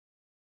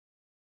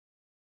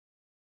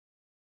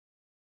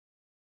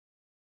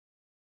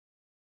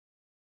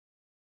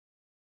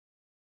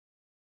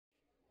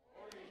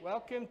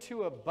Welcome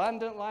to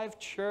Abundant Life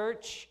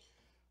Church.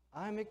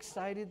 I'm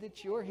excited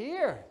that you're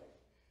here.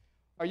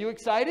 Are you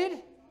excited?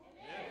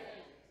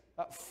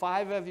 Yes.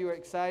 5 of you are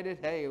excited.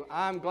 Hey,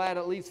 I'm glad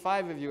at least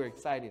 5 of you are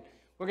excited.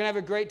 We're going to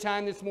have a great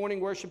time this morning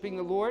worshiping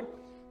the Lord.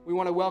 We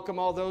want to welcome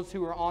all those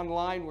who are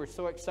online. We're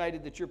so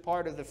excited that you're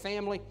part of the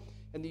family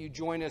and that you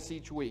join us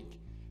each week.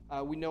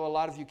 We know a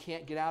lot of you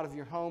can't get out of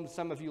your home.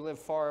 Some of you live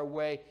far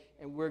away,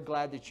 and we're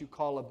glad that you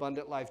call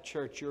Abundant Life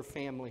Church your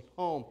family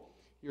home,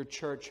 your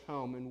church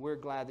home, and we're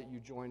glad that you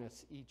join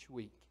us each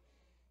week.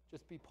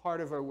 Just be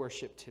part of our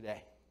worship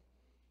today.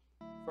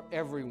 For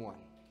everyone,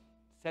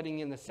 sitting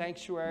in the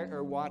sanctuary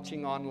or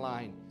watching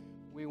online,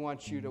 we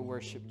want you to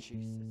worship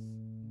Jesus.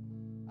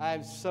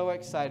 I'm so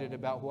excited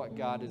about what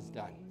God has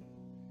done.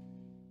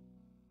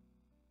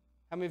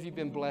 How many of you have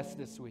been blessed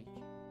this week?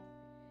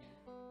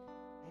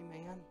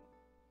 Amen.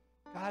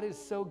 God is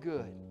so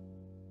good.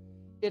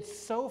 It's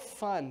so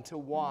fun to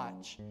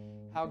watch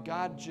how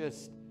God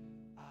just,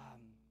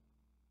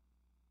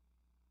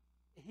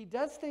 He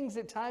does things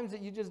at times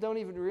that you just don't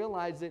even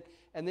realize it,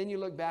 and then you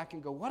look back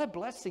and go, what a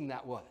blessing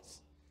that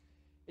was.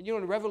 And you know,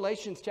 in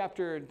Revelation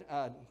chapter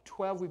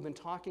 12, we've been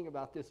talking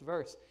about this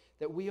verse,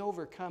 that we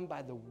overcome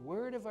by the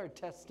word of our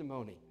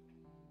testimony.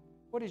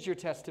 What is your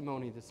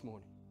testimony this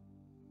morning?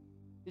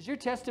 Is your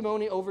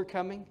testimony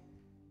overcoming?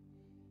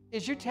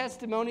 Is your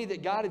testimony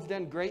that God has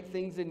done great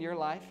things in your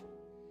life?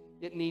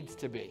 It needs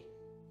to be.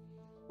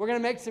 We're going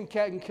to make some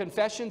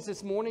confessions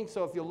this morning,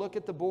 so if you'll look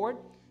at the board,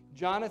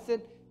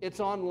 Jonathan, it's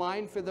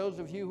online for those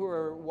of you who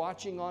are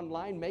watching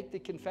online. Make the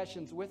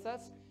confessions with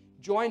us.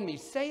 Join me.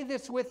 Say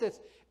this with us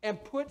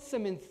and put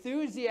some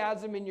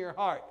enthusiasm in your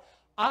heart.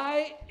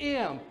 I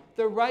am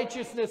the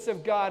righteousness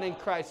of God in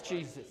Christ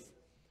Jesus.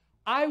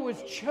 I was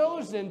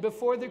chosen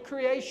before the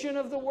creation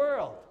of the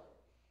world.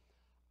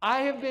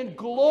 I have been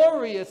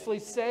gloriously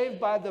saved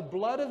by the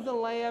blood of the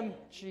Lamb,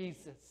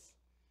 Jesus.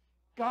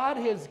 God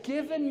has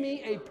given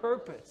me a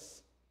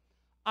purpose.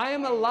 I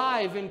am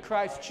alive in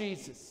Christ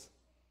Jesus.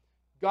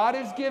 God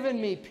has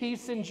given me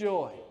peace and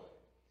joy.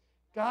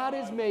 God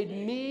has made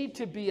me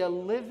to be a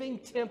living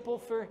temple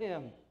for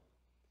Him.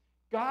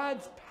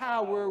 God's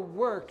power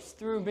works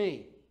through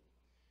me.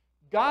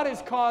 God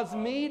has caused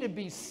me to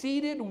be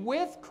seated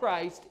with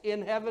Christ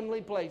in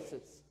heavenly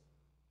places.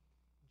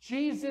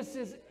 Jesus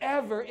is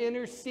ever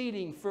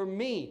interceding for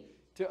me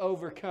to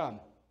overcome.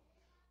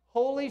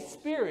 Holy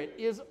Spirit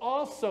is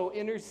also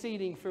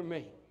interceding for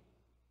me.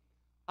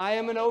 I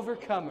am an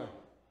overcomer.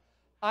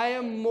 I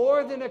am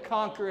more than a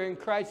conqueror in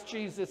Christ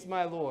Jesus,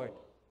 my Lord.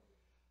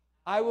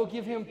 I will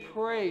give Him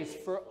praise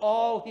for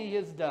all He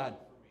has done.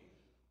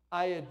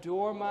 I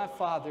adore my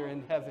Father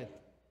in heaven.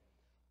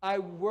 I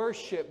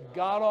worship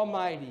God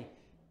Almighty,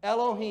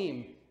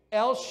 Elohim,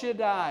 El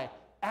Shaddai,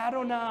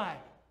 Adonai.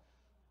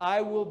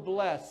 I will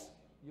bless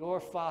your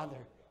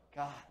Father,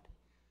 God.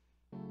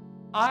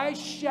 I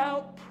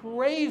shout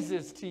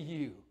praises to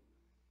you.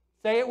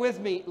 Say it with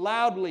me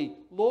loudly.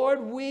 Lord,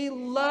 we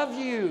love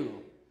you.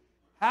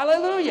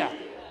 Hallelujah.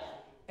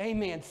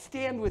 Amen.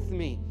 Stand with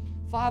me.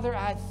 Father,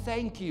 I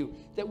thank you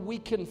that we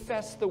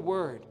confess the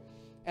word.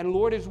 And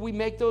Lord, as we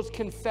make those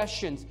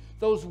confessions,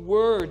 those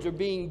words are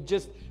being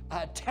just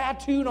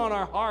tattooed on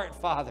our heart,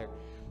 Father.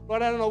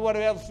 Lord, I don't know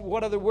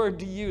what other word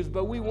to use,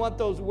 but we want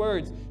those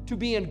words to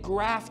be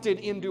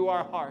engrafted into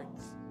our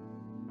hearts.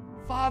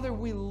 Father,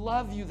 we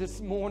love you this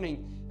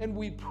morning, and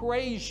we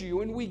praise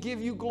you, and we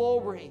give you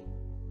glory.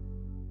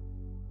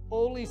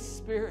 Holy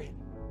Spirit,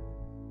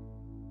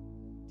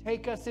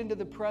 take us into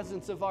the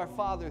presence of our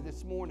Father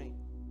this morning.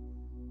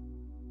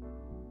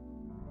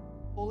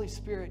 Holy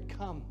Spirit,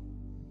 come,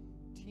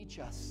 teach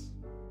us.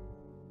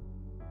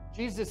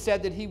 Jesus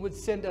said that He would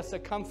send us a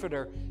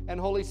comforter, and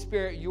Holy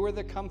Spirit, you're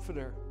the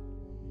comforter.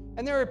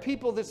 And there are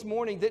people this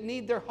morning that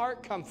need their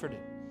heart comforted.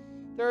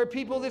 There are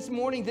people this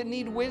morning that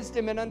need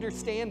wisdom and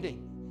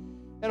understanding.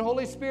 And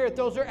Holy Spirit,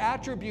 those are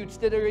attributes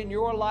that are in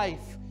your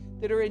life,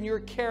 that are in your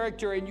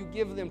character, and you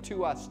give them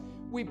to us.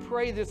 We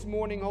pray this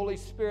morning, Holy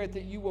Spirit,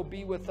 that you will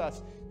be with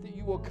us, that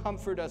you will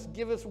comfort us.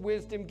 Give us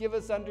wisdom, give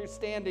us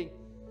understanding.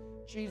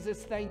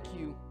 Jesus, thank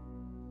you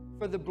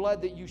for the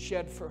blood that you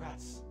shed for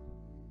us.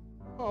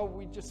 Oh,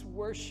 we just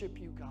worship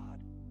you, God.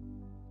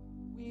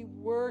 We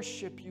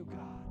worship you,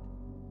 God.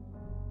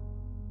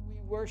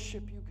 We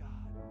worship you, God.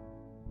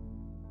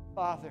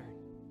 Father,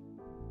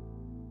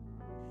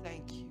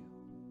 thank you.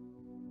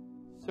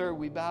 Sir,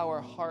 we bow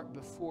our heart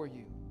before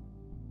you.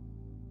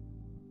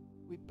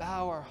 We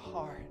bow our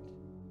heart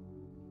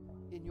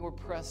in your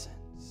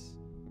presence,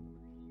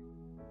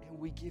 and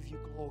we give you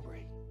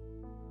glory.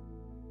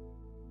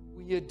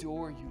 We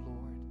adore you,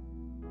 Lord.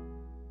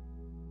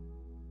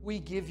 We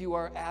give you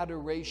our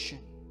adoration.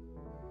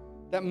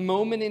 That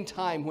moment in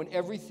time when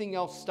everything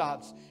else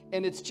stops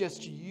and it's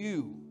just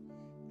you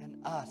and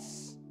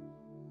us.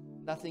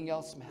 Nothing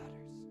else matters.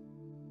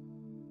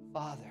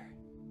 Father,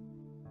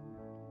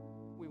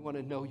 we want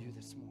to know you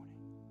this morning.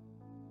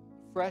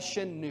 Fresh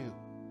and new.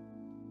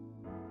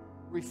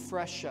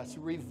 Refresh us.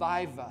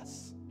 Revive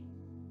us.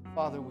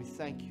 Father, we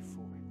thank you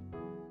for it.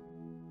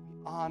 We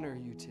honor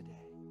you today.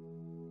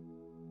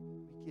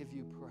 We give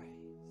you praise.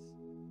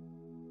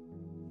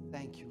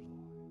 Thank you,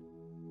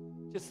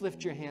 Lord. Just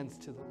lift your hands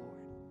to the Lord.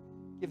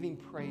 Give him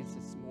praise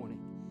this morning.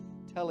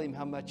 Tell him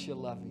how much you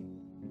love him.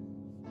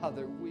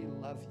 Father, we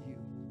love you.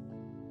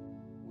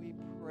 We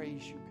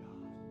praise you,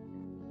 God.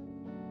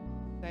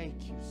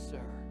 Thank you,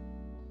 sir.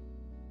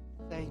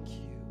 Thank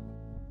you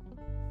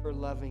for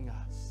loving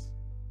us.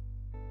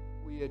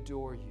 We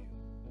adore you.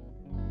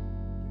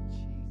 In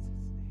Jesus'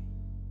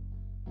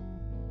 name.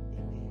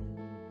 Amen.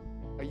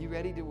 Are you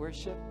ready to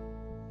worship?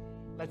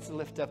 Let's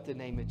lift up the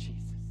name of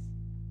Jesus.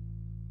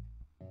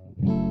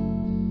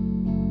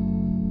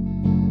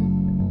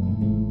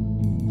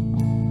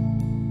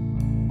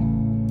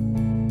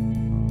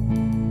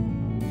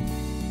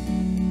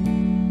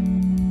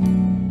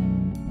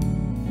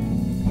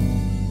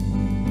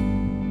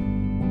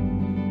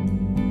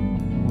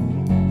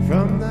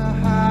 From the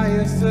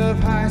highest of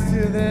heights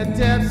to the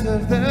depths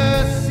of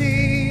the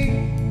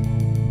sea,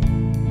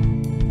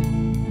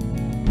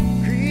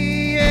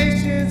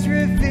 creation's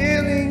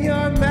revealing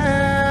your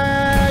majesty.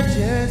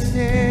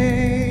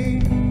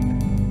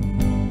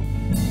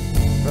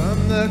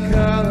 From the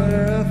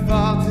color of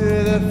fall to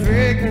the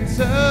fragrance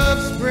of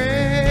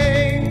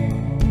spring,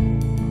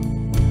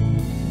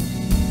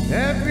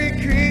 every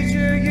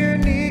creature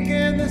unique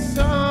in the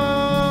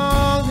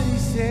song that he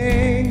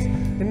sings,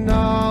 and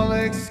all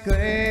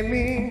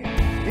exclaiming,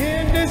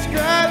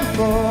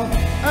 indescribable,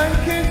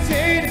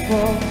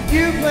 uncontainable.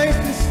 You place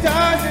the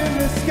stars in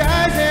the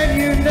skies and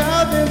you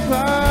know them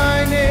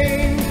by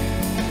name.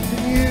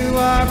 And you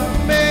are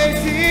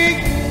amazing,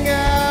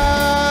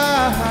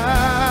 God.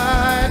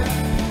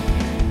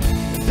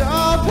 And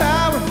all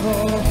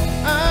powerful,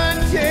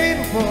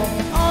 untamable,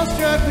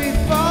 awestruck we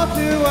fall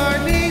to our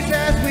knees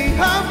as we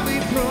humbly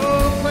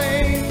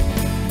proclaim.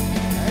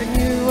 And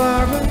you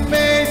are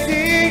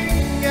amazing,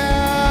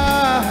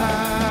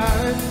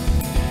 God,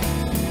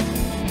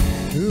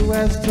 who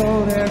has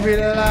told every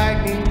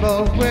lightning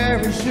bolt where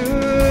it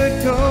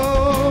should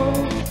go,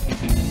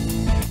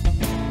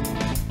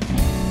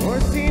 or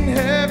seen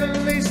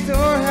heavenly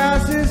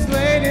storehouses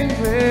laden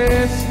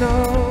with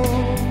snow,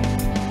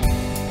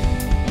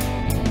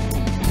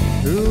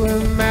 who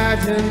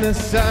imagined the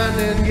sun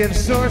and gives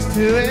source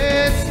to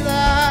its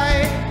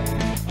light,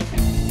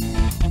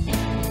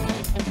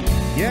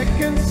 yet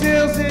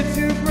conceals it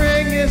to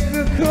bring us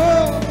the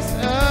coolness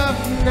of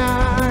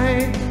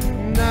night.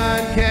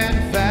 None can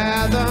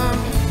fathom,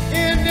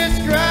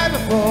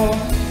 indescribable,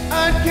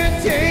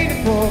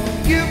 uncontainable.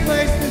 You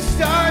place the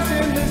stars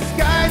in the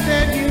skies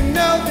and you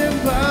know them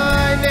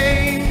by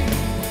name.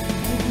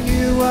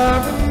 You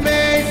are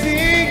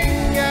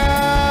amazing,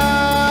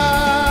 God.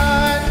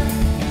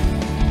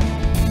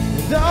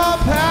 And all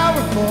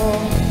powerful,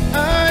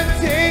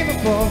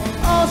 untamable,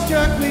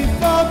 awestruck we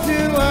fall to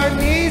our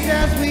knees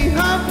as we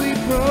humbly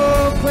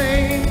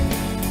proclaim.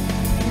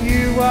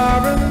 You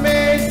are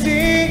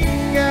amazing,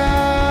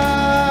 God.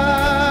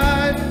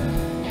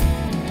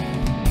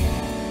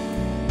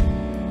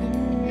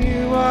 And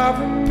you are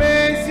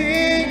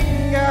amazing,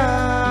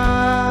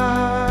 God.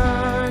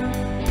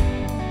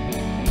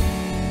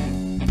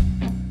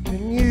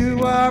 And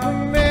you are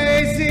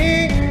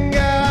amazing,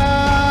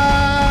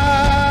 God.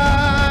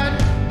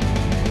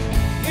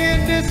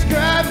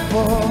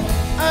 Indescribable,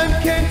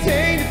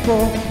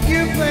 uncontainable.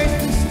 You place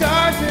the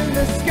stars in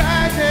the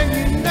skies and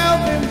you know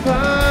them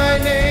by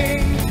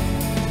name.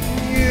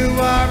 You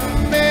are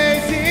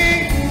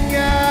amazing,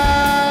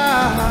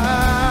 God.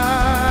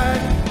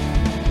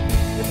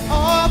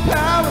 All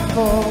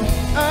powerful,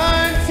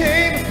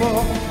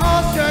 untamable,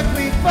 awestruck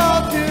we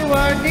fall to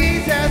our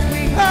knees as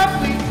we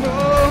humbly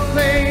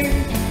proclaim.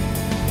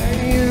 And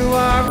you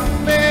are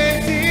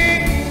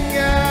amazing,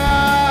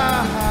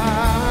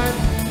 God.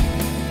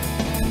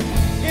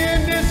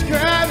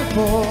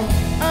 Indescribable,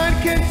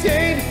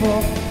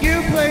 uncontainable. You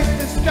place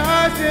the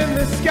stars in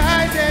the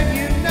skies and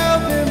you know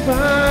them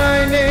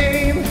by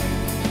name.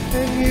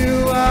 And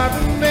you are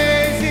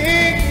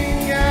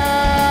amazing,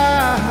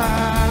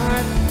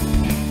 God.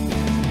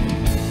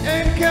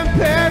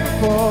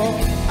 Incomparable,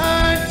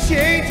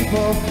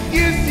 unchangeable.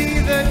 You see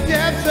the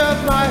depths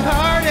of my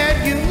heart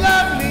and you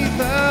love me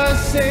the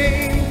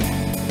same.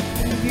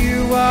 And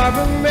you are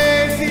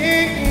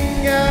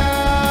amazing,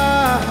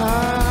 God.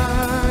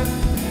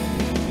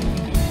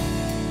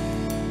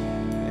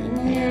 And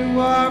you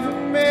are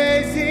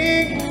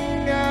amazing,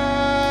 God.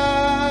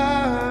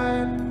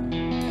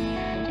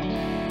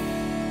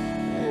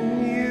 And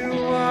you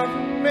are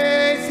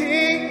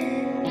amazing,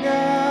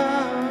 God.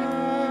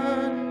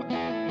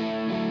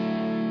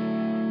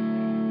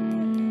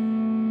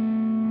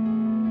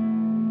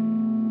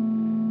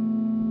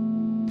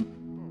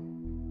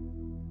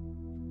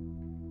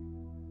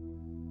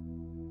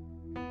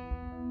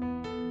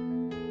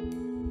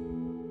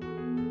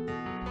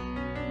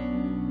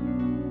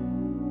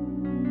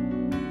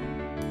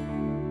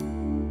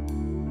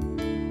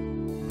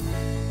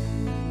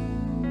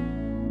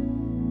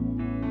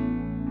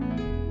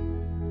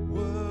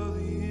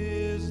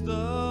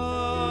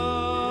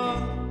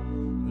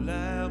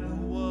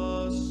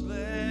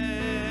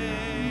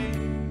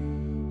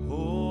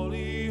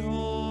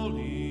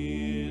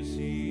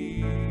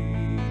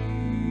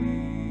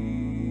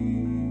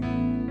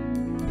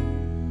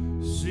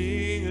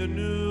 Sing a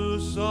new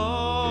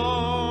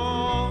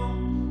song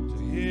to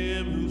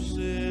him who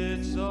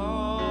sits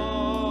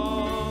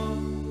on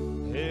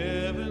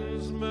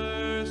heaven's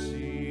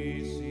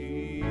mercy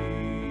seat.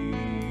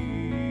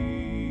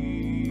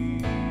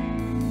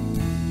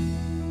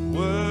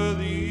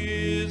 Worthy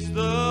is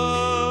the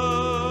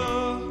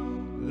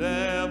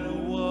Lamb who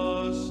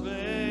was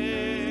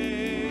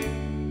slain.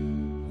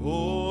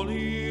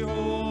 Holy,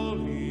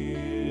 holy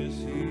is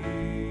he.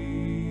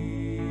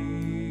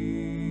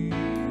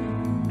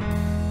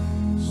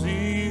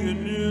 Sing a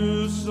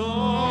new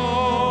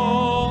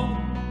song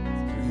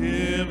to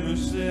him who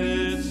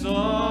sits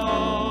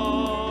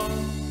on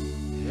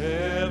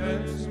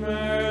heaven's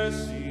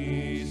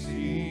mercy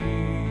seat.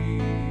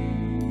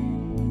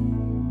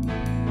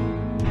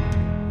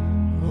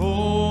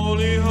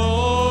 Holy,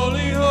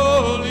 holy,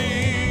 holy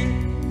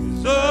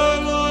is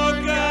the Lord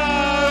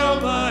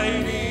God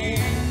Almighty,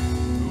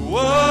 who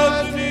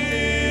was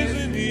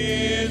and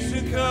is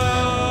to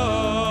come.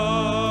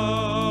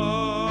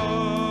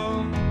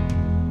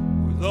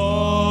 With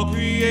all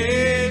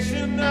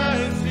creation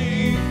I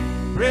sing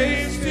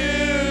praise to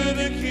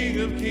the King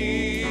of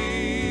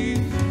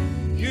Kings.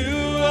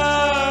 You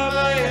are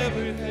my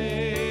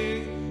everything,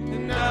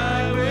 and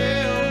I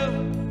will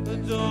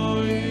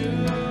adore you.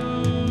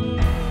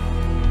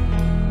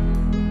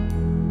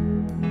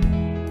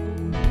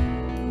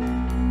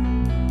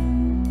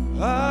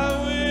 I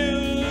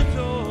will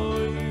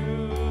adore you.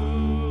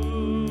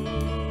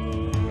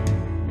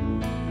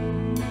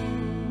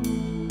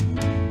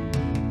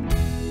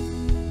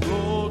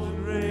 Golden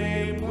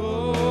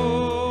rainbows,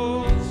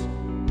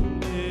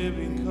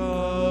 living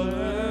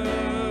color,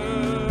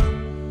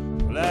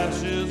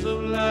 flashes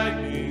of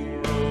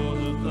lightning,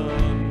 rolls of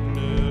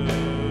thunder,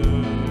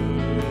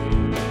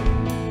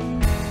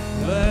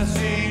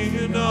 blessing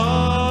and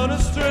honor,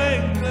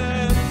 strength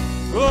and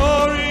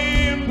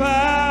glory and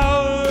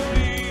power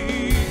be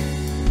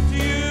to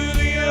you,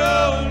 the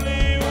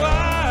only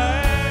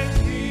wise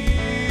King.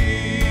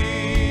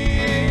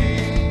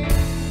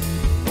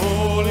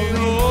 Holy,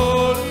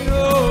 holy,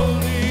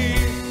 holy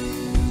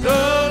is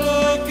the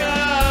Lord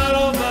God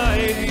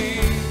Almighty,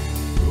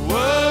 who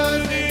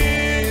was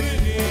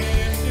and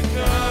is to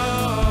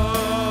come.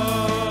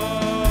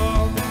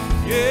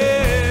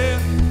 Yeah,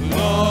 with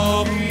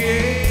all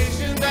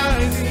creation I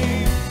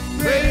sing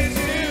praise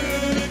to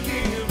the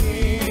King of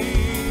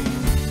Kings.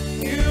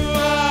 You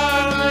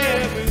are my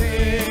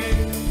everything,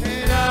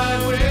 and I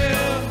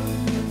will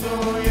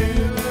adore you.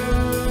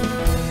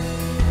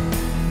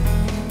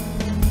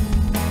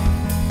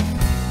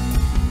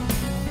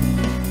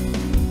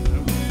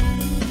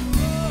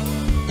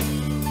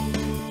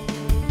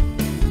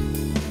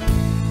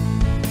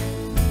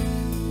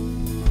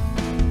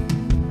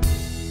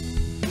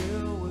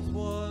 Filled with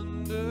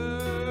wonder,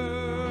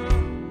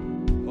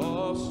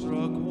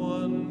 awestruck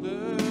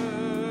wonder,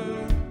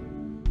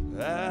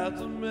 at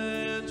the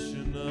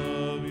mention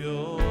of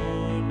your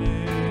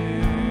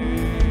name.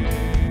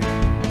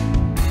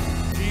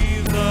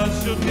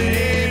 Jesus, your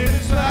name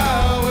is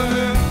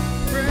power,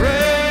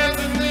 breath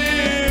and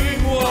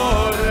living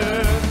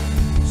water,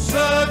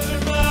 such a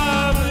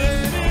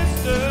marvelous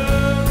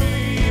mystery.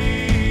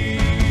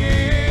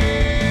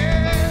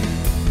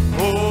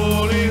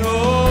 Holy,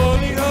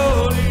 holy,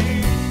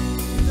 holy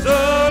is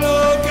the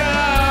Lord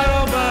God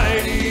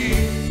Almighty,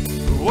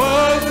 who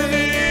was and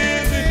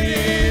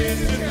is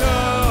to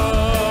come.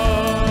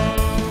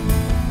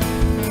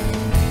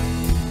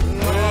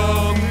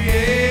 All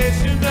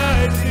creation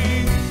I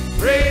sing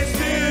praise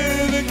to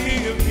the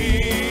King of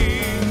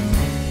Kings.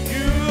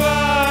 You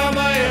are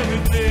my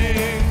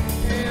everything,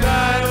 and I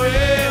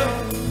will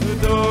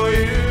adore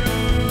you.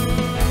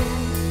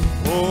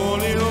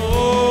 Holy,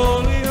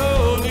 holy,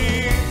 holy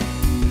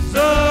is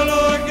the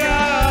Lord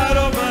God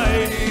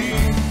Almighty,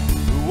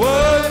 who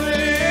was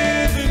and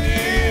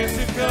is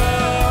to come.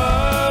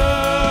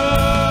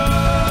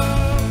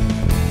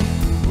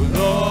 With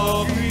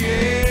all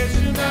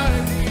creation I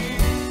sing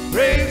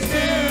praise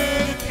to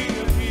the King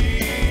of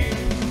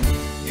Kings.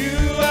 You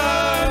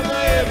are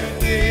my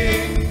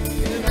everything,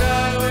 and I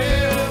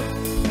will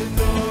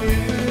adore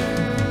you.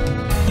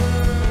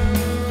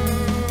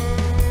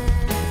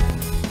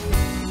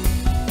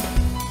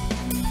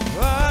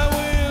 I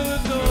will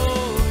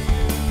adore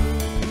you.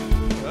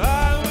 I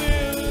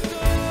will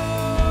adore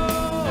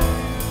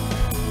you.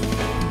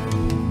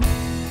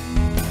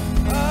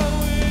 I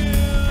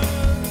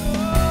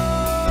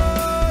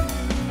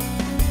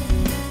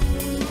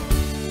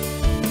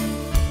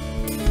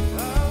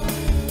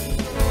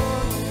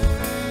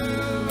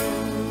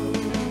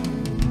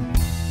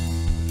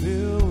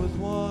filled with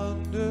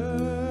wonder,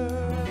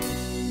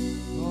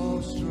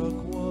 awestruck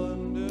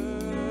wonder,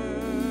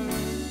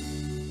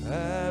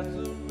 at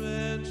the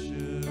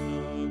mention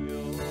of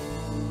your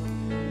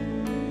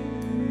name.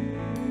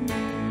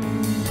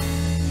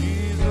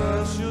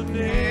 Jesus, your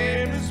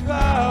name is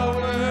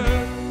power,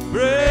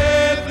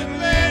 breath and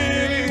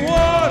living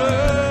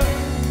water,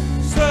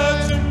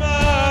 such a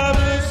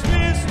marvelous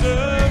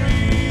mystery.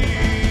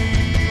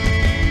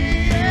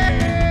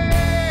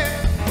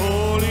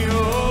 Holy,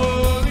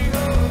 holy,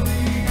 holy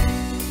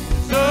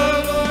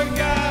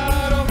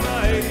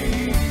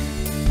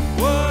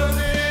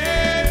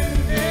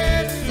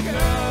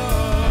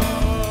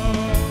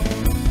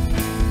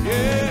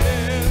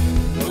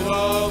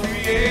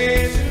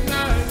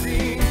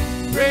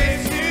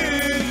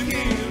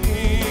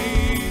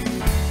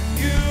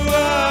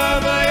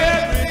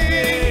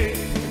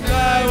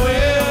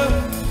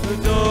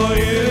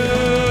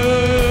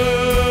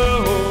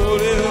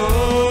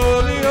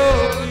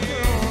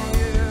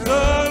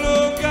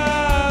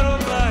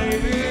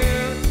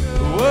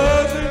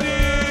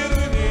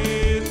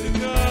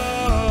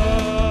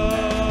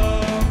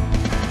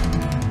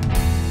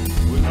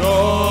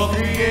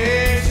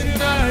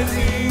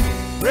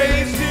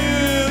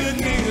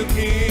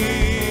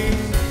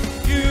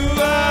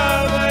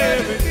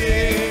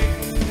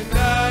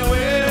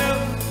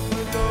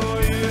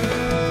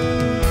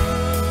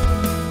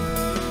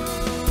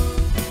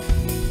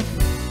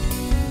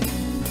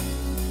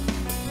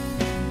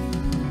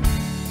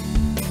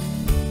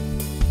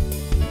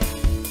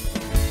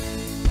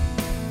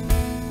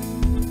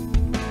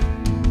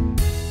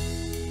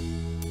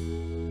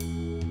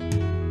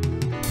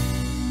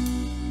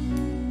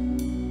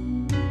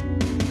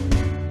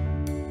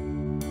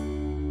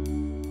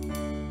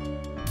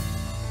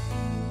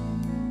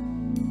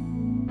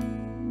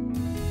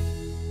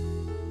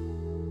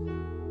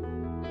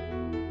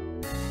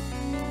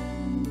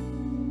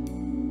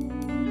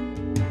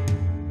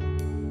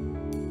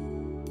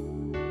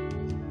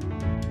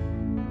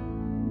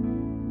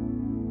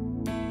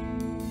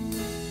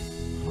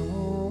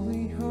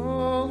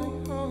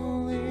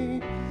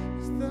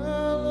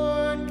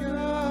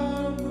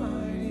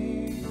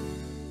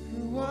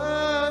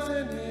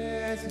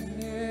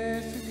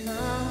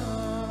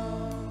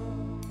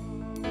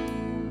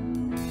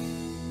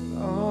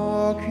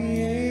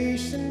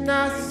and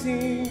I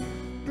sing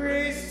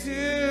praise to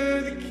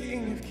the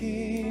King of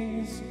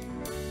Kings.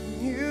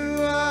 You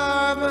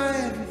are my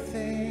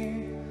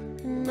everything,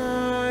 and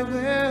I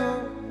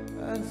will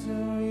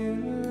adore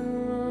you.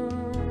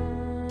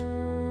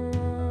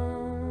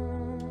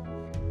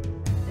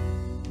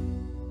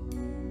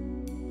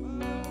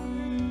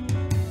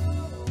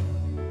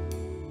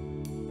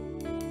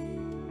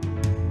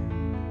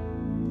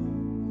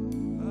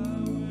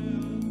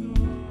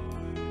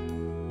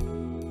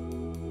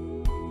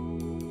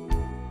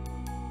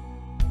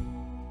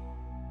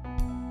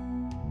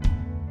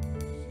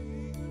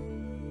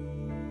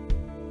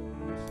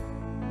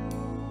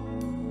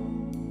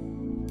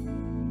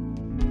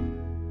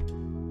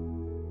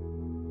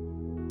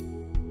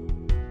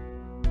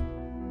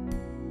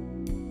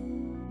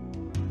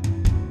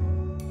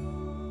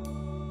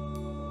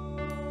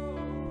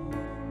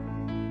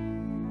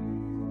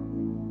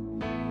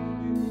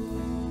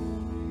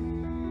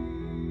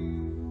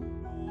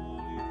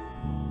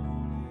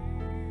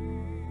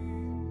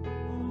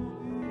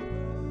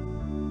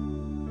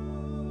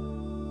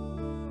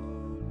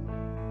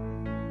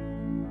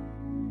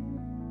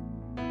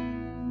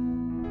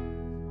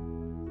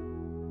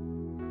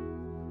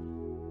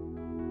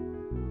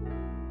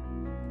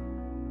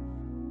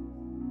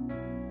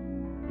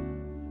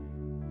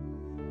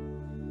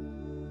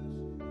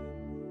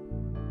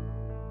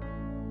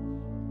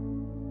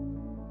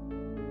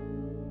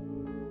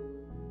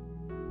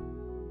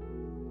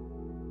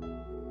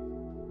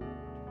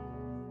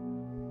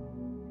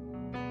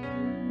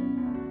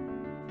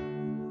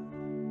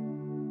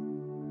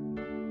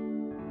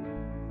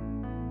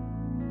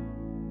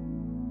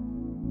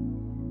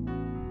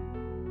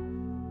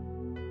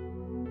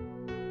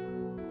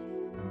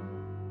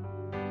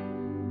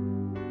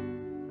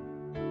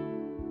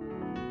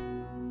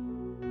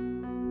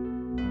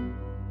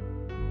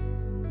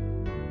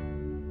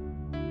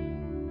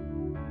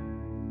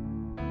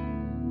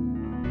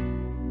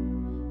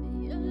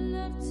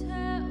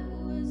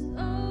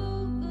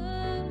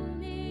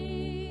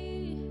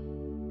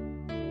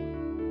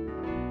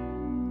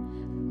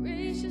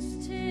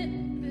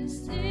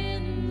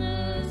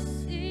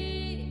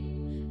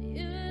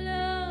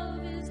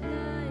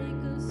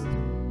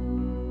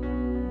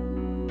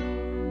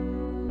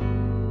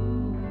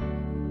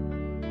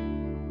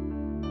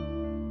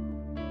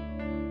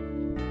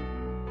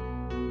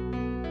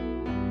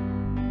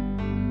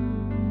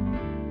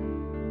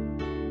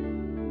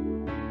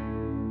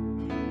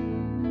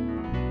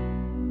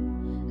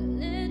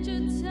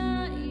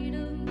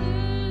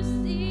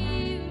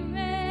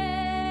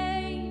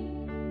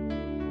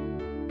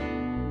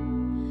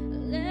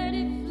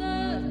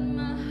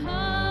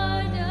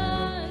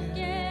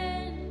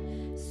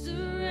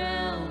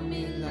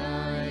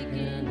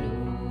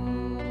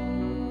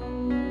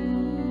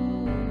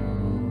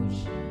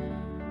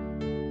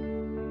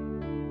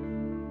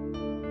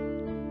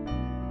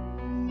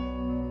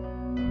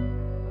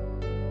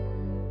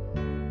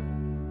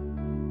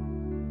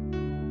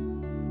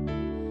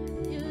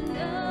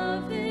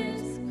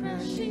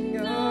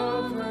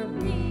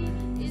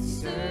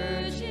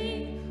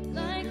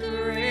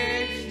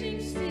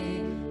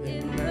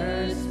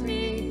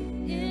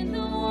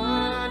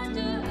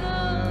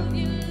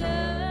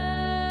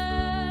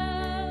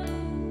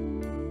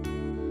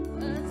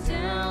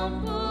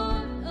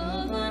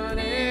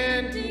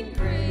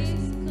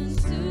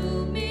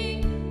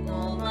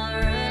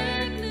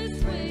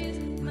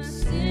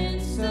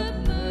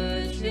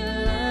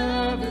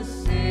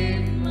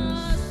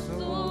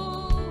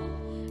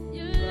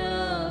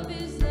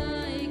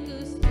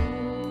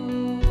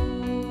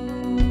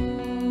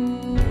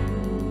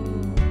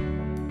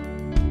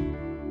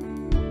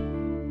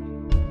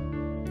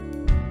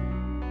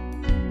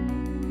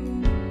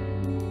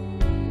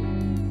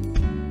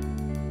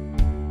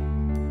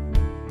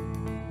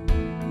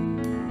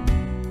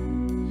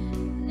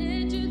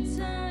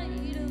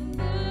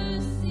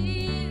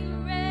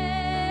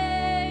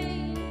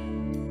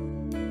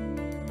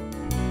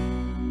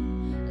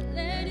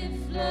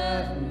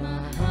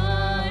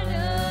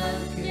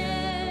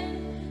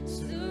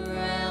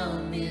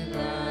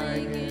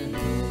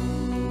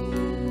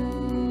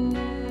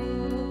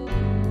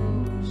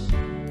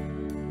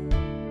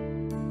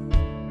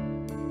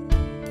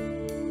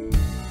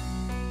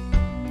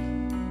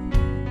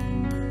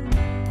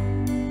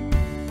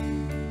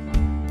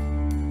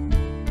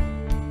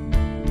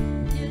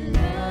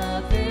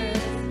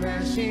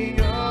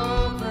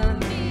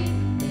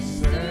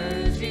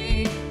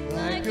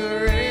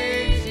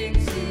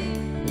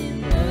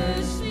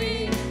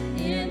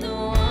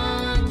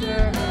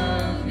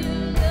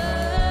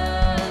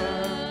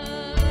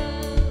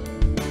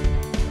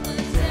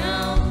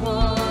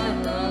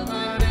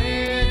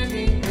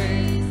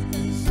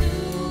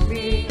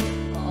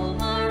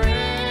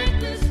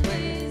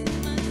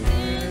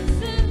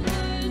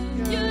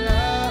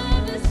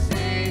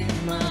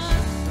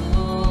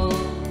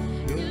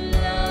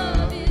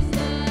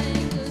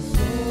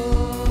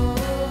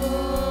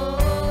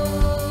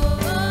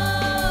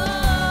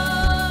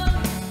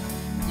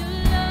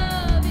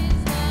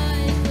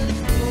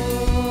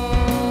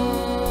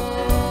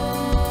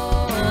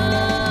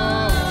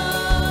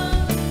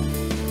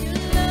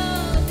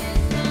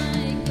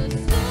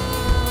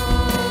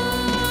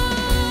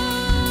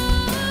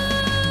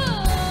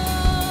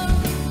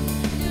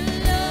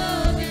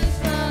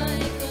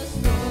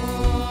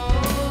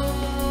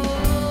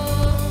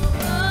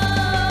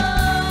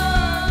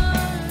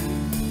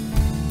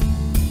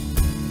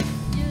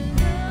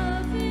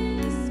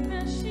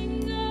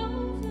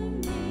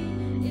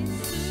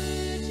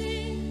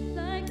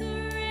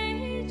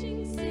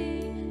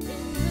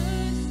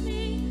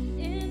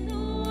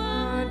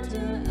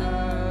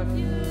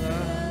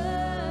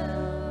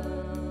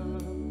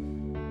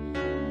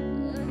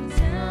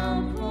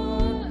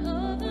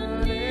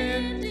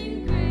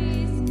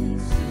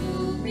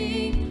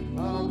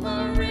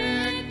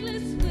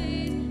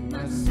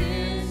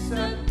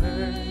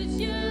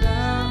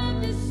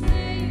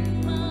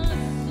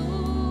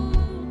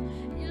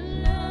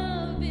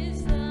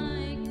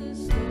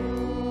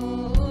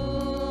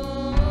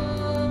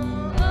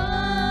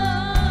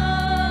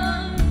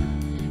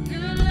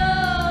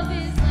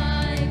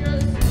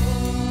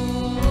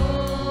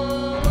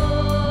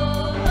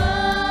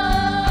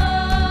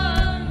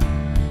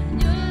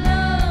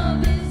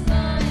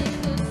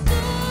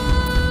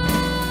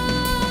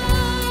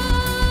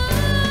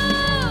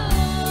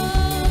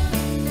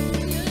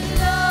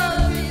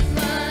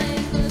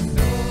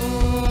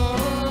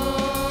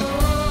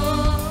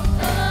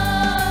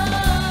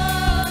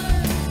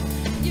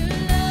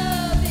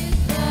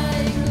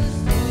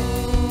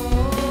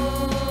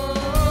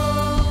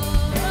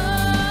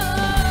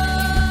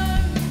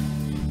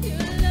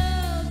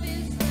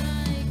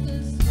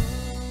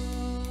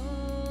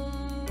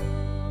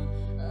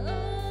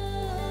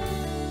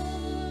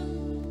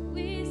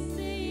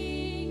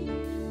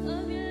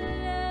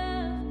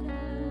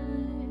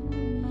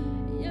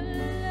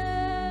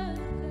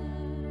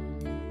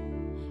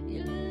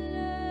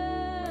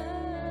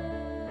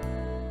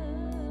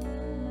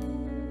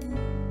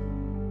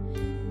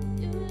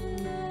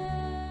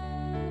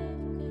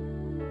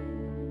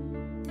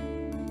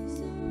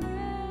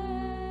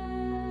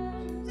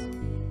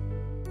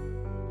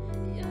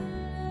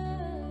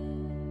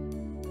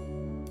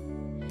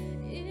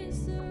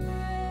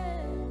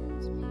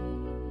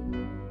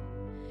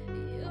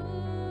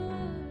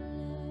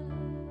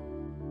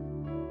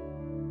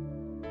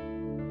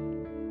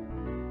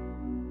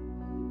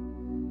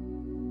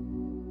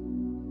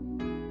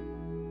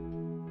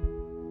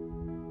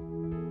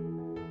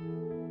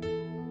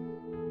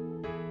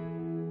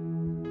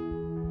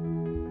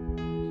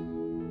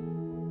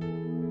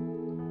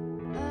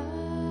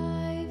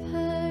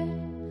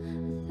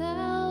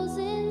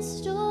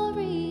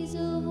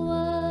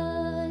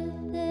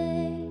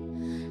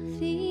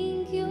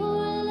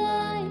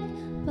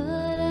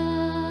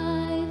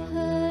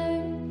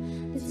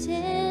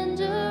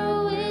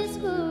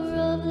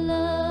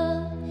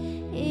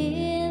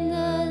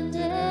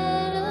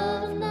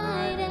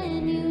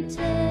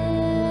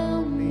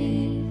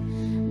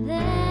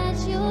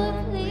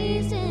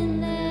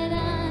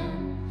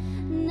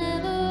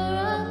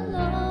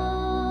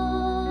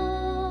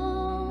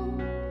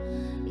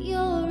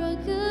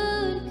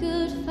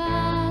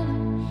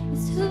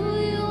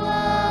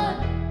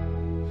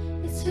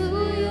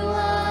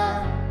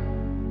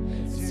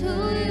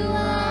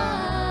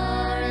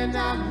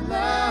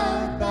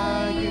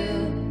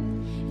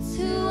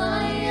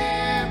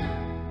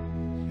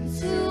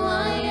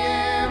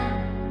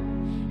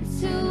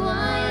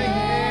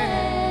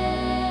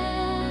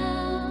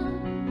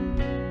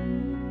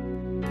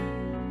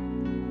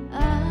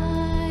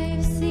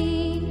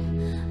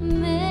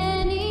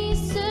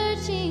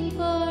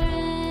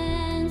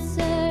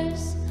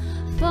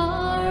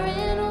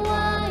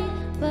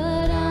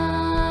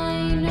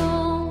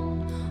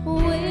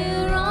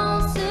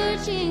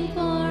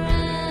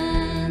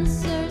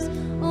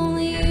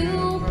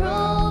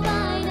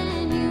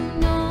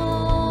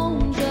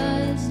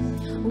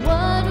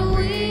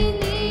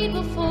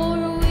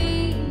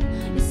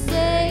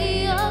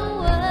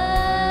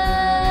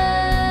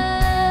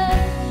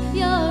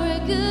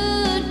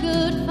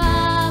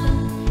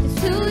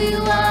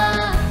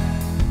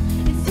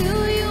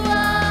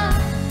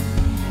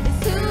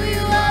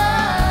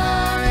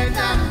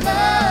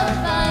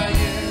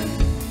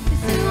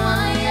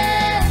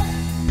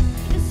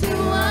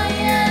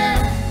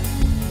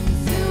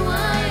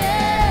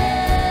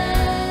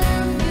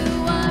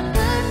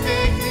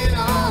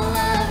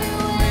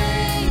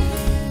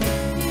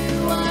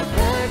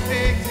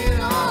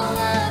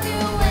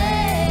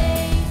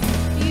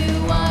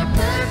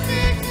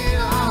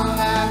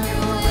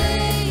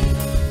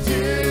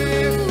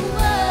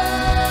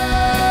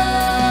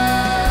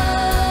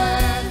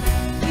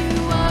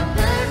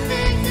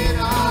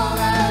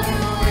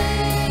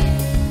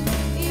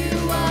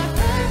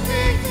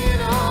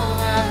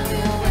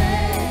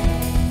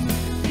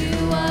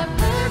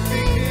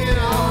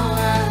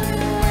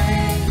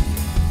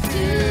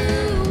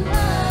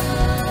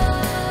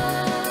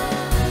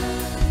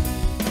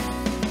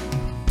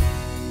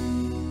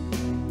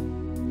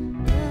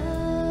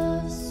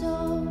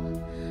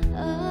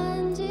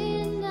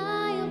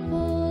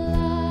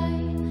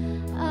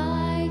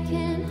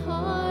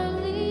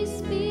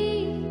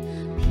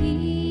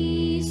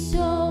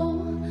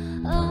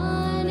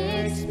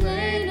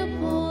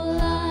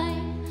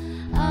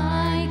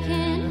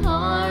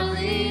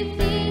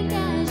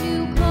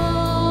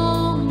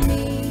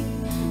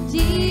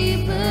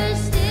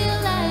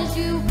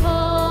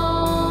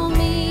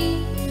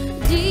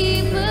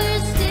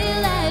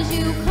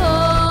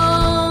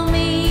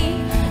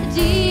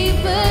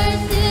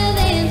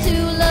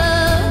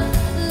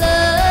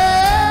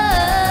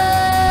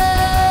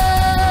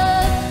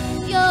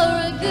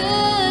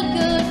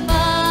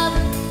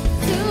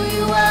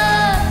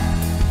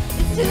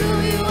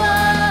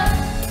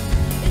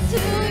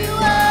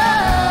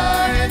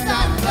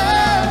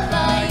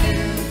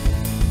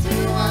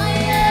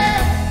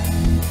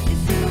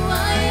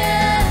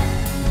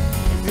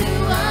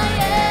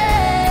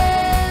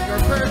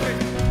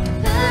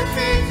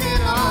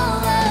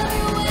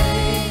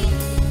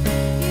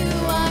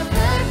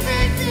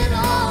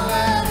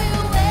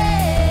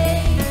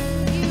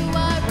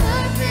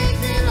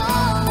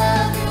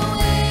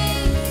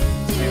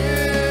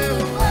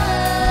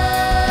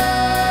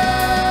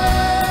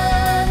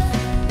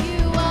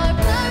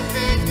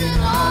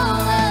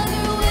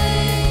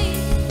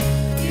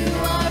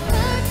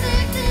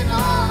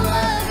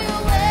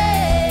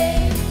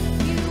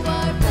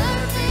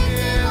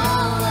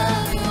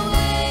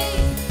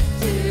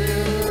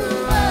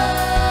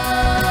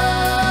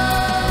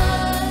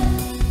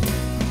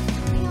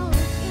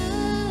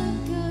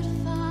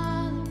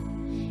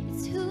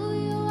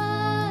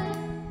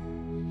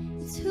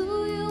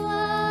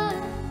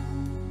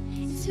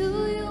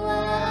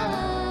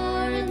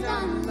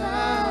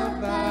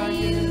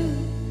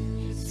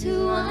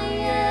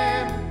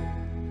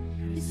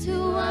 It's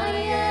who I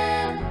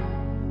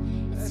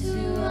am. It's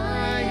who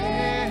I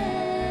am.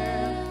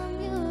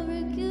 You're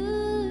a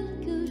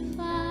good, good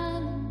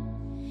Father.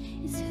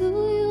 It's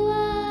who you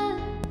are.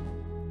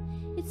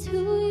 It's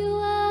who you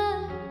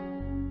are.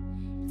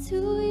 It's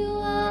who you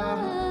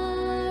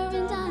are.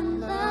 And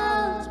I'm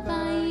loved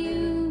by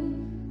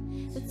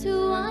you. That's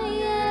who I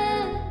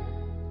am.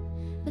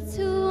 That's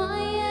who I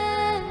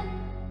am.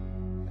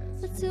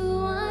 That's who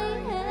I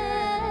am.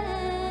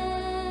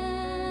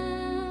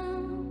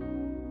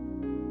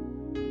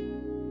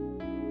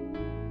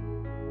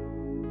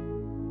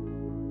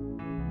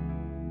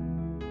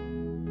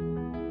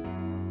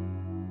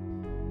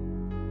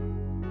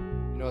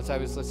 You know, as I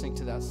was listening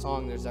to that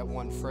song, there's that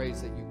one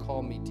phrase that you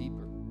call me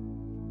deeper,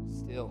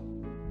 still.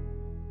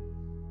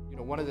 You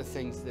know, one of the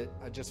things that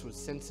I just was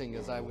sensing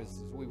as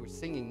we were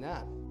singing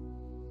that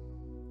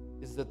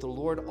is that the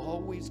Lord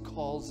always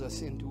calls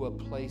us into a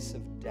place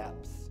of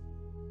depth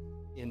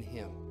in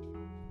Him.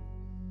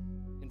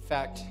 In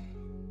fact,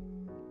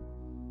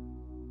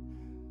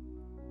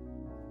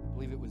 I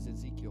believe it was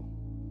Ezekiel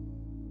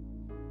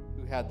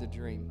who had the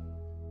dream,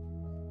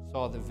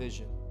 saw the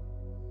vision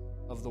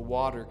of the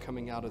water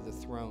coming out of the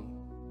throne,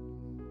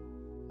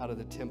 out of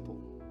the temple.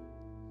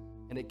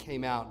 And it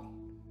came out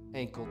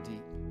ankle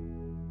deep.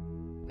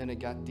 Then it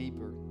got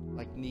deeper,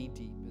 like knee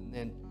deep, and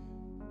then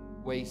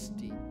waist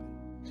deep.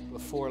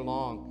 Before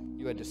long,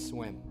 you had to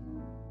swim.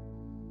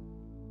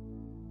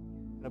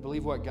 And I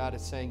believe what God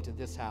is saying to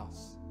this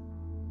house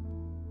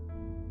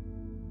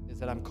is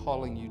that I'm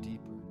calling you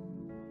deeper.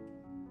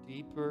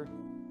 Deeper,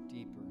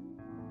 deeper.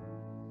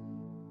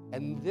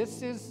 And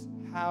this is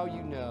how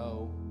you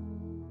know.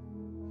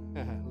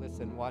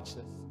 Listen, watch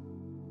this.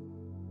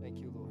 Thank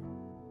you, Lord.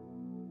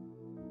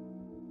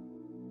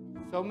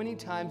 So many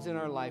times in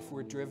our life,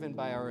 we're driven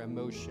by our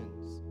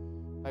emotions,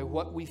 by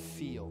what we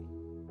feel.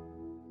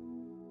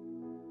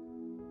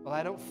 Well,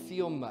 I don't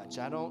feel much.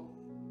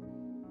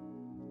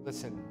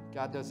 Listen,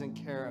 God doesn't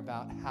care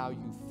about how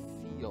you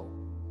feel.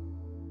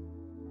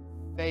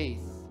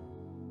 Faith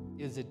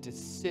is a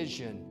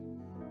decision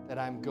that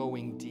I'm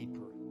going deeper.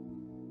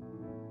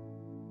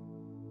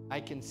 I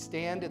can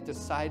stand at the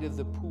side of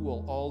the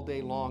pool all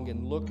day long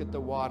and look at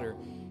the water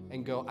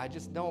and go, I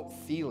just don't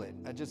feel it.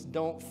 I just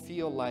don't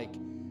feel like,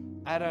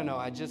 I don't know,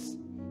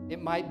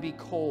 it might be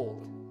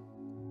cold.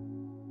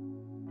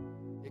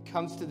 It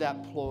comes to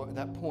that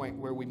point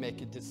where we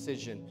make a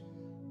decision.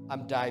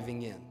 I'm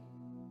diving in.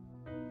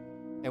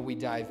 And we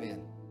dive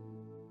in.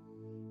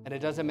 And it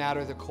doesn't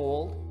matter the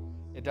cold.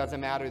 It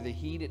doesn't matter the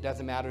heat. It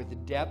doesn't matter the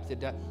depth.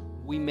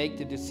 We make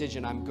the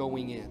decision, I'm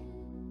going in.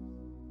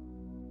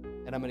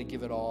 And I'm going to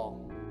give it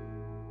all.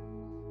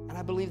 And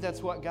I believe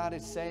that's what God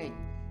is saying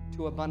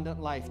to Abundant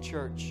Life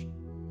Church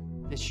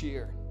this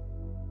year.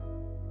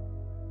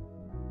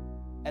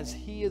 As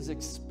He is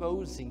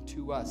exposing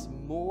to us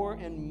more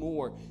and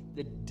more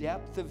the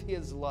depth of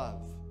His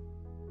love,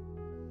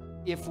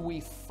 if we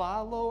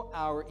follow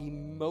our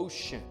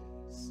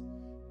emotions,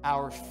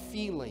 our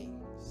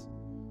feelings,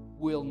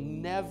 we'll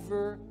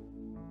never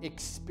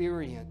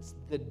experience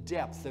the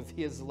depth of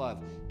His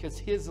love, because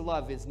His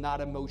love is not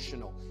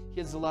emotional.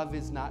 His love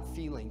is not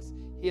feelings.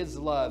 His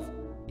love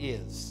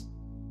is.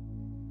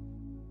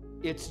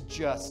 It's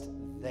just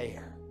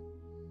there,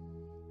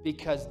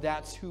 because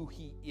that's who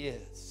He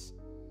is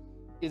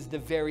the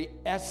very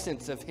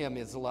essence of Him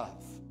is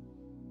love.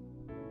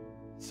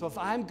 So if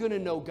I'm going to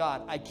know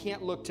God, I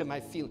can't look to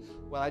my feeling.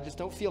 Well, I just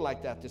don't feel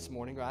like that this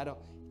morning, or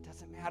it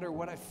doesn't matter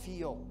what I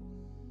feel.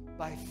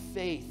 By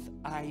faith,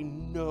 I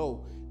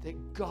know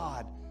that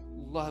God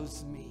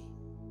loves me.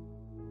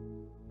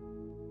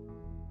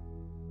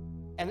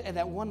 And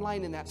that one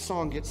line in that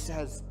song, it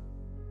says,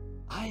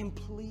 I am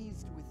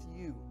pleased with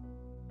you.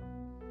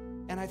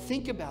 And I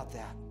think about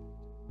that.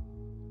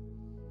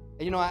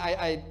 And you know,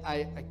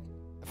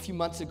 a few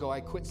months ago, I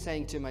quit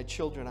saying to my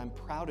children, I'm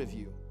proud of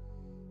you.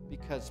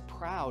 Because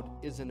proud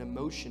is an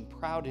emotion.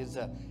 Proud is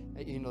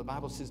the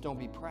Bible says don't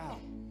be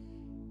proud.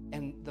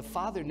 And the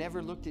Father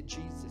never looked at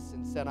Jesus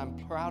and said, I'm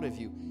proud of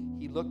you.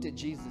 He looked at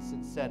Jesus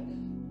and said,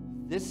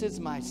 this is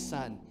my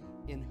Son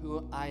in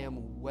whom I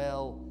am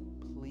well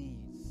pleased.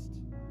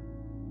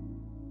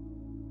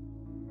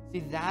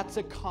 See, that's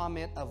a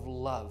comment of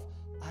love.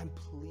 I'm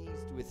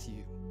pleased with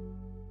you.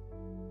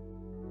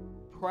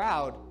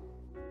 Proud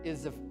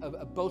is a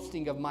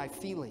boasting of my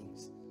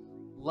feelings.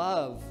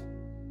 Love,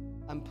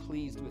 I'm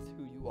pleased with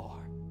who you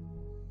are.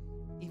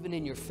 Even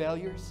in your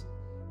failures,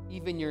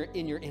 even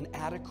in your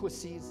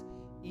inadequacies,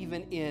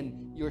 even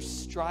in your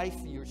strife,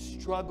 your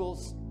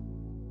struggles,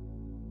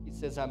 He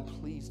says, I'm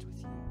pleased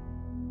with you.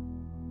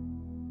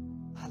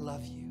 I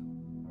love you.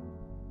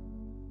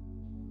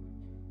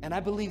 And I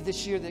believe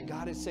this year that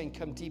God is saying,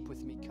 come deep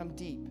with me, come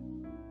deep.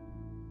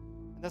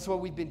 And that's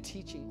what we've been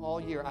teaching all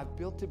year. I've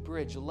built a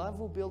bridge. Love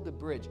will build a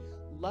bridge.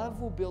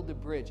 Love will build a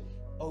bridge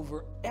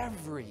over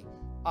every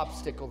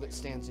obstacle that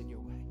stands in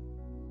your way.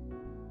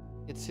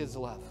 It's His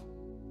love.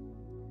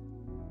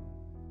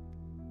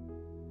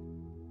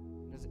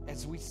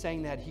 As we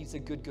sang that, He's a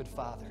good, good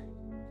Father.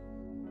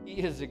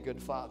 He is a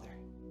good Father.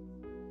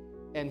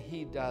 And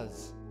He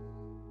does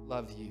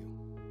love you.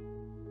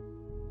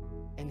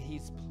 And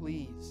He's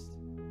pleased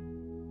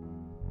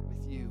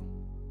with you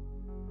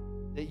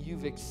that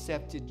you've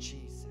accepted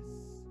Jesus,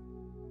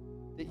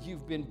 that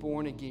you've been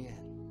born again,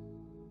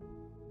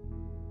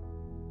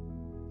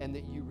 and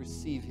that you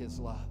receive His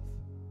love.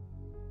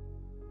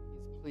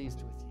 He's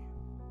pleased with you.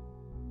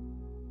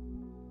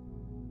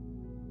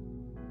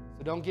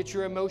 So don't get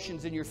your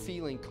emotions and your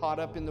feeling caught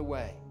up in the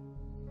way.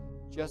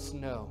 Just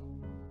know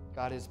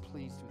God is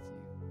pleased with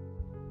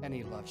you and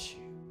He loves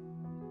you.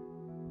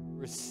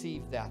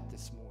 Receive that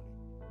this morning.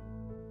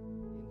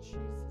 In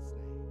Jesus'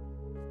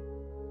 name.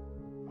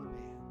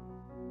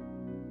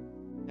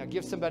 Amen. Now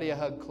give somebody a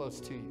hug close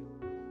to you.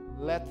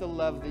 Let the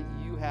love that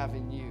you have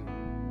in you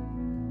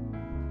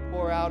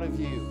pour out of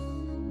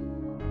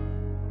you.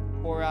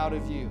 Pour out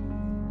of you.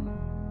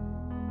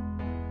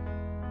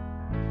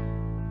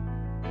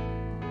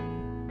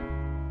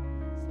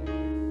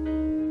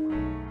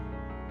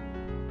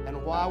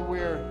 And while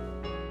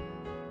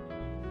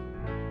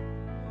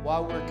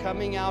we're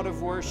coming out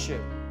of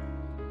worship,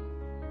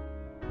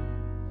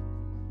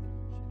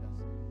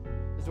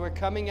 as we're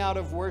coming out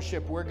of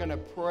worship, we're going to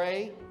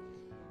pray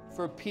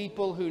for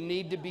people who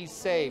need to be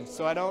saved.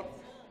 So I don't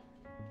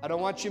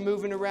want you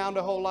moving around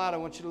a whole lot. I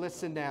want you to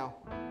listen now.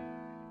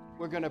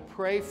 We're going to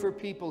pray for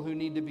people who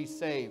need to be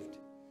saved.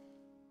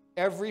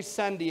 Every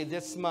Sunday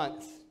this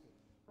month,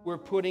 we're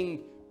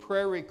putting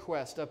prayer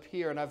requests up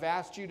here, and I've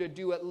asked you to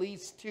do at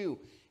least 2.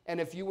 And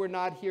if you were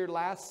not here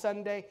last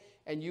Sunday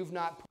and you've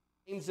not put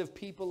names of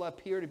people up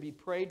here to be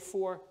prayed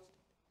for,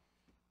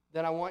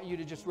 then I want you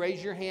to just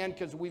raise your hand,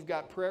 because we've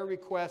got prayer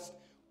request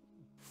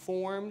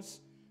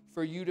forms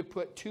for you to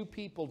put 2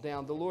 people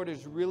down. The Lord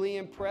is really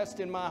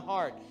impressed in my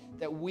heart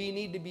that we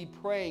need to be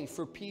praying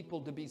for people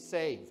to be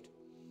saved.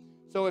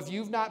 So if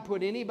you've not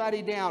put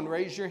anybody down,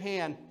 raise your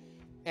hand,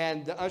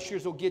 and the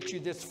ushers will get you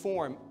this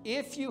form.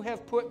 If you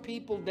have put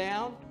people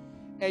down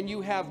and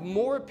you have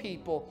more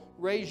people,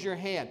 raise your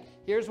hand.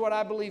 Here's what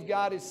I believe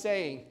God is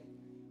saying.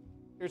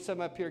 Here's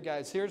some up here,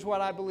 guys. Here's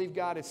what I believe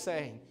God is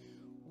saying.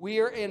 We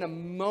are in a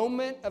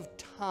moment of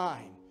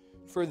time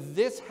for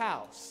this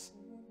house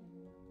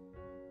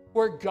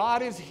where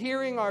God is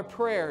hearing our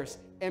prayers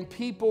and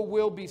people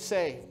will be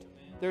saved.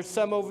 There's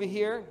some over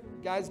here.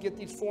 Guys, get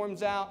these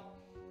forms out.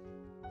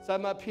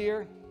 Some up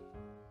here.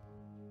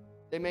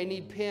 They may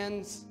need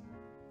pens.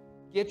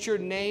 Get your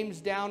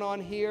names down on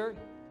here.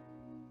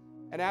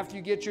 And after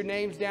you get your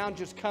names down,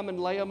 just come and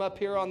lay them up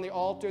here on the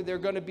altar. They're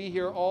going to be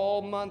here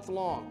all month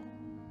long.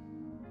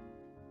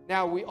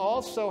 Now, we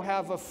also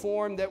have a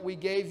form that we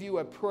gave you,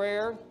 a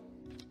prayer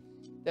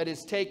that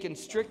is taken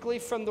strictly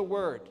from the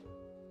Word.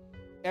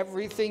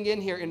 Everything in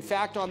here. In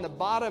fact, on the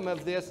bottom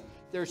of this,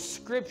 there's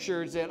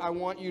scriptures that I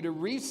want you to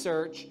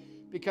research,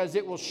 because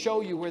it will show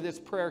you where this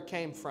prayer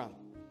came from.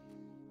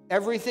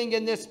 Everything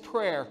in this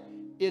prayer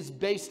is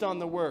based on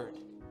the Word.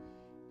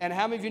 And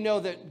how many of you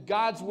know that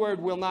God's Word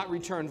will not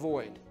return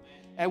void?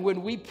 And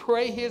when we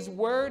pray His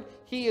Word,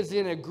 He is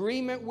in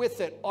agreement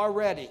with it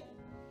already.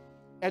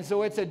 And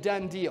so it's a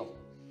done deal.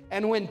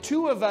 And when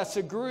 2 of us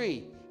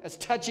agree as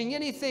touching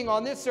anything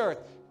on this earth,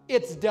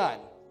 it's done.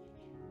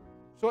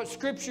 So what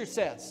Scripture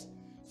says.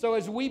 So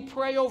as we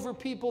pray over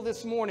people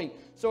this morning,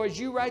 so as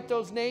you write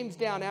those names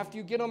down, after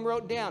you get them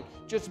wrote down,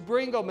 just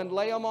bring them and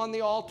lay them on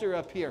the altar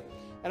up here.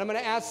 And I'm going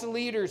to ask the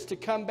leaders to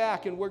come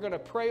back, and we're going to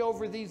pray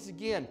over these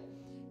again.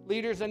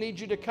 Leaders, I need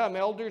you to come.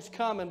 Elders,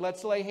 come, and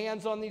let's lay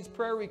hands on these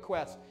prayer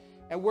requests.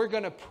 And we're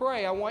going to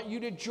pray. I want you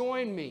to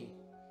join me.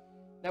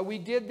 Now, we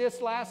did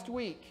this last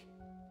week.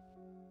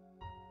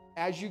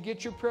 As you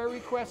get your prayer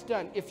request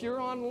done, if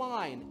you're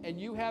online and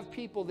you have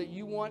people that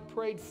you want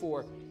prayed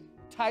for,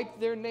 type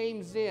their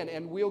names in,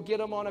 and we'll get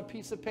them on a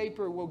piece of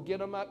paper. We'll get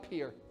them up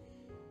here.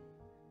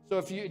 So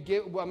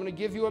I'm going to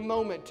give you a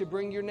moment to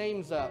bring your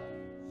names up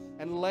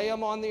and lay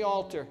them on the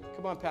altar.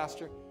 Come on,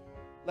 Pastor.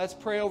 Let's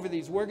pray over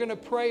these. We're going to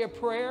pray a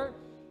prayer,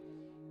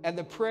 and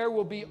the prayer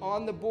will be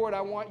on the board.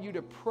 I want you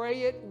to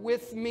pray it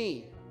with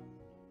me.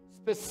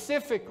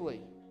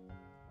 Specifically,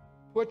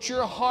 put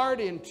your heart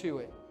into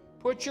it.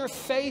 Put your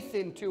faith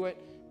into it,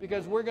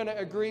 because we're going to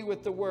agree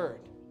with the Word.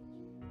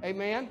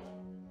 Amen?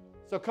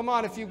 So come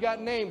on, if you've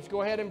got names,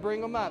 go ahead and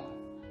bring them up.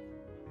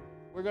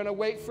 We're going to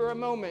wait for a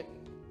moment.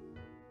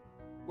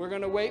 We're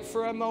going to wait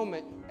for a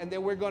moment, and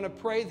then we're going to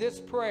pray this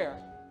prayer.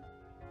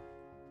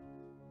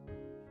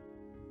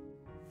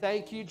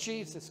 Thank you,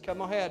 Jesus.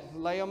 Come ahead.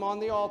 Lay them on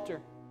the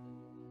altar.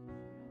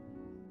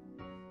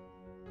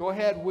 Go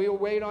ahead. We'll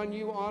wait on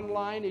you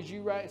online as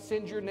you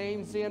send your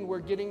names in. We're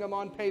getting them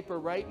on paper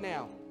right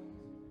now.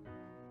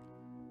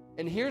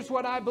 And here's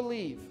what I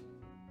believe.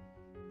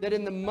 That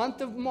in the month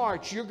of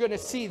March, you're going to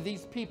see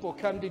these people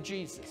come to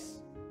Jesus.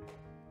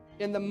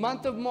 In the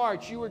month of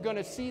March, you are going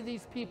to see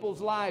these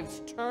people's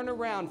lives turn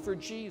around for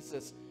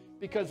Jesus,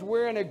 because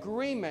we're in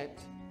agreement.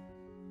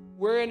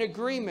 We're in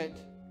agreement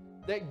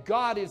that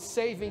God is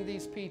saving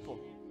these people.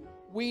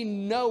 We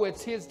know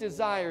it's His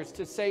desires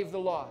to save the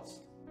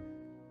lost.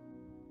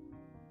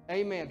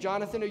 Amen.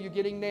 Jonathan, are you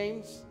getting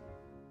names?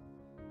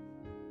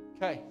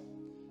 Okay.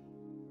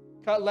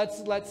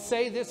 Let's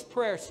say this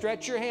prayer.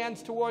 Stretch your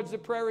hands towards the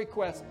prayer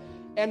request.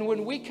 And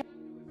when we come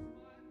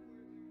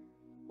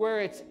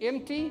where it's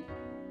empty,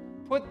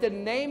 put the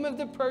name of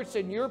the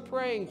person you're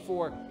praying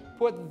for.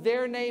 Put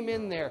their name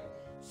in there.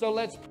 So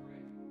let's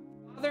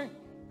pray. Father,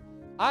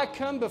 I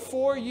come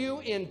before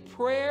you in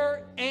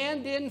prayer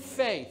and in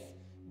faith,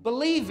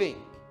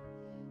 believing.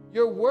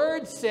 Your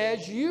word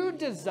says you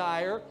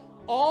desire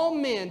all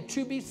men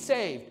to be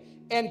saved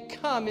and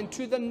come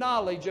into the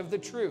knowledge of the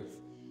truth.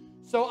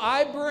 So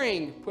I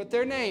bring, put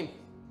their name,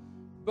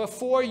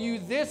 before you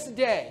this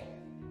day.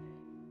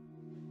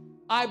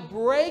 I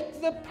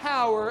break the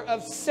power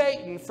of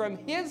Satan from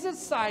his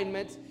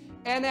assignments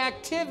and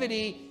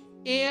activity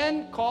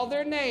in, call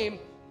their name,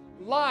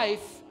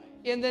 life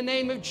in the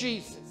name of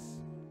Jesus.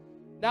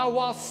 Now,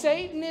 while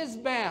Satan is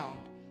bound,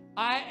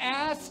 I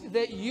ask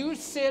that you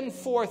send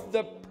forth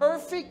the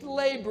perfect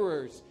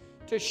laborers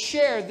to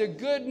share the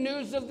good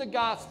news of the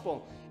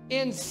gospel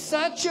in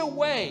such a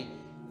way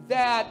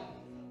that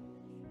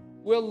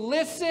will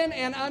listen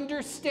and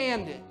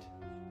understand it.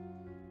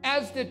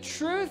 As the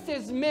truth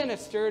is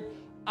ministered,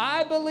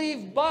 I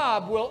believe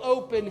Bob will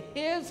open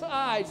his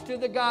eyes to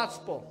the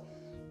gospel,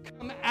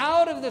 come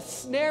out of the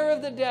snare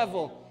of the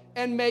devil,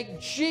 and make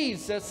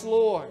Jesus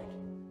Lord.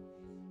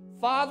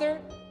 Father,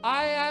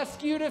 I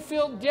ask you to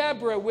fill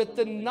Deborah with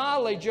the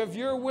knowledge of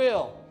your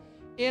will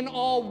in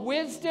all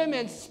wisdom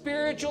and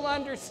spiritual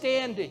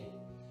understanding.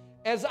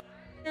 As I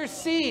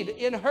intercede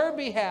in her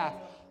behalf,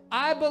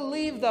 I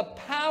believe the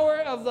power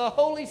of the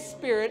Holy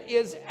Spirit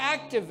is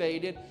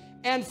activated,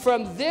 and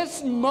from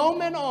this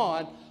moment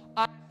on,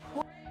 I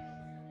pray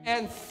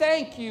and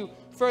thank you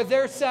for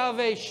their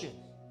salvation.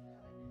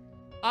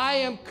 I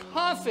am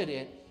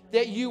confident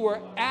that you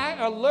are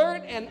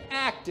alert and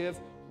active,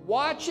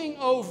 watching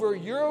over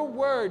your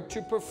word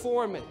to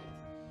perform it.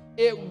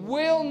 It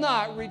will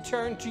not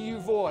return to you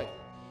void.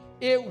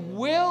 It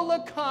will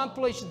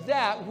accomplish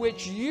that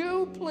which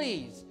you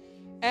please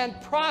and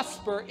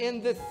prosper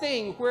in the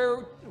thing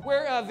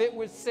whereof it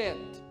was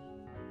sent.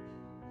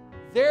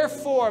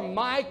 Therefore,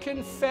 my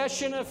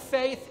confession of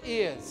faith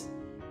is,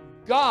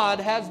 God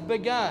has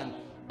begun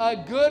a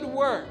good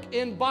work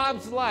in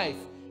Bob's life,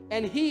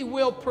 and he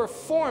will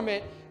perform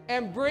it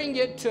and bring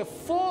it to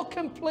full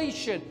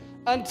completion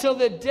until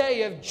the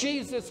day of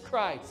Jesus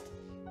Christ,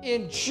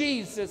 in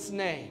Jesus'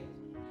 name.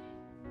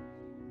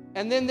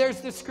 And then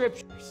there's the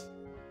scriptures.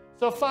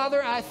 So,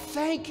 Father, I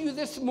thank you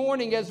this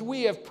morning as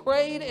we have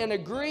prayed and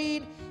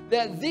agreed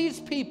that these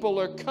people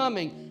are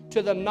coming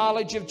to the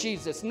knowledge of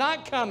Jesus.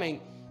 Not coming,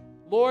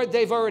 Lord,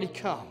 they've already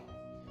come.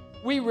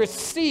 We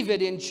receive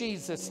it in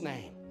Jesus'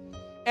 name.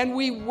 And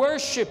we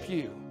worship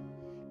you,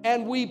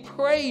 and we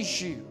praise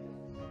you,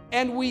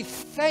 and we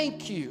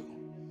thank you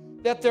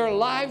that their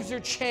lives are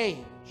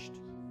changed.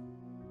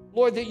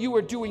 Lord, that you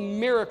are doing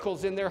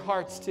miracles in their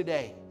hearts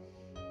today.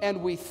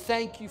 And we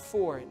thank you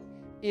for it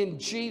in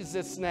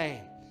Jesus'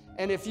 name.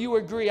 And if you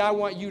agree, I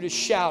want you to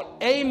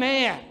shout,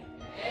 Amen.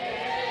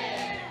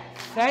 Amen.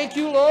 Thank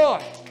you,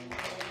 Lord.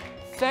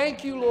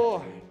 Thank you,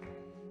 Lord.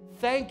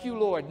 Thank you,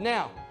 Lord.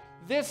 Now,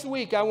 this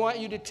week, I want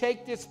you to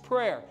take this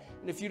prayer.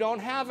 And if you don't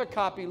have a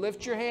copy,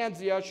 lift your hands.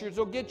 The ushers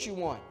will get you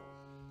one.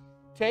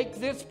 Take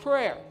this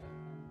prayer.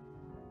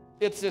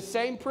 It's the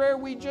same prayer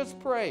we just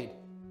prayed.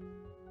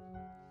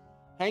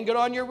 Hang it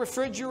on your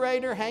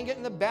refrigerator, hang it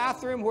in the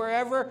bathroom,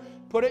 wherever.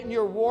 Put it in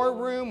your war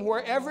room,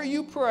 wherever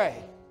you pray.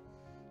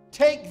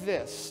 Take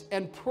this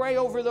and pray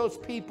over those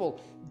people,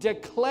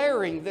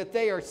 declaring that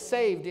they are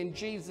saved in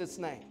Jesus'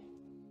 name.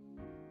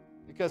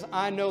 Because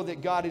I know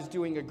that God is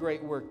doing a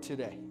great work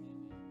today.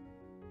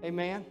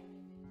 Amen?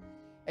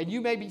 And you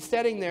may be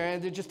sitting there,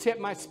 and it just hit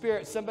my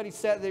spirit. Somebody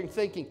sat there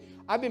thinking,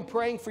 I've been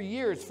praying for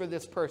years for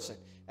this person,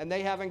 and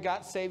they haven't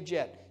got saved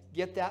yet.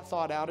 Get that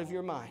thought out of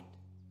your mind.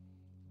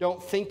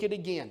 Don't think it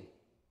again,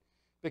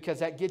 because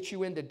that gets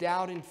you into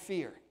doubt and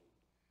fear.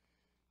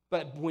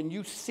 But when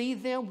you see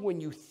them,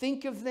 when you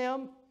think of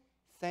them,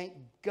 thank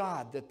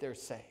God that they're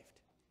saved.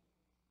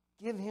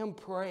 Give him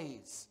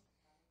praise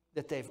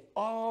that they've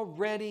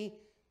already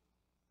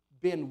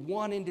been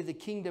won into the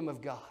kingdom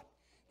of God,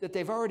 that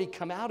they've already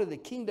come out of the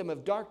kingdom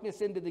of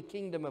darkness into the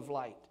kingdom of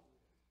light,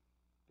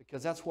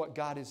 because that's what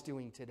God is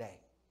doing today.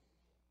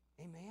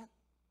 Amen.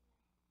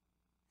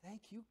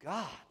 Thank you,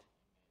 God.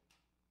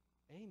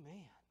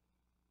 Amen.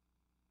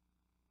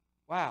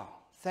 Wow.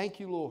 Thank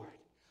you, Lord.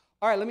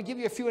 All right, let me give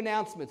you a few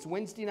announcements.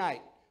 Wednesday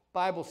night,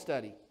 Bible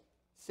study,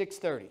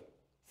 6:30.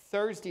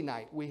 Thursday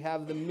night, we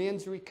have the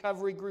men's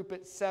recovery group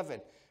at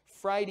 7.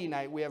 Friday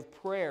night, we have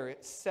prayer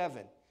at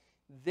 7.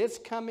 This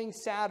coming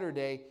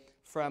Saturday,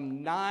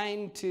 from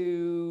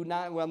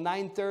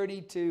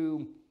 9:30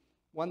 to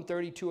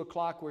 1:30, 2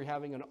 o'clock, we're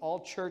having an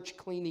all-church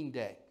cleaning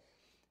day.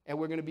 And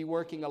we're going to be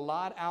working a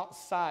lot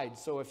outside.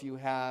 So if you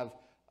have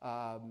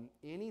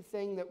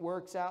anything that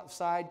works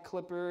outside,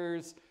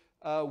 clippers,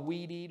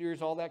 weed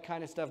eaters, all that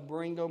kind of stuff,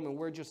 bring them, and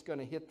we're just going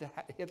to hit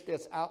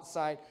this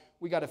outside.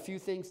 We got a few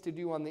things to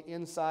do on the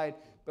inside,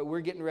 but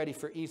we're getting ready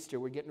for Easter.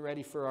 We're getting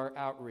ready for our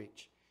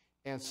outreach.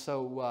 And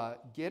so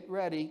get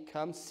ready,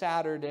 come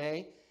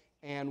Saturday,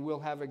 and we'll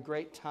have a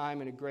great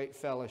time and a great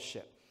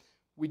fellowship.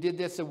 We did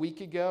this a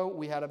week ago.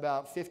 We had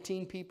about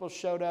 15 people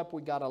showed up.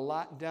 We got a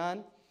lot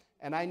done.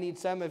 And I need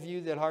some of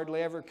you that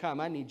hardly ever come.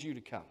 I need you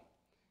to come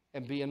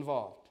and be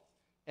involved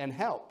and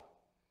help.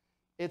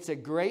 It's a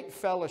great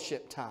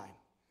fellowship time.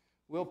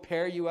 We'll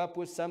pair you up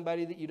with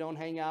somebody that you don't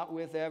hang out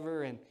with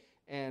ever,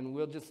 and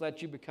we'll just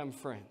let you become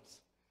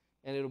friends.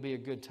 And it'll be a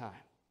good time.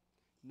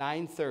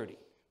 9:30.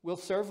 We'll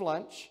serve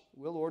lunch.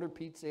 We'll order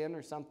pizza in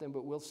or something,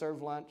 but we'll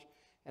serve lunch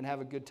and have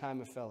a good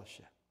time of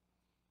fellowship.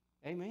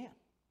 Amen.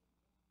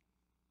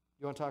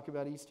 You want to talk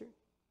about Easter?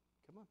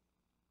 Come on.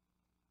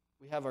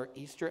 We have our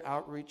Easter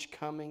outreach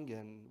coming,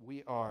 and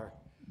we are,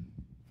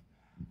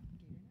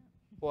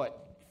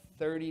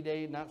 30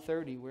 days, not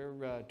 30,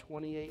 we're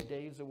 28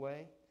 days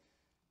away.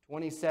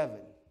 27,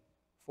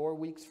 4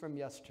 weeks from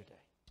yesterday.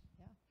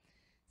 Yeah,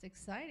 it's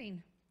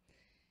exciting.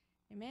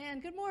 Amen.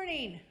 Good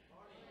morning.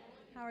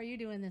 How are you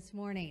doing this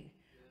morning?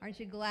 Aren't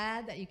you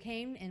glad that you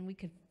came and we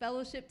could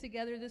fellowship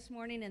together this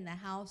morning in the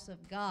house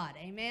of God?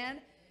 Amen?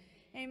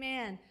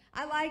 Amen.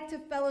 I like to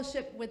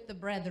fellowship with the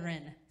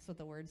brethren. That's what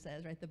the word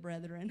says, right? The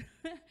brethren.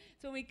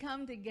 So we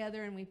come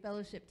together and we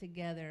fellowship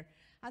together.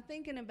 I'm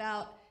thinking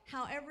about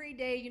how every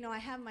day, I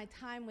have my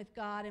time with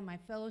God and my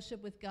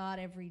fellowship with God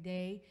every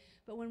day.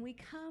 But when we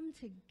come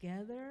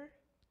together,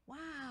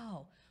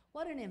 wow,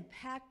 what an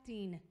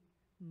impacting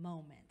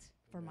moment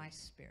for my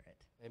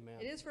spirit. Amen.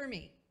 It is for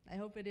me. I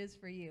hope it is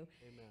for you.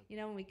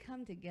 Amen. When we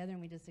come together and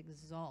we just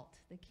exalt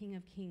the King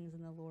of Kings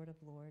and the Lord of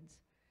Lords.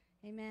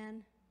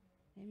 Amen.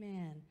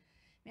 Amen.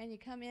 Man, you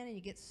come in and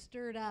you get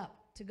stirred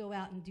up to go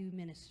out and do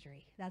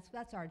ministry.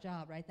 That's our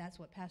job, right? That's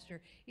what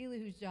Pastor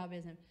Elihu's job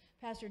is, and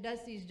Pastor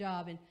Dusty's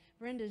job, and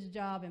Brenda's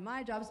job, and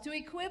my job is to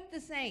equip the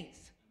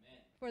saints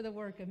for the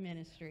work of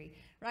ministry,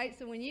 right?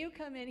 So when you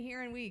come in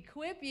here and we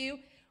equip you,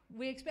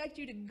 we expect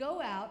you to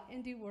go out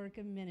and do work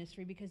of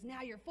ministry because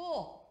now you're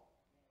full.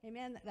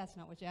 Amen. That's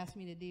not what you asked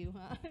me to do,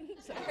 huh?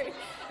 Sorry.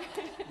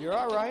 You're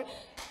all right.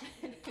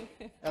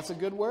 That's a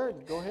good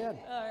word. Go ahead.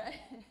 All right.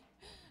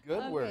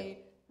 Good word.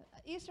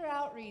 Easter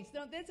outreach.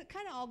 It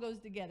kind of all goes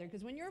together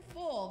because when you're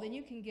full, then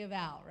you can give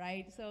out,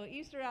 right? So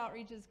Easter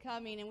outreach is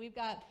coming, and we've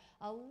got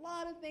a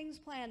lot of things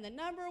planned. The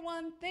number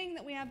one thing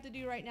that we have to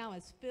do right now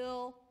is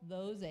fill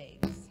those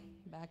eggs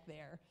back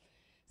there.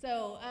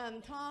 So,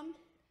 Tom,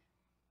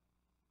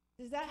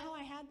 is that how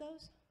I had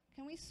those?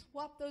 Can we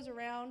swap those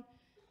around?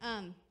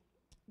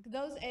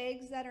 Those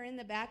eggs that are in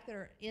the back that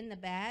are in the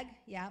bag,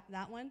 yeah,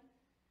 that one,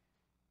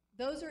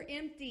 those are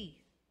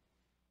empty.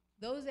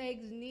 Those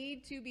eggs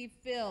need to be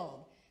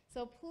filled.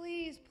 So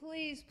please,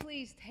 please,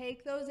 please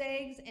take those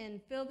eggs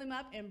and fill them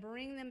up and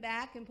bring them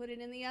back and put it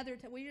in the other.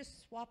 We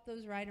just swap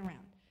those right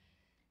around.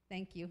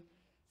 Thank you.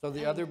 So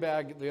the other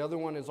bag, the other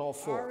one is all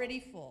full.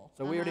 Already full.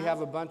 So we already have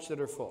a bunch that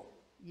are full.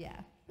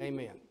 Yeah.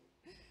 Amen.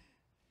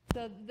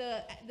 So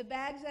the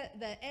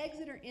eggs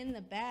that are in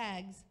the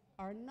bags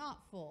are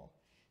not full.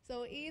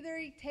 So either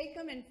you take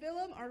them and fill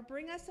them or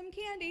bring us some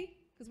candy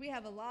because we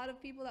have a lot of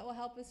people that will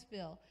help us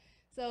fill.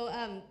 So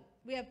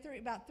we have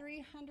about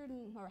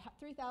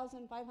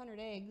 3,500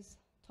 eggs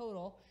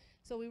total.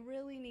 So we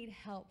really need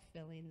help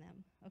filling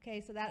them. Okay,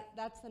 so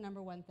that's the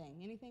number one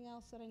thing. Anything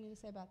else that I need to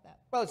say about that?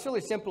 Well, it's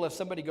really simple. If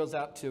somebody goes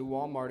out to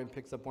Walmart and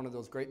picks up one of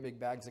those great big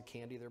bags of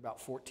candy, they're about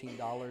 $14,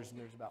 and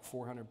there's about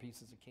 400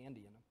 pieces of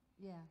candy in them.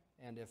 Yeah.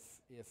 And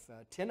if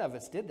 10 of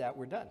us did that,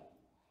 we're done.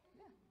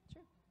 Yeah,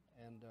 sure.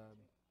 And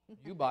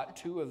you bought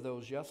 2 of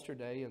those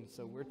yesterday, and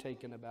so we're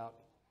taking about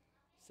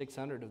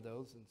 600 of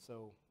those, and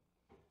so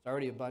it's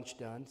already a bunch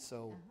done.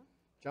 So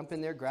jump in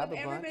there, grab a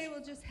bunch. Everybody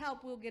will just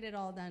help. We'll get it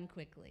all done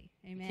quickly.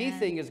 Amen. The key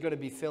thing is going to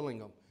be filling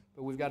them,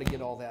 but we've got to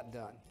get all that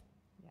done.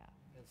 Yeah.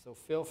 And so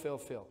fill.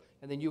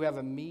 And then you have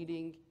a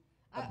meeting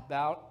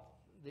about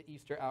the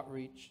Easter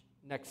outreach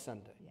next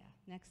Sunday. Yeah,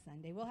 next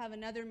Sunday. We'll have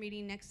another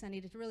meeting next Sunday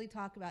to really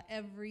talk about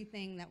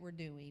everything that we're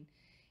doing.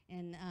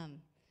 And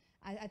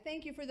I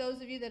thank you for those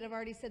of you that have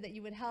already said that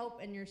you would help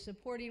and you're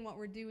supporting what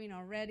we're doing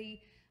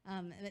already.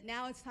 That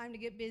now it's time to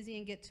get busy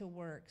and get to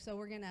work. So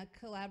we're going to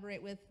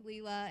collaborate with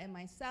Leela and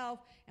myself,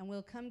 and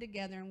we'll come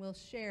together and we'll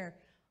share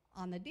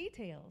on the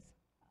details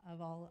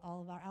of all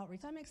of our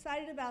outreach. I'm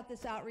excited about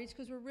this outreach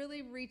because we're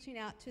really reaching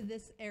out to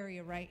this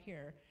area right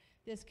here,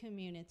 this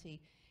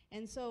community.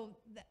 And so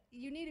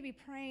you need to be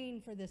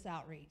praying for this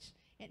outreach.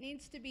 It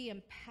needs to be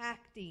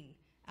impacting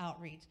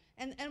outreach.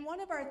 And one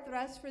of our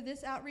thrusts for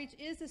this outreach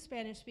is the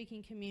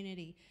Spanish-speaking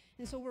community.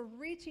 And so we're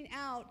reaching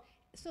out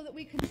so that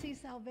we could see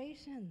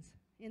salvations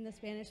in the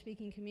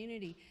Spanish-speaking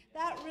community.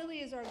 That really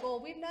is our goal.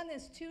 We've done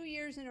this 2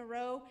 years in a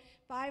row.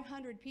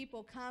 500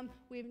 people come.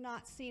 We've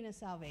not seen a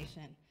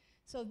salvation.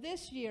 So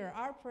this year,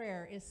 our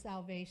prayer is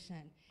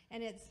salvation.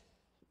 And it's,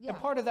 yeah. And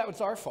part of that was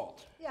our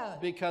fault. Yeah.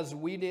 Because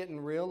we didn't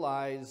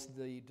realize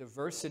the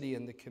diversity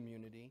in the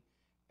community.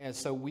 And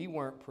so we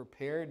weren't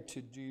prepared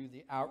to do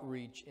the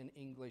outreach in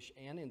English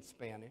and in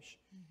Spanish.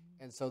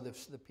 Mm-hmm. And so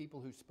the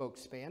people who spoke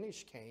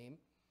Spanish came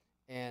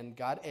and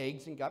got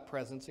eggs and got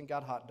presents and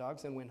got hot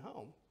dogs and went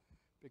home.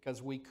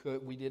 Because we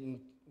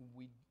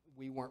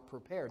weren't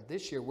prepared.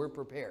 This year we're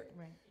prepared.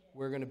 Right.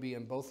 We're going to be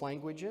in both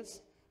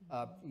languages.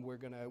 We're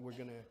going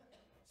to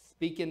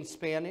speak in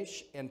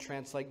Spanish and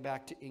translate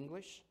back to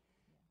English.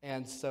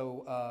 And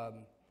so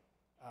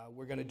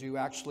we're going to do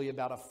actually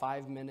about a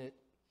 5-minute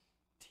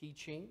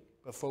teaching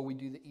before we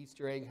do the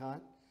Easter egg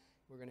hunt.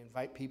 We're going to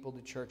invite people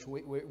to church.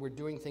 We're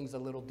doing things a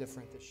little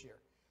different this year,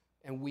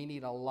 and we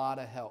need a lot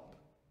of help.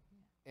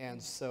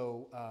 And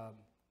so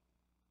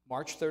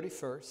March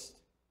 31st,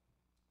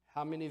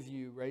 how many of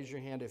you, raise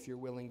your hand if you're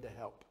willing to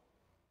help?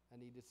 I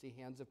need to see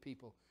hands of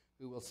people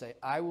who will say,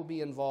 I will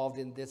be involved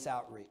in this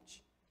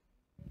outreach.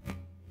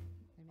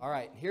 All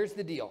right, here's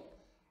the deal.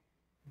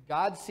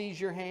 God sees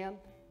your hand,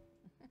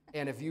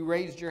 and if you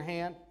raised your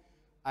hand,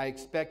 I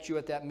expect you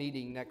at that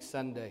meeting next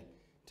Sunday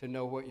to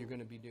know what you're going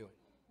to be doing.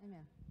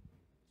 Amen.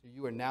 So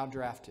you are now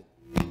drafted.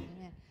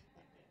 Amen.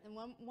 And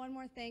one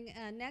more thing.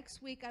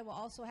 Next week, I will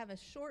also have a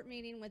short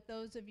meeting with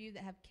those of you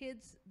that have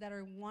kids that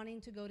are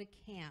wanting to go to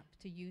camp,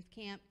 to youth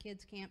camp,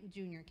 kids camp, and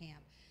junior camp.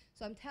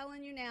 So I'm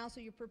telling you now so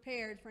you're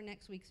prepared for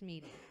next week's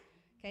meeting.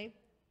 Okay?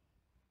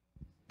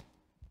 Is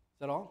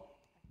that all?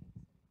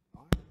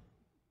 All right.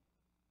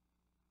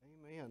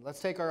 Amen. Let's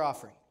take our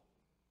offering.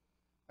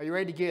 Are you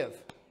ready to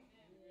give?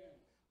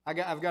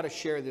 I've got to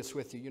share this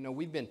with you. You know,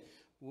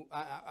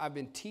 I've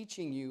been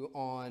teaching you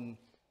on,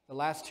 the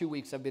last 2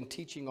 weeks, I've been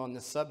teaching on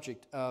the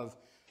subject of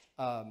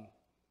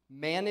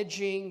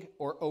managing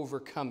or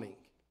overcoming.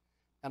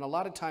 And a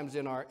lot of times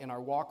in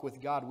our walk with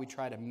God, we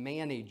try to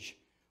manage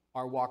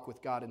our walk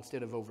with God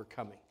instead of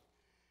overcoming.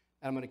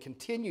 And I'm going to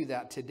continue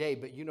that today,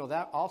 but you know,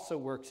 that also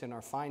works in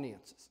our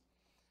finances.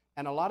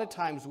 And a lot of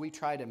times we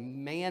try to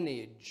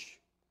manage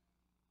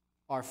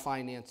our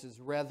finances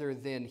rather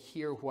than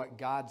hear what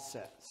God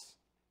says.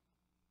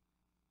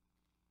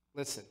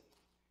 Listen,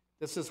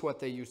 this is what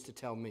they used to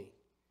tell me.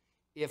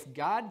 If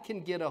God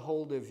can get a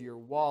hold of your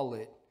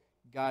wallet,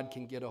 God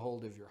can get a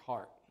hold of your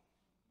heart.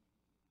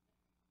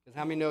 Because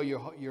how many know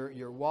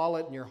your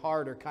wallet and your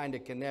heart are kind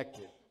of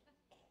connected?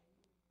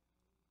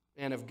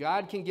 And if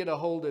God can get a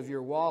hold of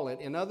your wallet,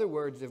 in other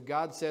words, if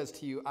God says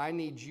to you, I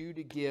need you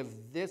to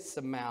give this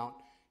amount,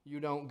 you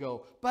don't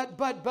go,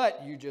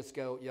 but, you just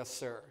go, yes,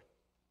 sir.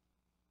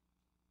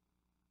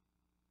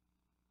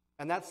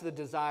 And that's the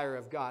desire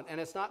of God. And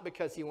it's not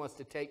because he wants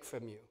to take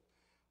from you.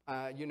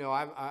 You know,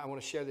 I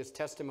want to share this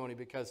testimony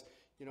because,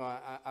 you know,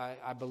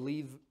 I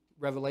believe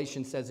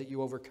Revelation says that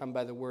you overcome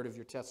by the word of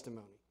your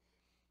testimony.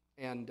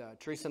 And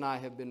Teresa and I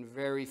have been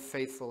very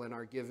faithful in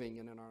our giving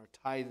and in our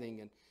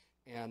tithing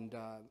and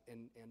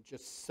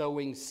just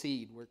sowing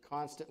seed. We're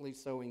constantly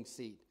sowing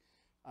seed.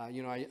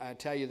 You know, I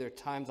tell you, there are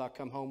times I'll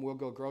come home, we'll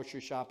go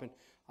grocery shopping.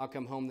 I'll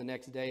come home the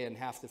next day and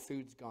half the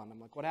food's gone. I'm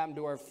like, what happened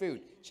to our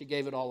food? She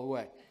gave it all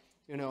away.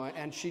 You know,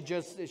 and she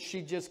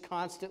just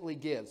constantly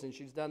gives, and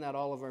she's done that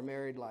all of our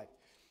married life.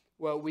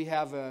 Well, we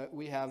have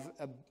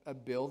a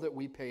bill that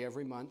we pay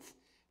every month,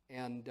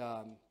 and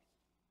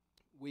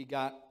we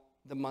got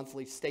the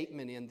monthly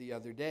statement in the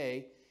other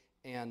day,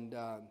 and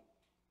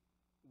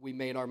we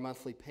made our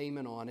monthly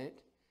payment on it,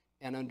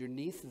 and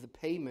underneath the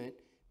payment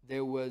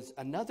there was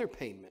another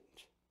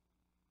payment,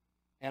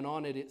 and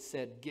on it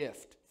said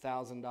gift,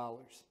 $1,000.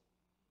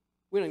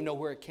 We don't even know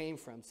where it came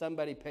from.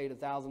 Somebody paid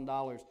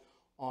 $1,000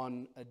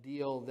 on a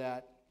deal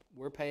that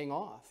we're paying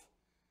off.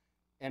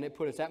 And it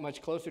put us that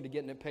much closer to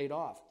getting it paid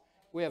off.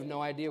 We have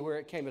no idea where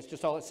it came. It's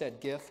just all it said,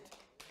 gift.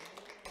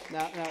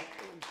 Now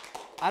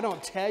I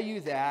don't tell you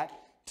that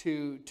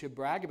to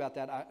brag about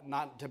that,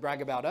 not to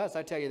brag about us.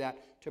 I tell you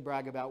that to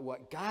brag about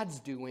what God's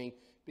doing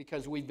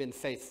because we've been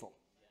faithful.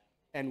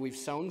 And we've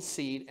sown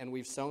seed, and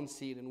we've sown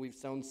seed, and we've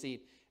sown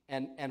seed.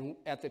 And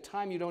at the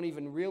time you don't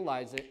even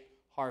realize it,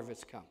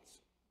 harvest comes.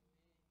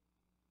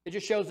 It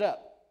just shows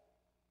up.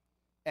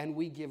 And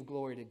we give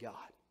glory to God.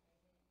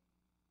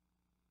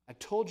 I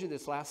told you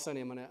this last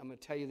Sunday. I'm going to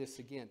tell you this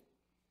again.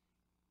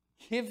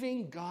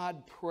 Giving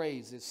God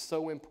praise is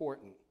so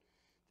important.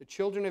 The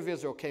children of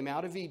Israel came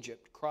out of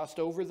Egypt, crossed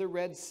over the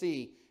Red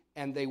Sea,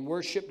 and they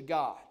worshiped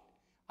God.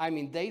 I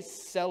mean, they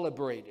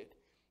celebrated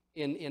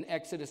in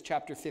Exodus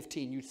chapter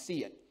 15. You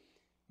see it.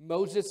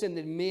 Moses and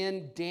the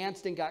men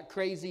danced and got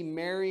crazy.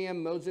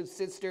 Miriam, Moses'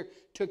 sister,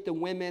 took the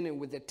women, and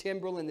with the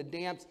timbrel and the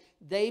dance,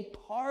 they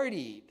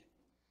partied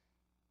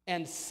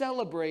and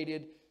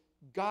celebrated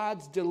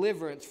God's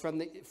deliverance from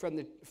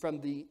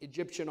the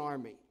Egyptian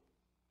army.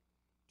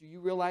 Do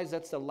you realize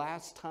that's the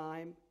last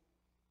time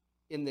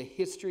in the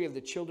history of the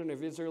children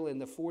of Israel in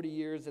the 40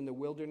 years in the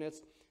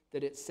wilderness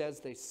that it says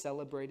they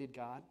celebrated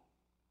God?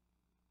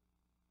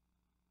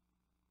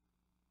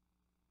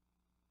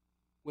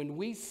 When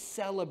we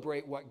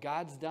celebrate what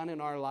God's done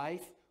in our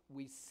life,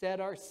 we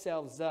set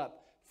ourselves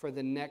up for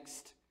the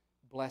next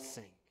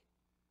blessing.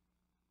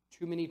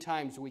 Too many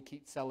times we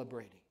keep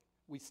celebrating.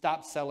 We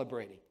stop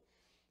celebrating.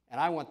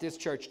 And I want this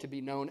church to be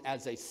known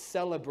as a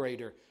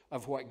celebrator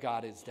of what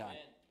God has done.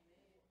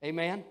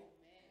 Amen? Amen?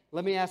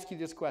 Let me ask you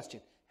this question.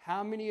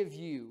 How many of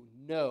you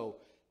know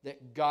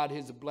that God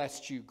has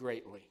blessed you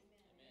greatly?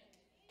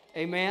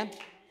 Amen?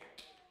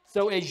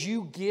 So as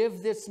you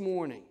give this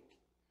morning,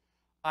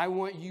 I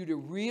want you to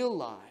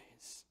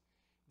realize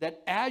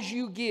that as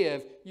you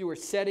give, you are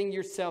setting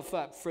yourself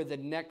up for the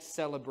next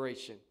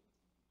celebration.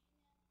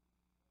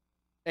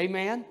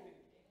 Amen?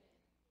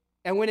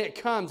 And when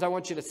it comes, I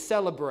want you to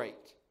celebrate.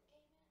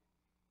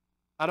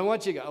 I don't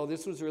want you to go, oh,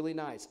 this was really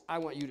nice. I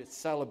want you to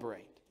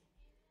celebrate.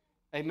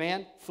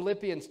 Amen?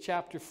 Philippians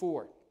chapter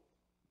 4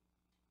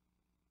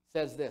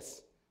 says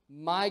this,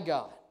 my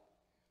God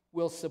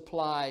will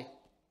supply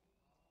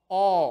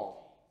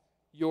all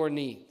your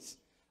needs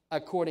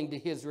according to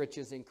his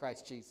riches in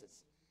Christ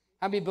Jesus.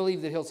 How many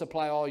believe that he'll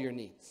supply all your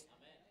needs?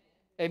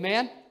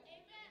 Amen?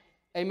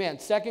 Amen.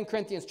 2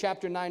 Corinthians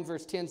chapter 9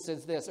 verse 10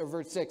 says this, or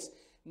verse 6.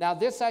 Now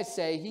this I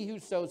say, he who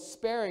sows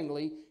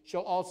sparingly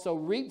shall also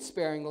reap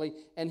sparingly,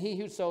 and he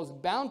who sows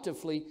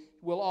bountifully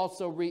will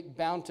also reap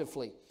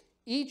bountifully.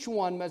 Each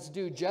one must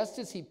do just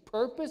as he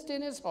purposed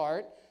in his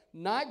heart,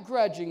 not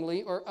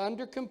grudgingly or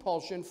under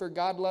compulsion, for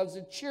God loves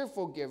a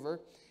cheerful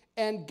giver,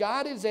 and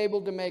God is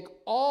able to make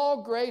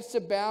all grace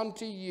abound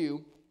to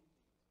you,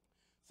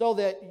 so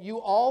that you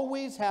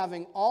always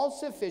having all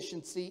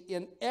sufficiency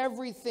in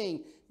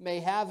everything may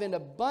have an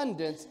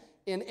abundance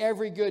in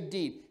every good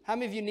deed. How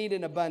many of you need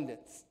an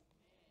abundance?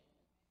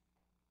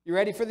 You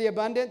ready for the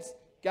abundance?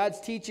 God's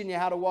teaching you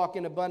how to walk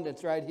in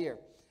abundance right here.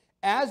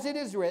 As it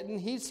is written,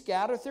 he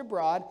scattereth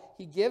abroad,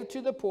 he giveth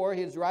to the poor,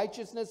 his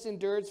righteousness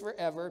endures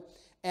forever,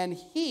 and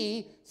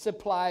he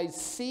supplies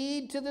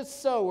seed to the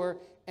sower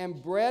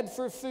and bread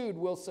for food,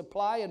 will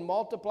supply and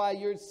multiply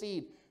your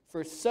seed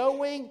for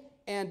sowing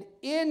and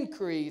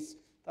increase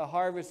the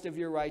harvest of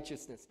your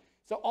righteousness.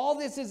 So all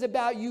this is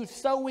about you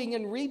sowing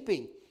and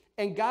reaping.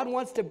 And God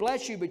wants to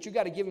bless you, but you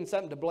got to give him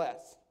something to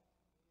bless.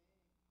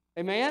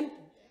 Amen?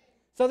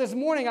 So this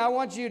morning, I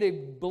want you to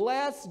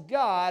bless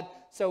God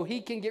so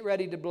he can get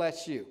ready to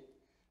bless you.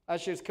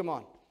 Ushers, come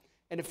on.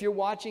 And if you're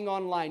watching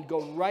online,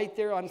 go right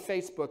there on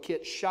Facebook.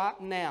 Hit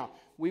Shop Now.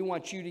 We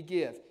want you to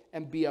give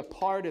and be a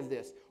part of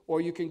this. Or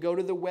you can go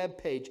to the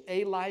webpage,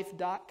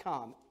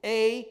 alife.com.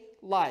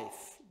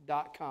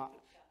 alife.com.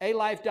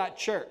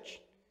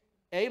 alife.church.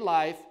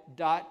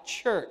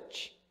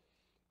 alife.church.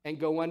 And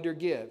go under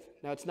give.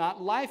 Now, it's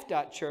not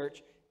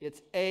life.church.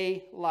 It's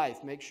a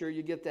life. Make sure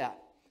you get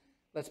that.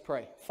 Let's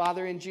pray.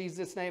 Father, in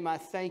Jesus' name, I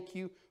thank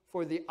you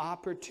for the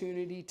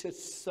opportunity to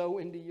sow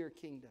into your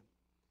kingdom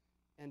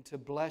and to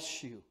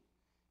bless you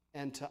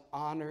and to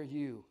honor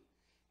you.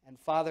 And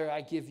Father,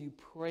 I give you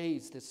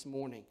praise this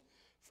morning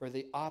for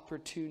the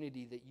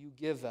opportunity that you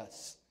give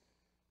us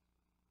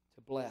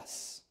to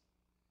bless.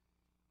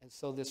 And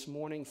so this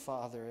morning,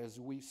 Father, as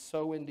we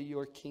sow into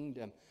your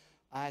kingdom,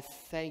 I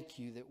thank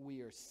you that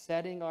we are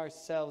setting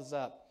ourselves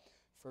up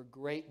for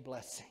great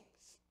blessings.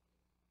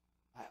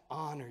 I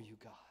honor you,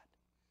 God,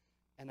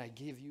 and I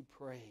give you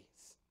praise.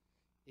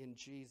 In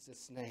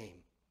Jesus'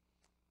 name,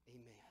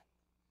 amen.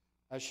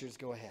 Ushers,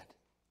 go ahead.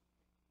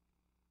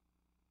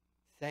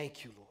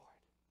 Thank you, Lord.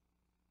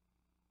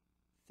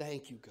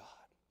 Thank you, God.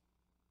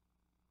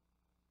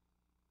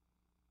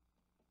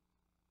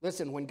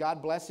 Listen, when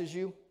God blesses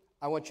you,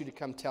 I want you to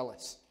come tell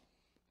us.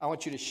 I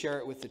want you to share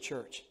it with the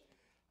church.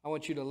 I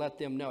want you to let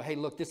them know, hey,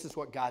 look, this is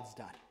what God's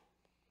done.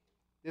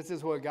 This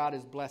is where God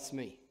has blessed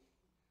me.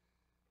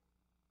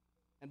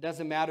 It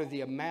doesn't matter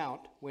the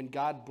amount. When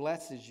God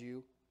blesses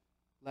you,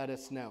 let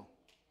us know.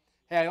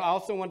 Hey, I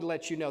also wanted to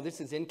let you know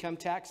this is income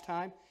tax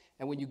time.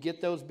 And when you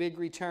get those big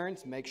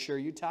returns, make sure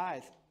you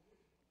tithe.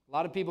 A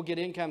lot of people get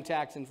income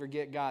tax and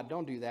forget God.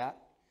 Don't do that.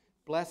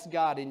 Bless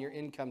God in your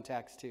income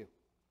tax too.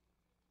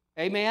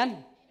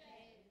 Amen?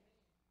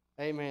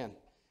 Amen.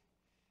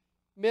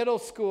 Middle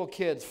school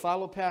kids,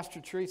 follow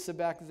Pastor Teresa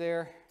back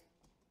there.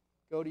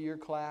 Go to your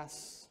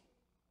class.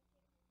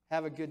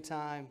 Have a good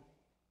time.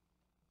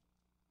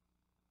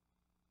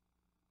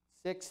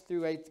 6th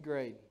through 8th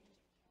grade.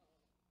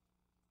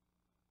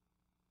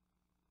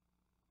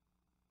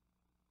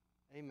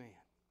 Amen.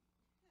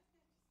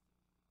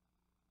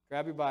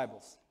 Grab your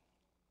Bibles.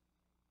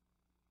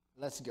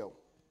 Let's go.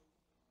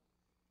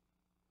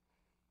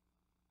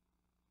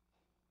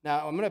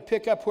 Now, I'm going to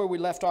pick up where we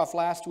left off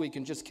last week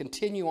and just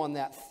continue on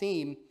that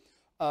theme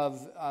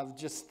of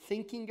just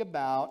thinking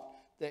about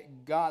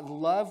that God,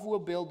 love will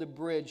build a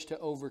bridge to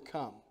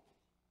overcome.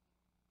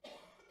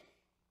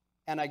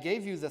 And I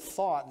gave you the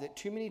thought that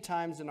too many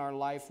times in our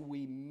life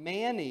we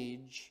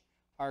manage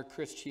our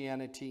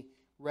Christianity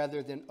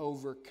rather than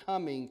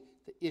overcoming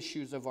the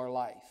issues of our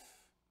life.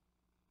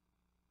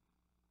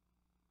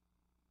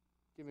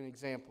 Give an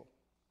example.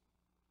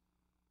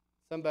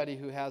 Somebody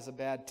who has a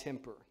bad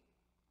temper.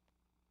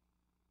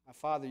 My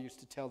father used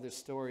to tell this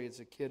story as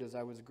a kid as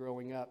I was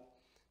growing up.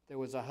 There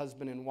was a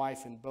husband and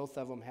wife, and both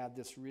of them had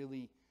this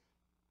really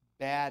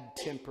bad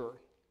temper,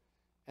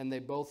 and they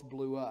both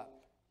blew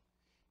up.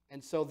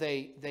 And so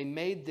they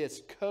made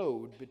this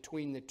code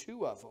between the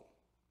two of them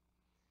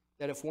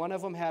that if one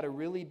of them had a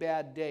really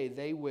bad day,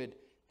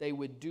 they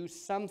would do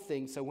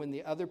something so when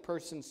the other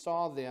person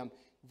saw them,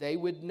 they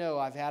would know,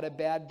 I've had a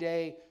bad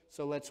day,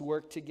 so let's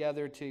work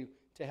together to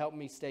help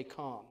me stay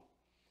calm.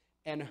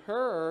 And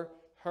her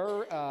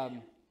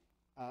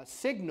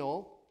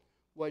signal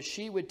was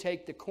she would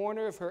take the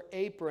corner of her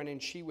apron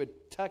and she would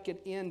tuck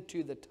it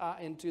into the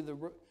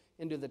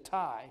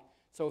tie.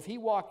 So if he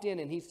walked in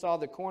and he saw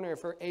the corner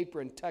of her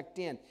apron tucked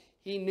in,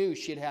 he knew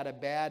she'd had a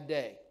bad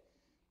day.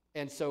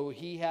 And so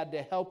he had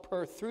to help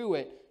her through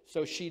it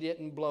so she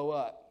didn't blow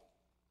up.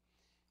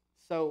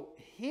 So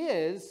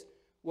his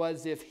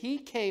was if he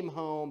came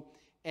home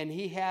and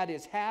he had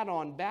his hat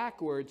on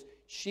backwards,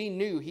 she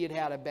knew he had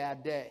had a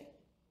bad day.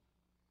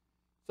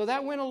 So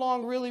that went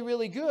along really,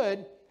 really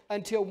good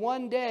until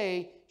one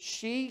day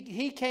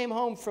he came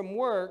home from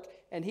work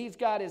and he's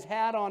got his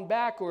hat on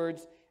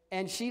backwards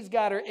and she's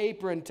got her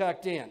apron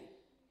tucked in.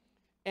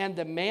 And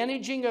the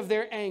managing of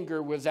their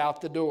anger was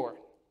out the door.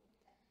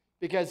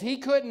 Because he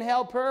couldn't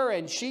help her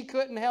and she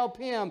couldn't help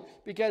him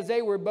because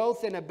they were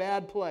both in a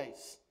bad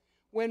place.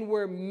 When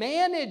we're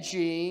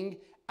managing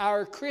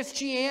our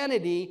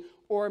Christianity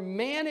or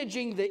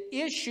managing the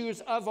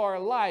issues of our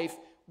life,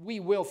 we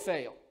will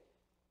fail.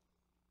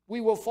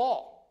 We will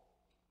fall.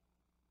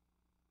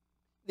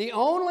 The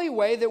only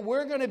way that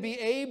we're going to be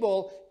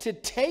able to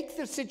take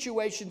the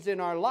situations in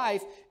our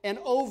life and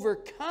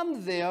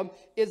overcome them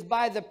is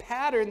by the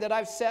pattern that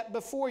I've set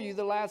before you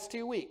the last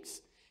 2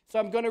 weeks. So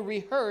I'm going to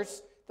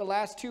rehearse the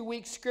last 2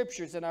 weeks'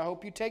 scriptures, and I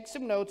hope you take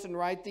some notes and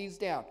write these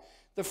down.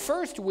 The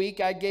first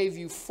week, I gave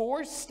you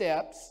 4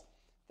 steps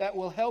that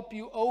will help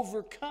you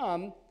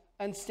overcome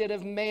instead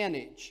of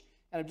manage.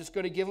 And I'm just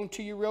going to give them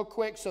to you real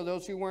quick, so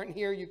those who weren't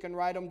here, you can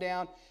write them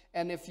down.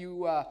 And if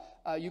you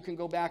can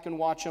go back and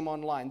watch them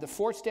online. The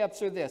 4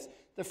 steps are this.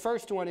 The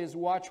first one is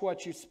watch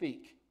what you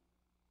speak.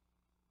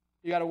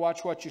 You got to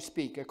watch what you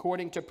speak.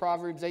 According to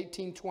Proverbs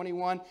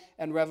 18:21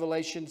 and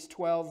Revelations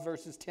 12,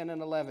 verses 10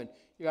 and 11,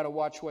 you got to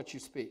watch what you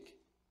speak.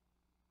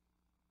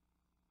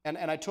 And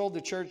I told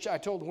the church, I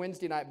told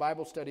Wednesday night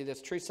Bible study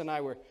this. Teresa and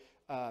I were,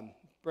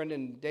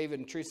 Brendan, David,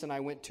 and Teresa and I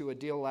went to a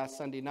deal last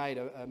Sunday night,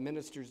 a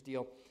minister's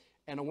deal.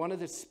 And one of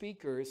the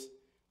speakers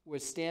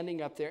was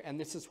standing up there, and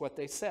this is what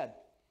they said.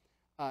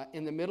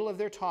 In the middle of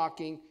their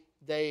talking,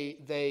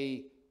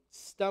 they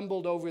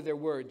stumbled over their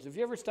words. Have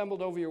you ever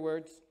stumbled over your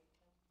words?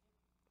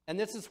 And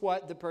this is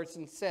what the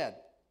person said.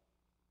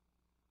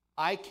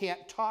 I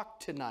can't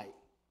talk tonight.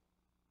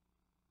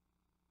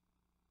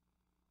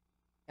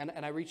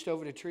 And I reached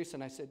over to Teresa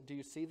and I said, do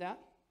you see that?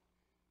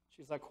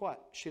 She's like,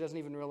 what? She doesn't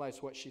even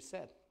realize what she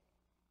said.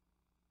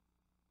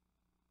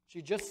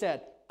 She just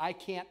said, I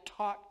can't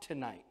talk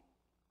tonight.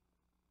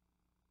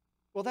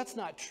 Well, that's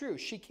not true.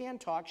 She can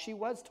talk. She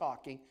was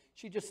talking.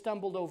 She just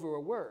stumbled over a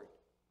word.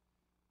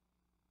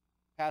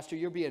 Pastor,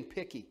 you're being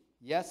picky.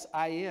 Yes,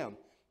 I am.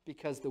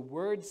 Because the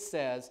word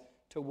says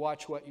to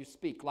watch what you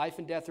speak. Life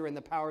and death are in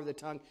the power of the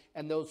tongue,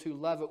 and those who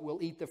love it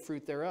will eat the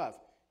fruit thereof.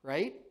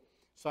 Right?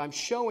 So I'm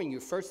showing you,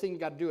 first thing you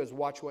got to do is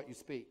watch what you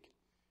speak.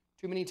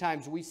 Too many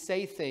times we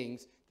say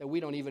things that we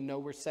don't even know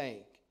we're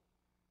saying.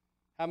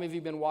 How many of you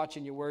have been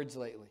watching your words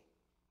lately?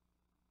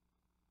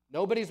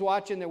 Nobody's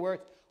watching their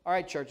words. All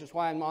right, church, that's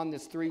why I'm on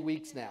this 3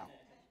 weeks now.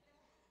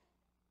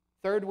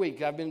 3rd week.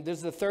 This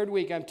is the 3rd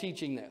week I'm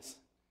teaching this.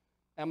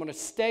 I'm going to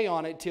stay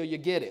on it till you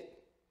get it.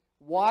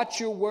 Watch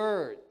your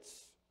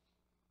words.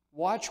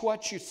 Watch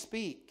what you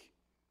speak.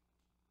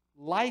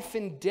 Life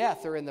and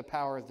death are in the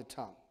power of the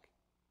tongue.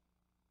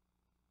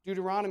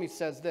 Deuteronomy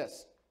says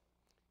this.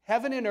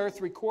 Heaven and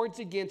earth records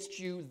against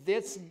you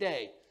this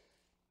day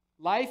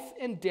life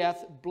and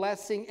death,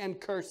 blessing and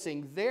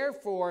cursing.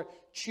 Therefore,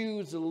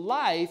 choose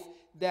life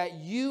that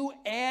you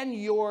and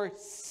your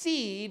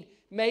seed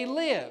may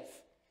live.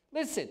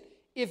 Listen,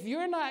 if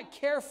you're not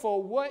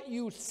careful what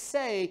you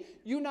say,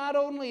 you not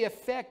only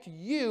affect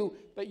you,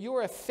 but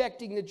you're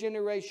affecting the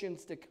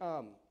generations to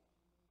come.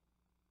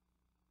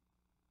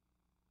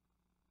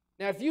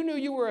 Now, if you knew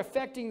you were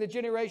affecting the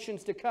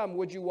generations to come,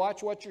 would you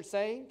watch what you're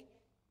saying?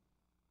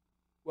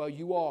 Well,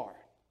 you are.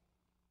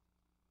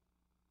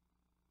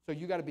 So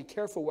you got to be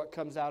careful what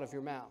comes out of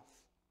your mouth.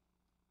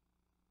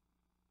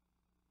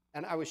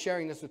 And I was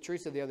sharing this with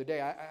Teresa the other day.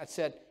 I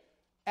said,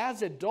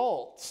 as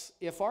adults,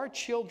 if our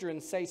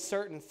children say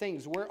certain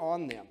things, we're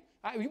on them.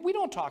 We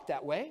don't talk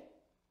that way.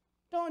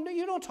 No,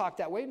 you don't talk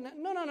that way.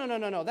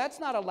 No. That's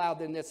not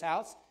allowed in this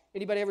house.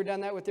 Anybody ever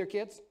done that with their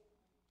kids?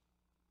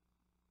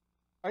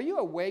 Are you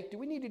awake? Do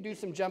we need to do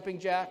some jumping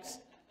jacks?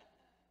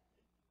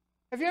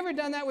 Have you ever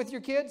done that with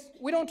your kids?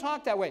 We don't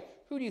talk that way.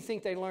 Who do you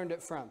think they learned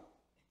it from?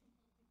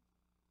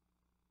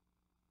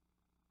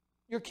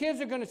 Your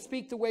kids are going to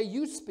speak the way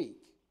you speak.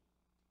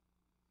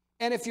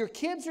 And if your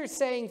kids are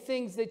saying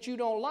things that you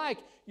don't like,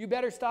 you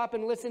better stop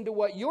and listen to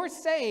what you're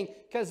saying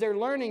because they're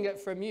learning it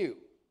from you.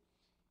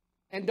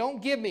 And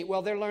don't give me,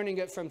 well, they're learning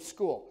it from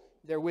school.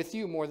 They're with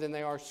you more than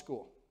they are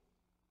school.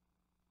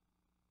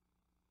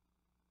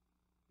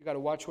 You got to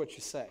watch what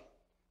you say.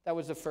 That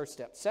was the first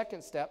step.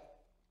 Second step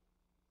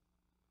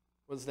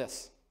was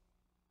this.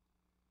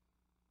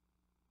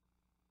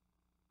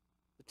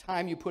 The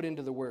time you put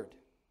into the word.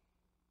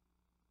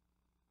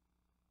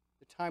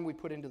 The time we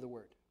put into the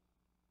word.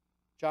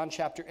 John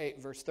chapter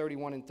 8, verse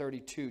 31 and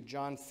 32.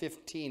 John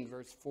 15,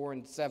 verse 4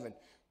 and 7.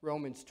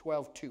 Romans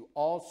 12, 2.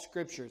 All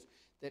scriptures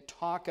that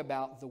talk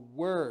about the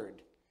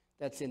word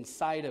that's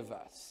inside of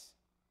us.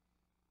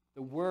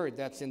 The Word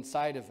that's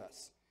inside of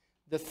us.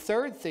 The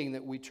third thing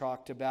that we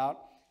talked about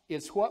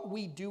is what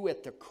we do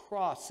at the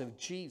cross of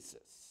Jesus.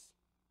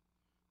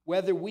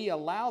 Whether we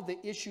allow the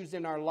issues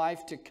in our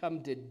life to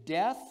come to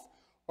death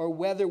or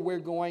whether we're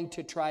going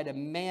to try to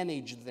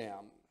manage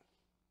them.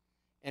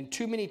 And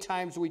too many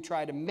times we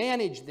try to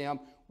manage them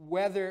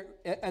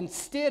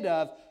instead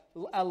of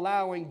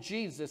allowing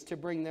Jesus to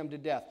bring them to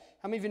death.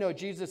 How many of you know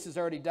Jesus has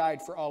already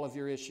died for all of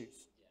your issues?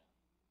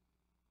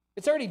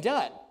 It's already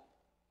done.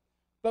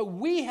 But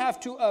we have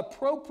to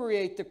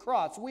appropriate the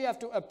cross. We have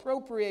to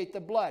appropriate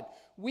the blood.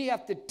 We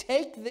have to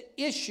take the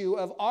issue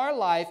of our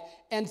life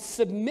and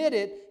submit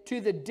it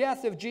to the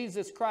death of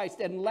Jesus Christ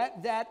and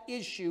let that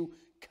issue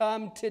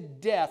come to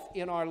death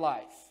in our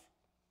life.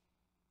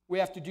 We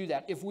have to do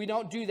that. If we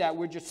don't do that,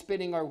 we're just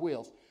spinning our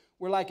wheels.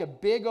 We're like a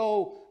big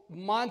old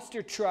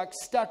monster truck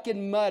stuck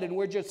in mud, and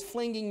we're just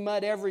flinging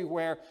mud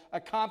everywhere,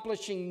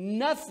 accomplishing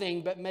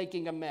nothing but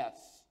making a mess.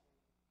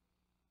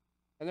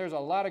 And there's a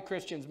lot of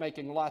Christians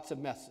making lots of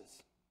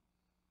messes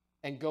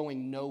and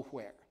going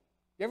nowhere.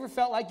 You ever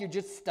felt like you're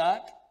just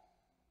stuck?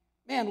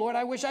 Man, Lord,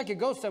 I wish I could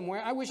go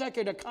somewhere. I wish I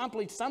could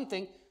accomplish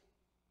something.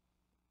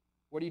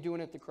 What are you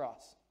doing at the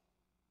cross?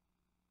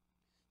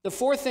 The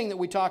fourth thing that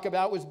we talk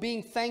about was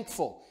being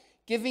thankful,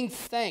 giving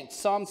thanks.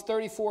 Psalms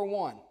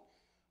 34:1.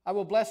 I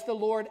will bless the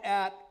Lord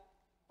at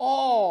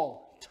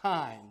all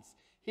times.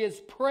 His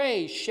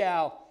praise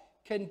shall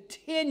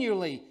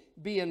continually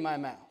be in my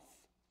mouth.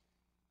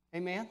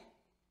 Amen?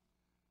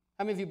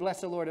 How many of you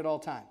bless the Lord at all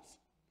times?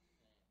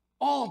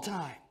 All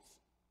times.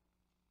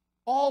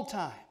 All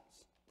times.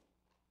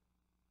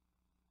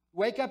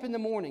 Wake up in the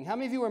morning. How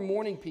many of you are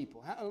morning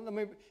people?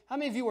 How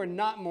many of you are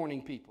not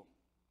morning people?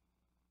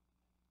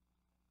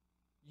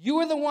 You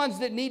are the ones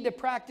that need to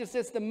practice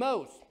this the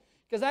most.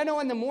 Because I know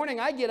in the morning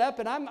I get up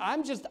and I'm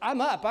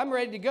up. I'm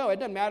ready to go. It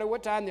doesn't matter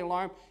what time the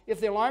alarm. If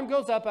the alarm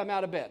goes up, I'm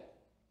out of bed.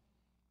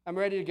 I'm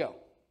ready to go.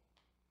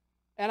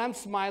 And I'm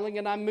smiling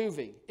and I'm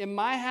moving. In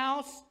my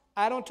house,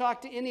 I don't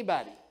talk to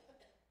anybody.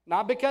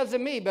 Not because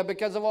of me, but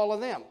because of all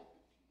of them.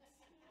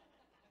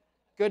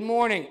 Good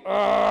morning.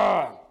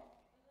 The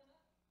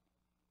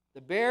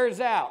bear's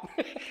out.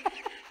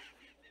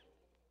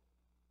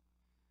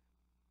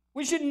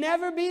 We should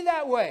never be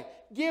that way.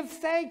 Give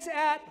thanks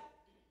at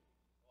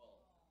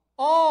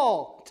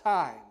all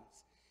times.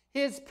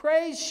 His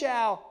praise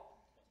shall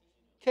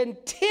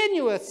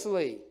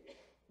continuously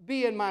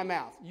be in my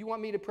mouth. You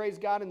want me to praise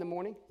God in the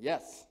morning?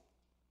 Yes.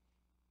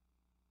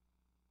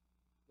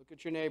 Look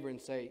at your neighbor and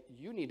say,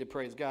 you need to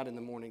praise God in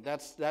the morning.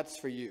 That's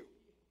for you.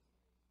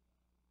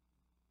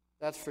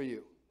 That's for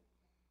you.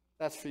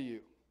 That's for you.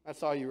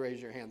 That's all you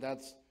raise your hand.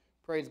 That's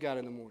praise God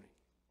in the morning.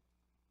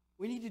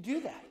 We need to do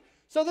that.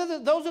 So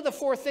those are the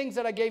four things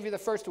that I gave you the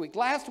first week.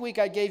 Last week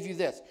I gave you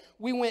this.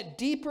 We went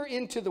deeper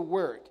into the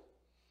Word.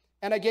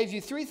 And I gave you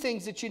 3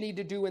 things that you need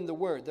to do in the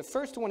Word. The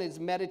first one is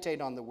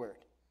meditate on the Word.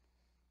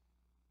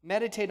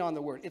 Meditate on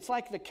the Word. It's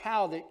like the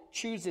cow that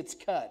chews its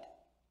cud.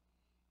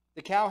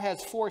 The cow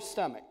has 4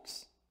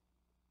 stomachs.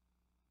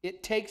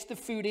 It takes the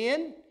food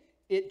in,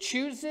 it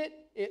chews it,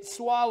 it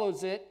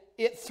swallows it,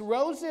 it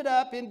throws it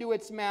up into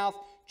its mouth,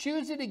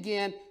 chews it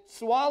again,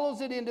 swallows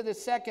it into the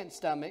second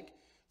stomach,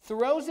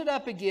 throws it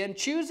up again,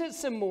 chews it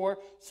some more,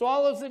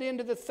 swallows it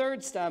into the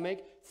third stomach,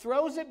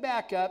 throws it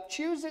back up,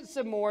 chews it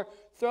some more,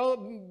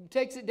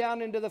 takes it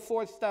down into the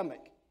fourth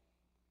stomach.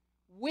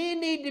 We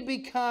need to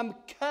become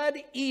cud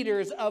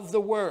eaters of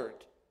the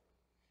Word.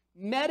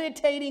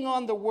 Meditating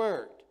on the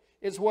Word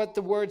is what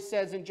the Word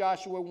says in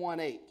Joshua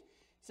 1:8. It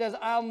says,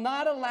 I'll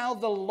not allow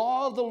the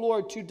law of the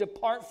Lord to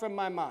depart from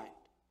my mind.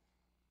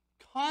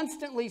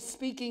 Constantly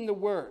speaking the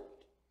Word.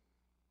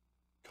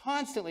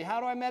 Constantly. How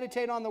do I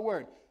meditate on the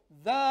Word?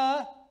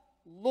 The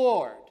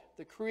Lord,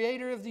 the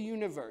creator of the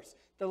universe,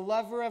 the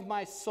lover of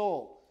my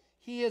soul.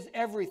 He is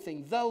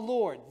everything. The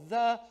Lord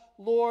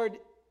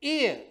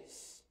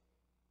is.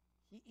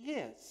 He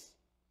is.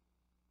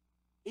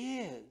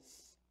 Is.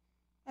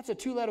 That's a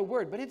 2-letter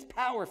word, but it's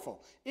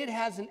powerful. It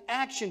has an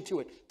action to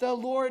it. The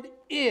Lord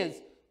is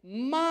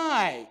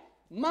mine.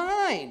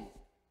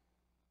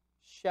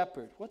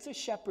 Shepherd. What's a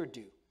shepherd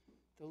do?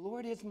 The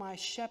Lord is my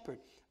shepherd.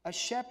 A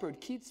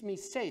shepherd keeps me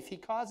safe. He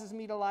causes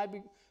me to lie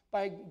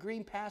by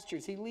green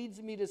pastures. He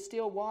leads me to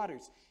still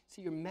waters.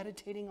 See, you're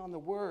meditating on the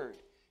Word.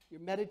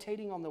 You're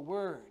meditating on the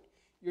Word.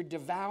 You're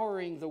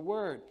devouring the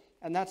Word.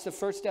 And that's the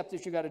first step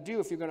that you got to do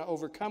if you're going to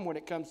overcome when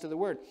it comes to the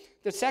Word.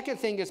 The second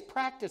thing is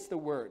practice the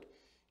Word.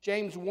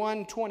 James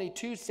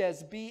 1:22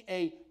 says, be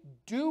a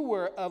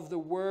doer of the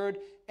Word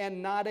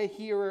and not a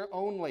hearer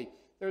only.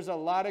 There's a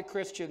lot of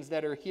Christians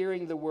that are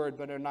hearing the Word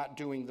but are not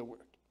doing the Word.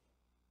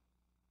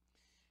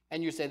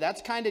 And you say,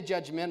 that's kind of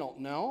judgmental.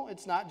 No,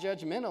 it's not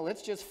judgmental.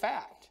 It's just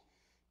fact.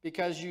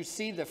 Because you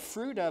see the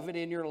fruit of it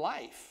in your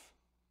life.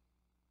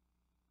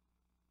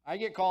 I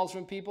get calls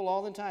from people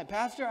all the time.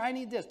 Pastor, I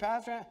need this.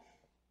 Pastor,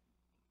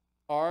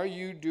 are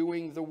you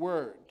doing the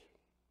Word?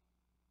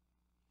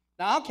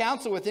 Now, I'll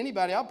counsel with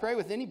anybody. I'll pray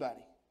with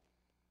anybody.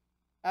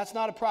 That's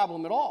not a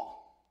problem at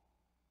all.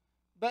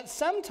 But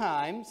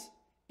sometimes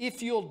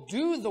If you'll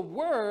do the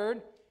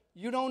word,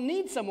 you don't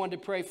need someone to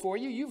pray for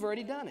you. You've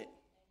already done it.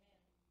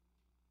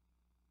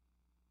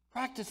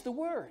 Practice the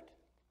word.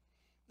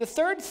 The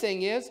third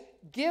thing is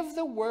give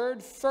the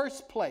word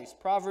first place.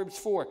 Proverbs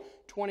 4,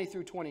 20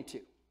 through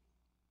 22.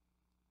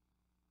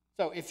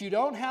 So if you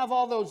don't have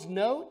all those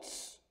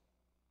notes,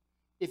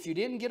 if you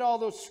didn't get all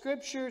those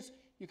scriptures,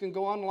 you can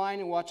go online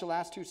and watch the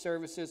last two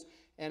services.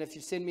 And if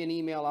you send me an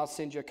email, I'll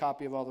send you a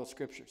copy of all those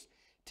scriptures.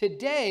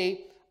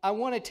 Today, I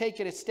want to take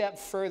it a step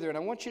further, and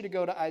I want you to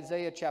go to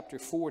Isaiah chapter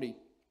 40.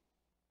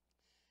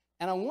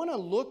 And I want to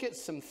look at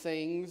some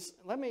things.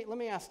 Let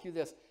me ask you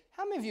this.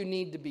 How many of you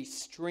need to be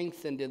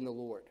strengthened in the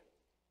Lord?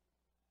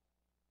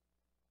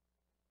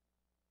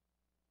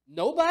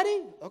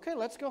 Nobody? Okay,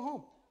 let's go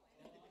home.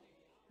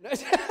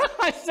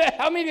 I said,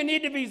 how many of you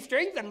need to be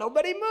strengthened?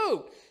 Nobody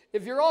moved.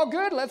 If you're all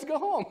good, let's go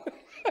home.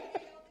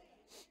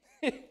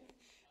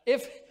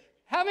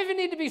 How many of you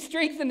need to be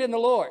strengthened in the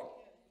Lord?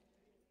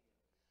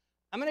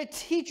 I'm going to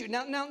teach you.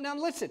 Now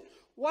listen.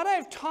 What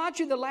I've taught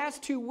you the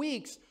last 2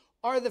 weeks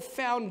are the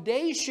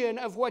foundation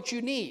of what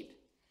you need.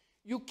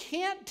 You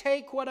can't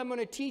take what I'm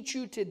going to teach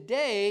you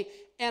today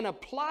and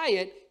apply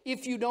it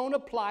if you don't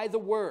apply the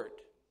word.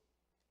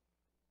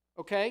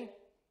 Okay?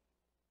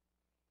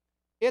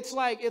 It's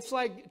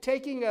like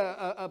taking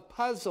a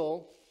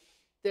puzzle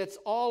that's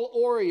all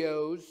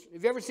Oreos.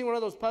 Have you ever seen one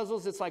of those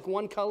puzzles that's like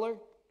one color?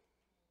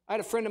 I had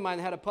a friend of mine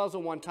that had a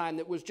puzzle one time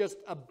that was just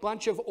a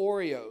bunch of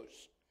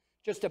Oreos.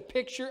 Just a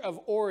picture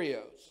of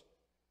Oreos.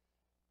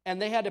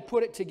 And they had to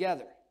put it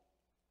together.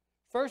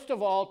 First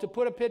of all, to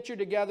put a picture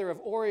together of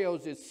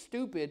Oreos is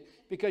stupid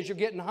because you're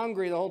getting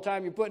hungry the whole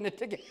time you're putting it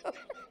together.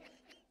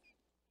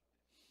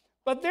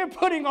 But they're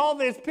putting all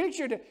this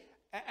picture to...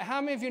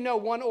 How many of you know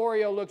one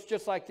Oreo looks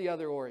just like the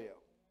other Oreo?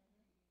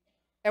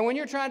 And when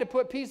you're trying to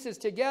put pieces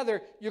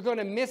together, you're going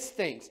to miss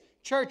things.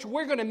 Church,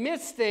 we're going to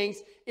miss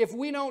things if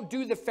we don't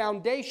do the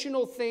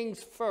foundational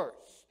things first.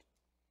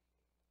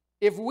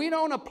 If we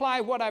don't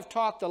apply what I've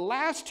taught the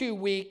last 2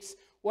 weeks,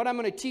 what I'm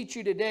going to teach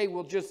you today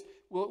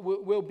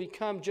will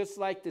become just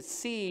like the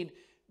seed.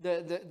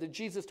 The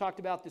Jesus talked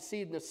about the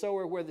seed and the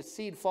sower, where the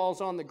seed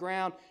falls on the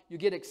ground. You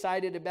get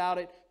excited about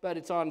it, but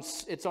it's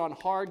on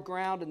hard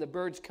ground, and the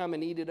birds come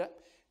and eat it up,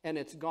 and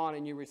it's gone,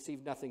 and you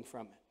receive nothing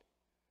from it.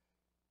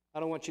 I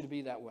don't want you to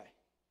be that way.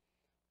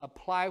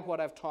 Apply what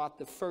I've taught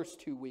the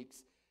first 2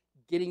 weeks.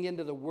 Getting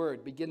into the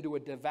Word. Begin to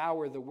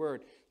devour the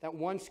Word. That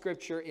one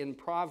scripture in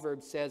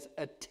Proverbs says,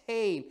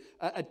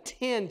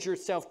 attend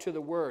yourself to the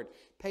Word.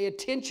 Pay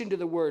attention to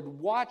the Word.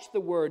 Watch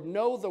the Word.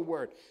 Know the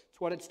Word. It's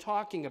what it's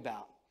talking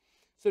about.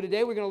 So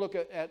today we're going to look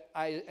at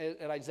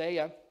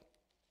Isaiah,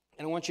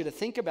 and I want you to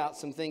think about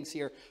some things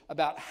here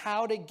about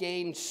how to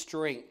gain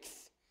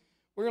strength.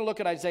 We're going to look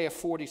at Isaiah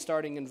 40,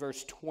 starting in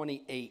verse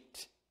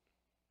 28.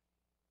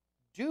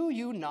 Do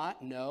you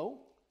not know?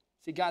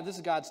 See, God, this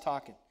is God's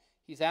talking.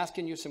 He's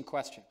asking you some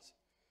questions.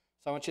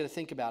 So I want you to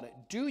think about it.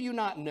 Do you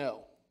not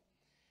know?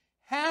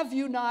 Have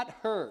you not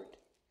heard?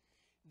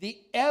 The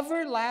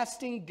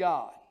everlasting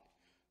God,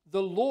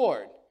 the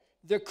Lord,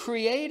 the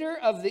creator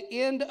of the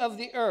end of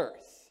the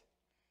earth.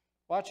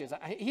 Watch this.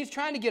 He's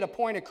trying to get a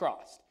point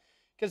across.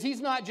 Because he's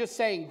not just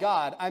saying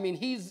God. I mean,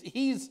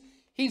 he's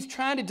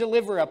trying to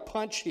deliver a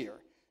punch here.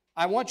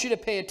 I want you to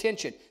pay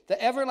attention.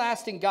 The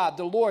everlasting God,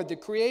 the Lord, the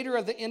creator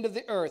of the end of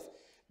the earth,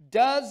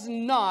 does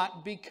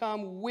not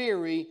become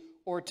weary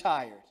or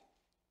tired.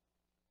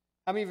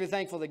 How many of you are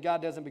thankful that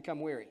God doesn't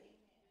become weary?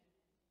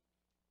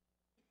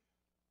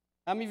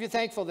 How many of you are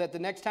thankful that the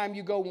next time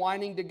you go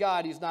whining to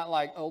God, he's not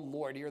like, oh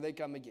Lord, here they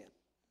come again?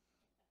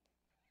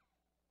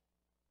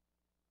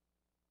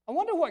 I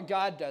wonder what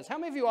God does. How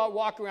many of you all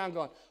walk around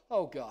going,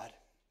 oh God,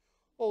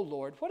 oh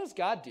Lord, what does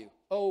God do?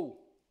 Oh,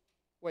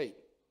 wait,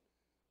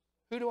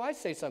 who do I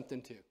say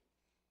something to?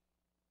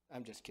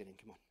 I'm just kidding,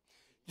 come on.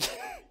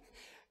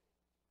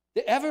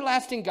 The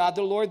everlasting God,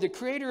 the Lord, the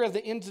creator of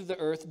the ends of the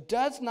earth,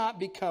 does not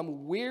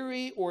become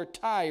weary or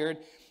tired.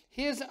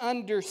 His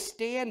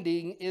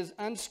understanding is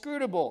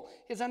unscrutable.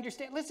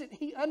 Listen,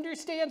 he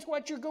understands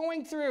what you're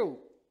going through.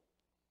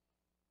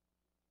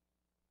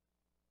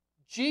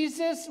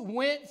 Jesus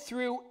went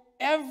through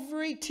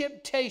every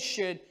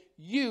temptation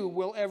you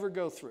will ever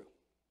go through.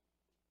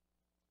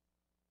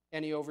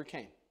 And he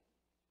overcame.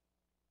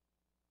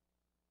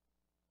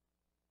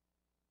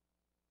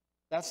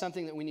 That's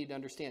something that we need to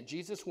understand.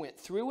 Jesus went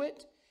through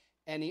it,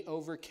 and he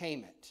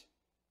overcame it.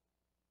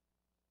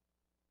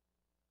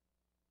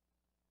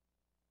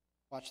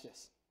 Watch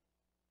this.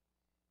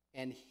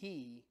 And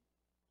he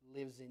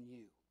lives in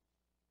you.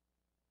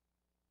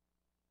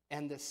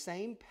 And the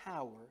same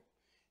power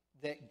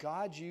that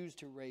God used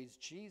to raise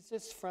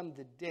Jesus from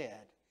the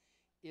dead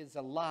is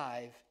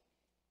alive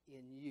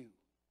in you.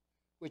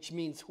 Which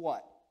means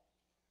what?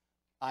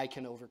 I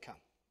can overcome.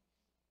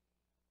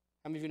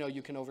 How many of you know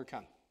you can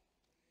overcome?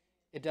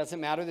 It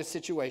doesn't matter the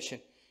situation.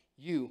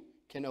 You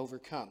can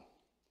overcome.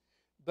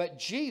 But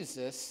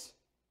Jesus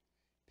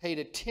paid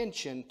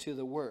attention to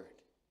the Word.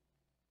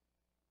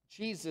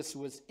 Jesus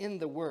was in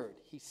the Word.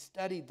 He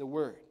studied the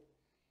Word.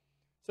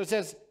 So it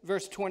says,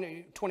 verse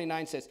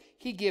 29 says,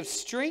 he gives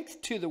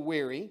strength to the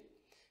weary.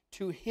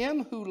 To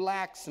him who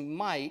lacks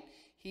might,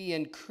 he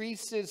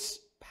increases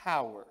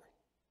power.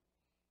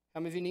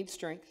 How many of you need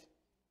strength?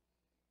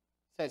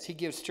 It says, he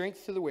gives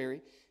strength to the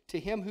weary. To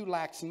him who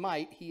lacks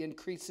might, he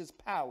increases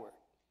power.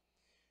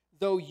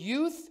 Though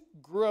youth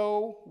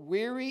grow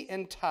weary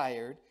and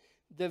tired,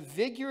 the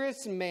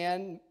vigorous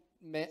young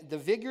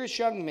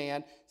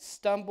man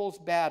stumbles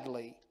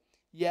badly.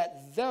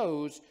 Yet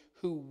those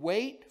who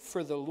wait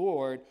for the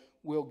Lord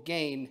will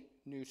gain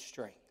new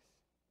strength.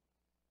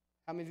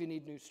 How many of you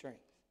need new strength?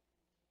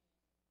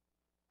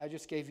 I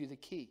just gave you the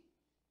key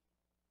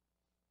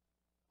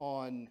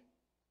on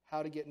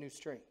how to get new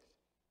strength.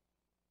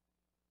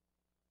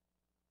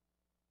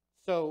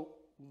 So,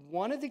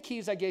 one of the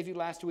keys I gave you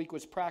last week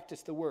was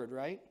practice the word,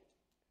 right?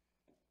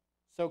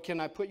 So, can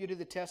I put you to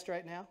the test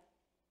right now?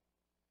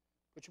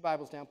 Put your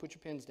Bibles down, put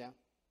your pens down.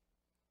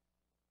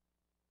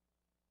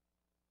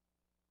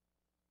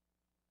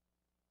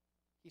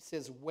 He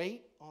says,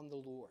 wait on the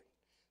Lord.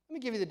 Let me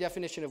give you the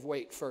definition of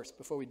wait first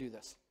before we do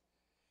this.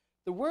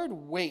 The word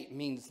wait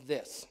means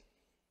this.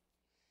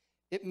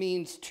 It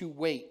means to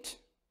wait.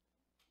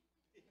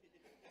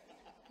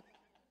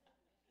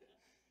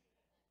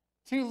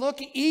 To look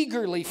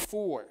eagerly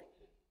for.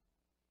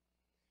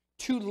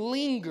 To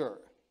linger.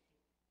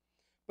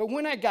 But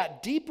when I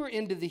got deeper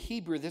into the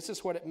Hebrew, this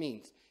is what it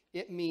means.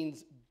 It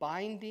means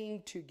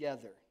binding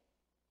together.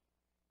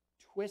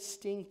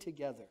 Twisting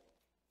together.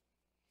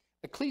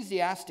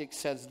 Ecclesiastes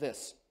says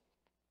this.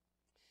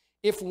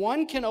 If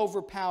one can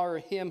overpower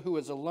him who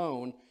is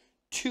alone,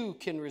 two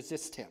can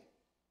resist him.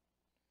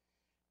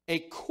 A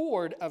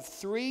cord of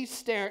three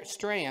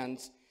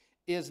strands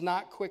is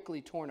not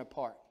quickly torn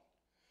apart.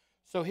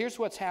 So here's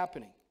what's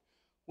happening.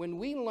 When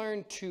we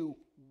learn to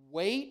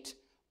wait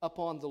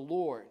upon the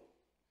Lord,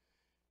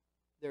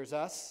 there's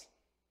us,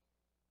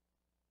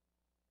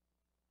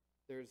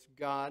 there's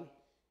God,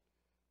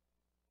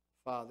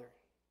 Father,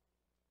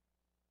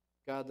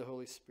 God the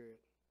Holy Spirit,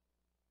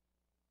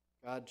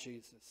 God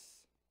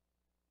Jesus,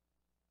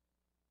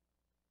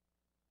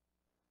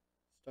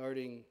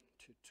 starting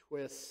to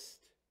twist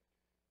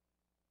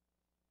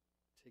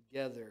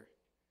together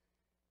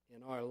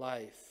in our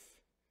life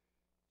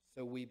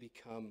so we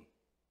become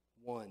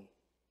one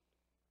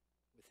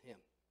with him.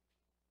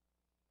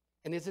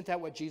 And isn't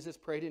that what Jesus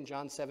prayed in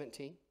John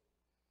 17?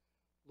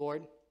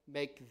 Lord,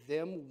 make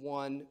them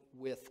one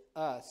with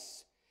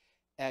us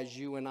as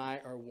you and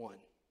I are one.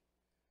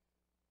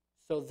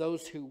 So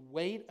those who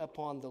wait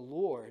upon the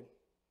Lord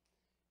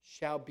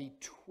shall be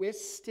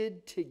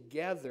twisted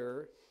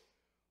together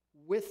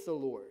with the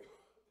Lord.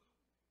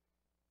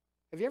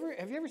 Have you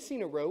ever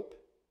seen a rope?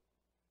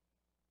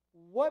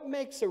 What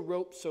makes a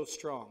rope so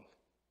strong?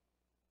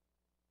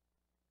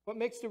 What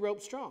makes the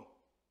rope strong?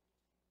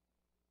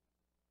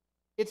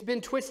 It's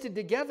been twisted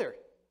together.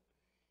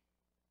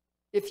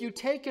 If you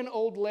take an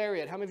old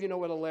lariat, how many of you know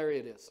what a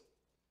lariat is?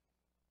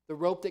 The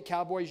rope that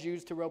cowboys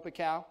use to rope a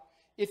cow.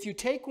 If you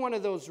take one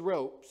of those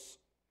ropes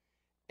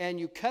and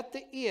you cut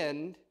the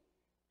end,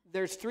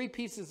 there's three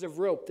pieces of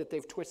rope that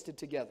they've twisted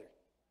together.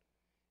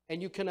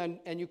 And you can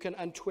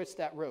untwist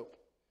that rope.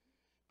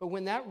 But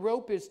when that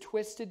rope is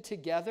twisted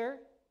together,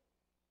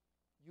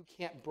 you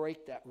can't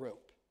break that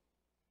rope.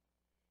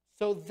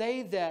 So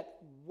they that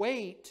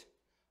wait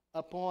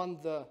upon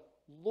the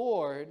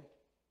Lord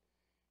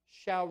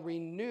shall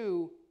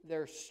renew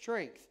their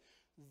strength.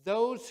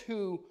 Those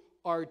who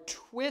are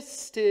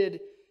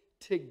twisted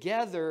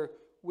together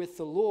with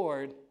the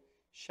Lord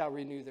shall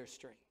renew their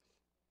strength.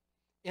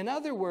 In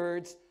other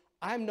words,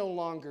 I'm no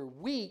longer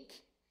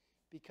weak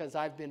because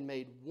I've been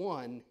made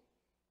one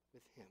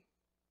with him.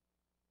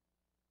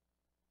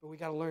 But we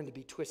got to learn to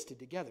be twisted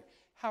together.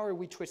 How are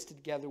we twisted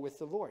together with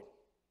the Lord?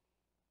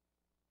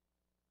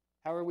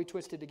 How are we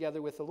twisted together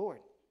with the Lord?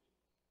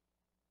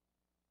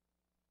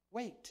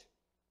 Wait.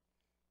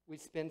 We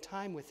spend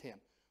time with him.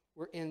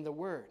 We're in the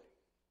Word.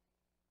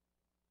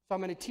 So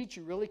I'm going to teach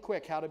you really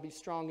quick how to be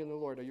strong in the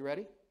Lord. Are you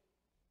ready?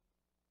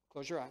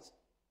 Close your eyes.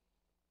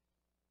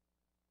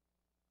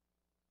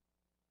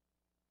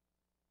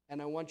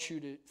 And I want you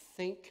to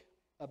think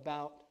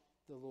about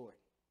the Lord.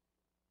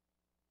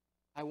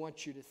 I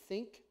want you to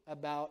think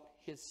about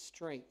his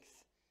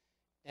strength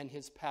and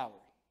his power.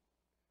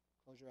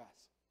 Close your eyes.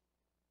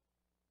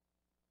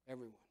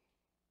 Everyone.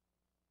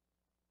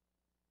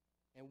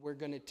 And we're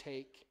going to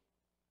take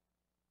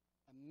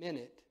a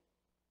minute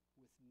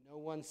with no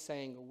one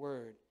saying a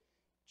word,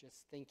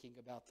 just thinking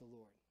about the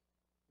Lord.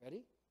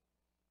 Ready?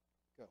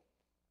 Go.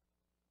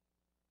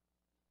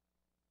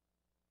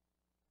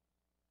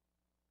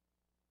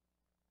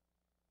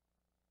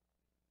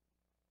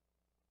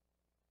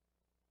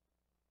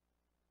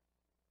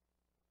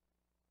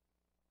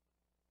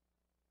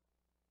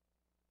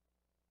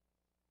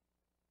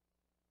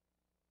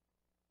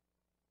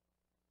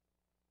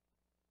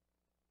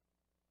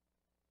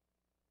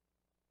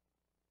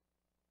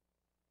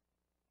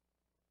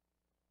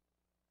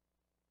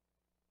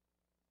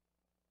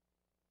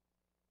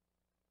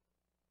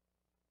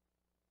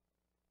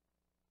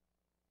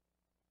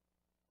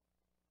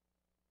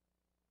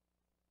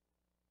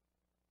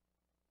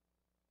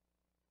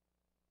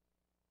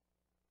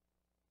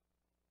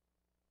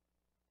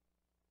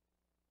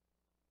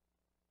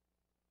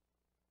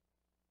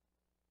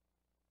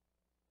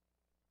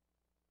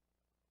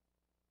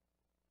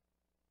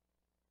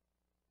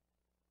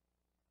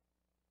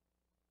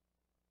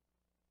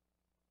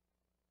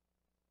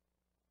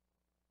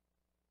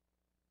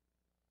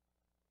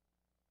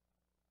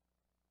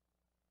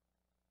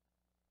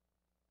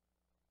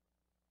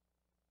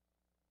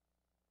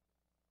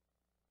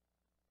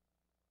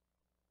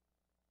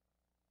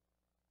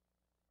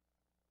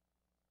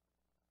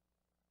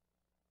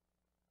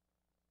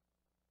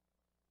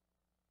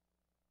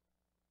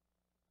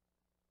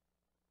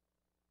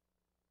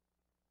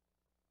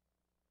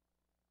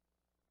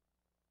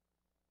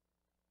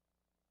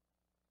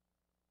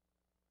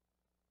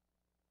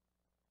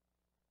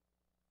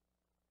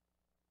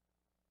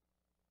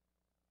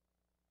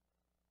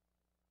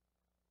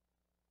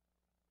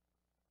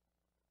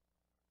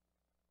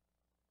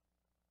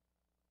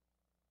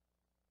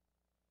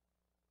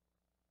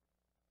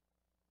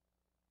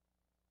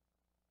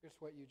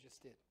 Notice what you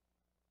just did.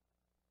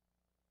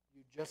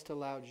 You just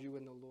allowed you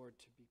and the Lord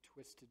to be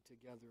twisted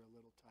together a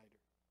little tighter.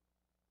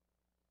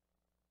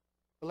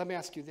 But let me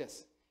ask you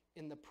this.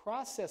 In the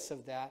process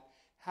of that,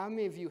 how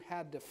many of you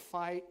had to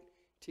fight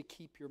to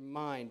keep your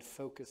mind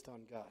focused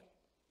on God?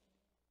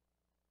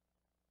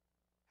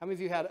 How many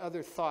of you had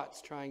other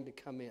thoughts trying to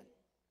come in,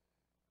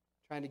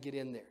 trying to get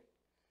in there?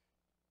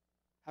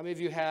 How many of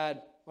you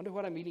had, wonder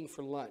what I'm eating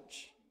for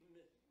lunch?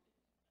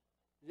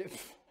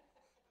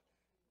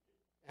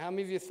 How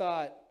many of you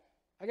thought,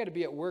 I got to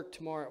be at work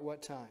tomorrow at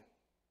what time?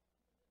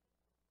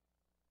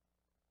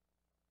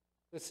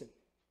 Listen,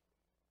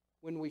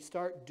 when we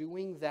start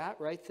doing that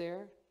right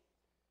there,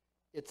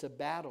 it's a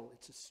battle,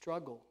 it's a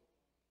struggle.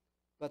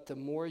 But the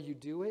more you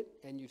do it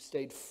and you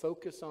stayed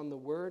focused on the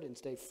Word and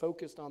stay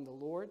focused on the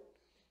Lord,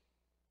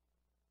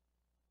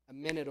 a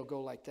minute will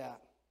go like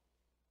that,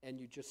 and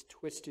you just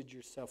twisted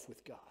yourself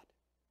with God.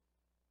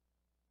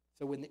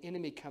 So when the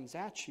enemy comes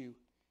at you,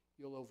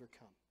 you'll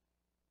overcome.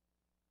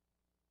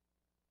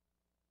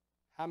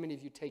 How many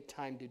of you take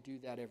time to do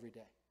that every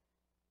day?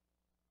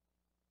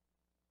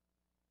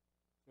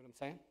 You know what I'm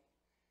saying?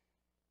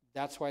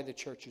 That's why the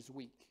church is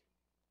weak.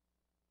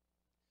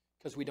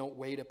 Because we don't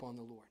wait upon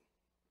the Lord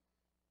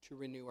to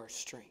renew our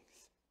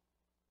strength.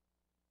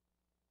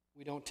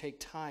 We don't take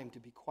time to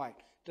be quiet.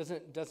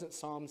 Doesn't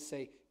Psalm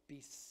say,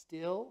 be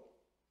still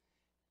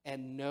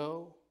and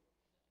know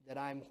that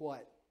I'm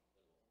what?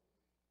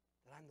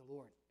 That I'm the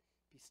Lord.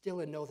 Be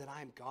still and know that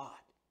I'm God.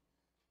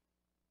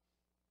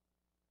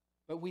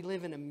 But we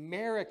live in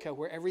America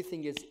where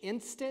everything is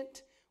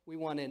instant. We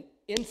want an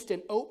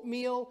instant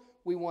oatmeal.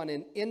 We want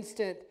an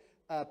instant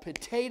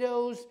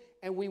potatoes.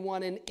 And we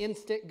want an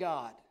instant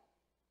God.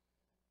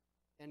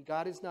 And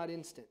God is not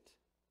instant.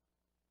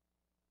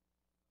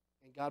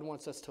 And God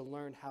wants us to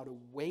learn how to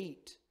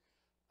wait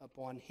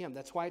upon Him.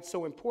 That's why it's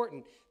so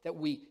important that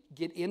we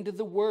get into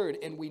the Word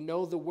and we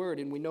know the Word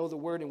and we know the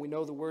Word and we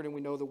know the Word and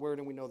we know the Word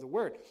and we know the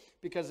Word.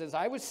 Because as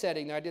I was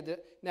setting, I did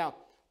that. Now,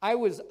 I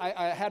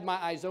had my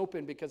eyes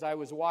open because I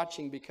was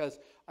watching, because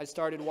I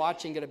started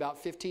watching at about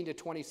 15 to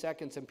 20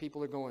 seconds and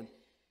people are going,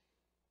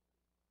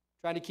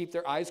 trying to keep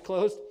their eyes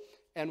closed.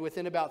 And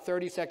within about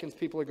 30 seconds,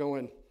 people are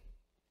going,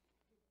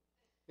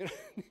 you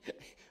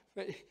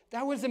know,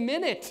 that was a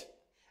minute.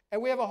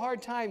 And we have a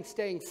hard time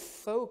staying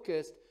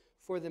focused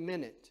for the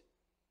minute.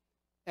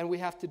 And we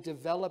have to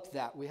develop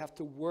that. We have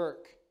to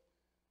work.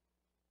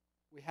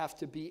 We have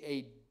to be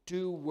a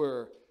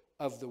doer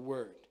of the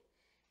Word.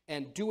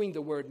 And doing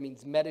the Word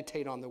means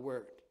meditate on the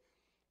Word.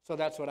 So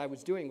that's what I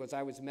was doing, was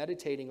I was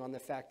meditating on the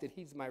fact that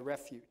He's my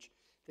refuge,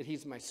 that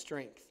He's my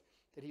strength,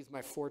 that He's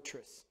my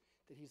fortress,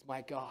 that He's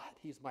my God,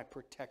 He's my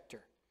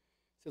protector.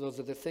 So those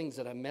are the things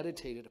that I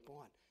meditated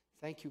upon.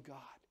 Thank you, God.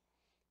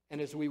 And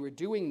as we were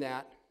doing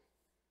that,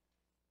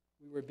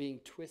 we were being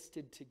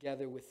twisted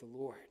together with the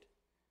Lord,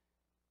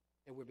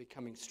 and we're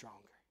becoming stronger.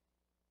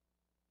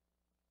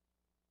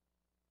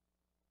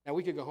 Now,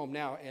 we could go home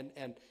now,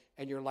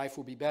 and your life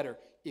will be better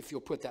if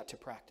you'll put that to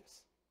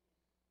practice.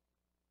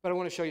 But I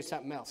want to show you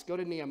something else. Go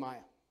to Nehemiah.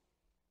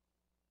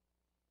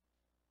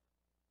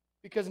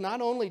 Because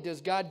not only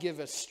does God give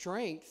us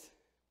strength,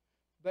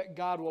 but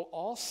God will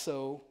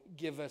also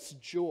give us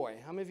joy.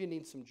 How many of you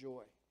need some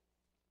joy?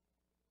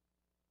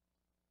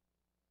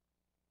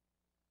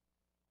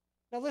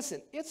 Now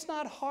listen, it's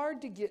not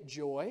hard to get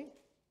joy,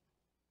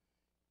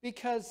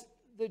 because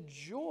the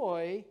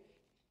joy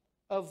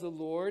of the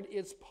Lord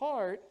is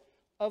part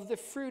of the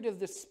fruit of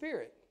the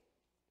Spirit.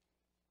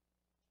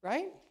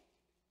 Right?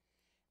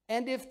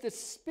 And if the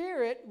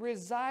Spirit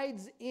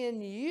resides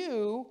in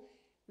you,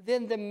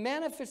 then the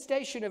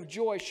manifestation of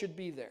joy should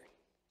be there.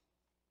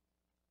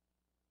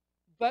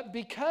 But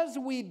because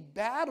we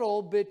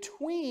battle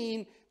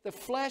between the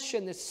flesh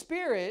and the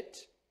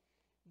Spirit,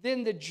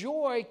 then the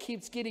joy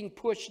keeps getting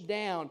pushed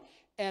down,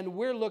 and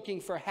we're looking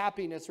for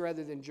happiness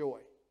rather than joy.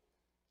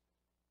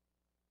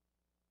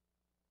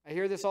 I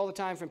hear this all the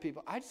time from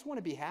people. I just want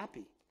to be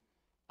happy.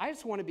 I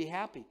just want to be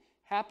happy.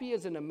 Happy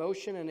is an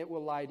emotion, and it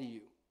will lie to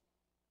you.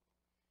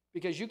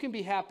 Because you can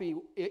be happy.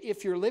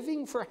 If you're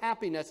living for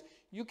happiness,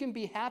 you can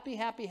be happy,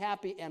 happy,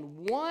 happy,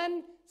 and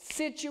one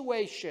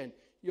situation,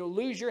 you'll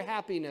lose your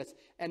happiness,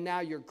 and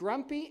now you're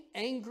grumpy,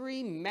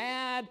 angry,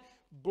 mad,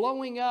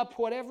 blowing up,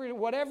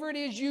 whatever it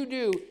is you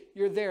do,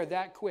 you're there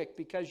that quick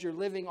because you're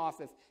living off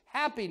of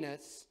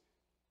happiness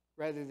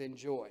rather than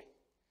joy.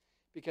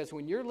 Because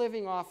when you're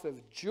living off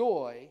of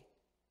joy,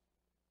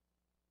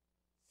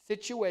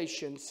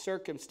 situations,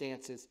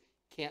 circumstances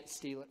can't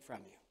steal it from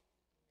you.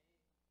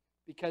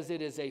 Because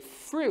it is a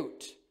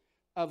fruit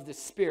of the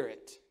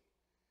Spirit,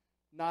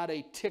 not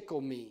a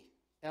tickle me,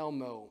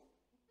 Elmo.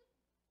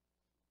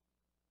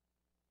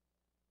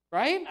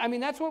 Right? I mean,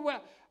 that's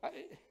what...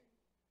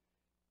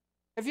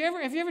 Have you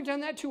ever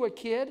done that to a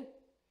kid?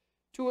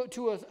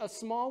 To a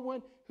small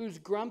one who's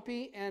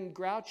grumpy and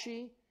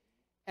grouchy?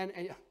 And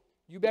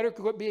you better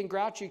quit being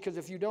grouchy, because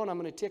if you don't, I'm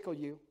going to tickle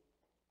you.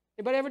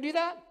 Anybody ever do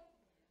that?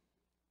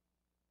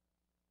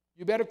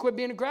 You better quit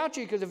being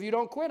grouchy, because if you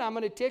don't quit, I'm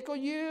going to tickle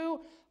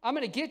you. I'm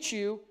going to get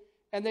you.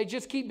 And they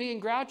just keep being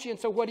grouchy, and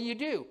so what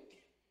do?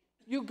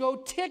 You go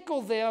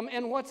tickle them,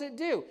 and what's it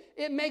do?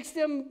 It makes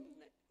them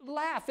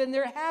laugh, and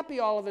they're happy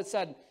all of a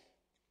sudden.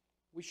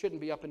 We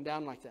shouldn't be up and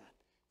down like that.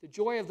 The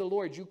joy of the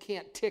Lord, you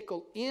can't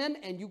tickle in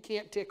and you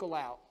can't tickle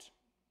out.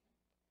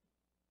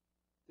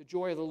 The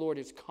joy of the Lord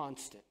is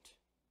constant.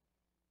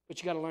 But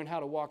you got to learn how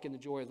to walk in the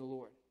joy of the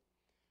Lord.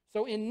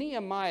 So in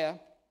Nehemiah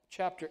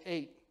chapter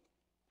 8,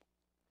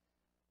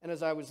 and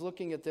as I was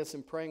looking at this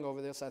and praying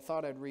over this, I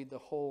thought I'd read the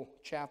whole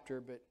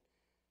chapter, but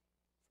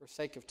for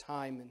sake of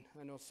time, and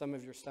I know some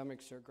of your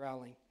stomachs are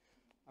growling,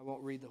 I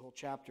won't read the whole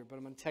chapter, but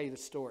I'm going to tell you the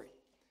story.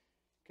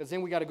 Because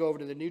then we got to go over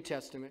to the New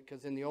Testament,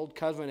 because in the Old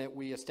Covenant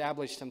we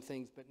established some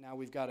things, but now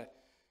we've got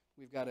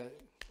to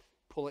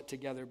pull it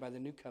together by the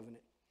New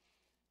Covenant.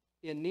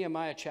 In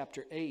Nehemiah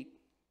chapter 8,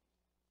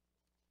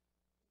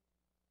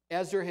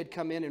 Ezra had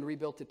come in and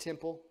rebuilt the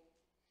temple.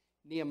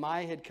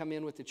 Nehemiah had come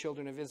in with the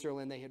children of Israel,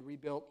 and they had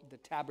rebuilt the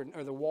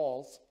tabernacle or the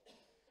walls.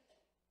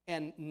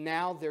 And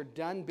now they're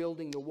done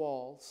building the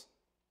walls.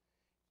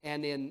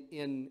 And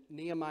in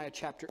Nehemiah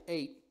chapter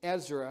 8,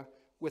 Ezra,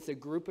 with a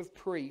group of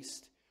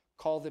priests,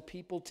 call the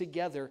people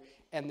together,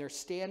 and they're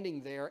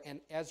standing there, and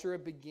Ezra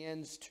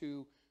begins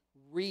to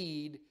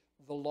read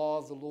the law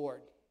of the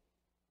Lord.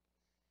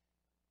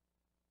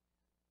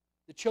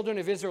 The children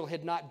of Israel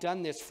had not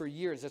done this for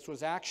years. This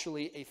was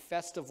actually a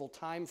festival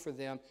time for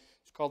them.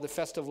 It's called the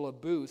Festival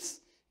of Booths.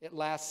 It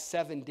lasts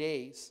 7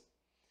 days.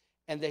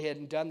 And they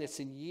hadn't done this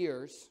in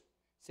years,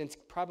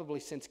 probably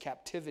since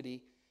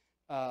captivity,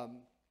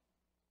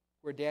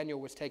 where Daniel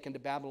was taken to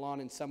Babylon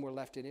and some were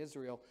left in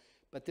Israel.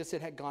 But this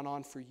had gone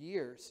on for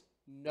years.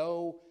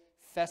 No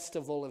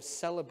festival of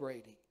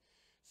celebrating.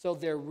 So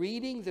they're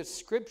reading the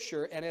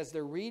scripture, and as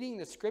they're reading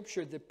the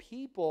scripture, the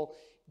people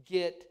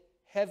get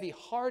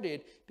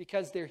heavy-hearted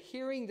because they're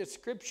hearing the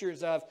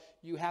scriptures of,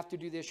 you have to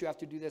do this, you have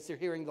to do this. They're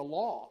hearing the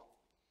law.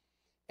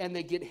 And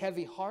they get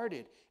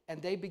heavy-hearted,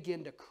 and they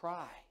begin to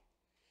cry,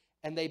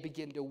 and they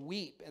begin to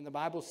weep. And the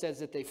Bible says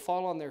that they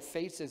fall on their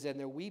faces, and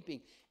they're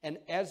weeping. And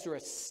Ezra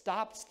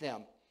stops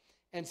them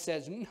and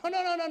says,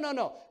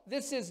 no.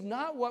 This is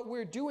not what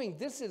we're doing.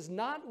 This is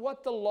not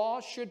what the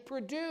law should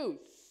produce.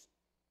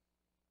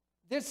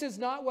 This is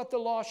not what the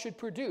law should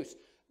produce.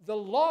 The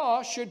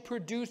law should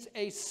produce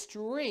a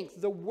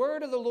strength. The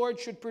word of the Lord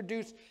should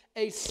produce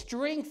a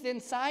strength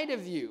inside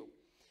of you.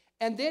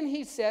 And then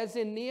he says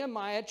in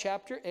Nehemiah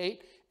chapter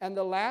 8, and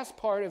the last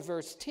part of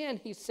verse 10,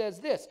 he says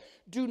this,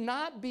 do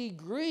not be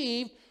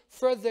grieved,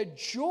 for the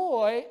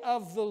joy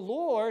of the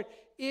Lord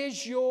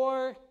is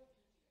your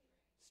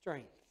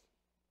strength.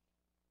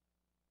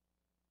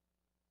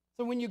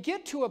 So when you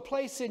get to a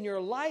place in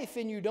your life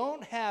and you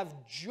don't have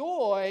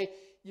joy,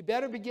 you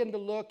better begin to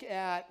look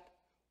at,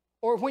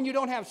 or when you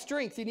don't have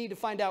strength, you need to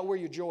find out where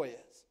your joy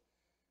is.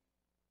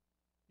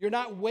 You're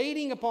not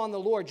waiting upon the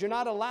Lord. You're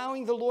not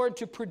allowing the Lord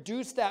to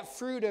produce that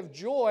fruit of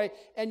joy,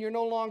 and you're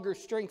no longer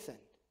strengthened.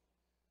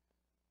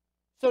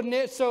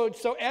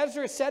 So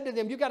Ezra said to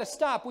them, you got to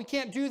stop. We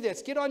can't do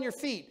this. Get on your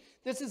feet.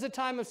 This is a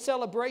time of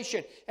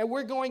celebration. And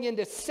we're going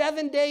into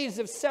 7 days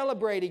of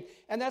celebrating.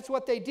 And that's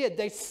what they did.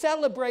 They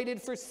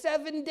celebrated for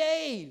 7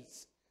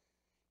 days.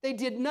 They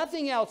did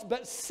nothing else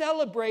but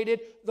celebrated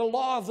the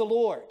law of the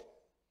Lord.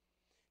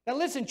 Now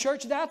listen,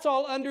 church, that's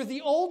all under the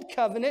old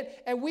covenant,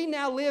 and we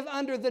now live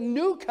under the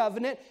new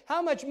covenant.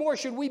 How much more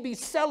should we be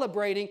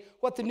celebrating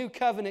what the new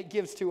covenant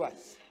gives to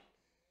us?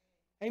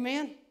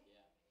 Amen?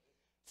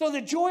 So the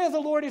joy of the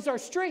Lord is our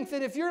strength,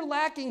 and if you're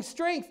lacking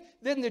strength,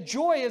 then the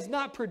joy is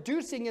not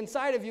producing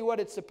inside of you what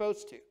it's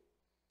supposed to.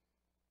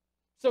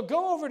 So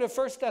go over to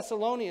 1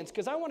 Thessalonians,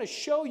 because I want to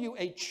show you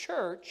a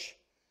church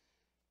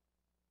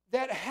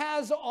that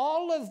has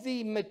all of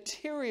the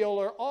material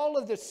or all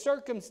of the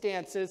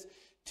circumstances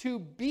to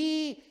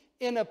be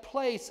in a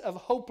place of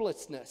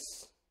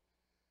hopelessness.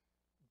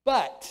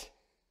 But,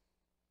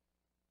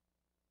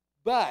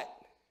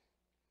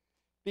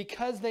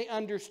 because they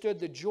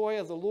understood the joy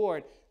of the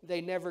Lord,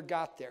 they never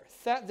got there.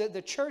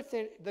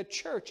 The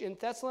church in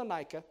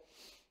Thessalonica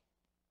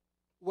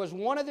was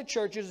one of the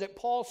churches that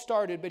Paul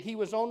started, but he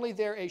was only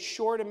there a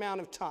short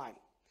amount of time.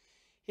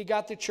 He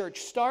got the church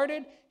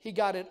started, he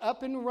got it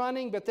up and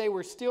running, but they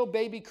were still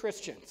baby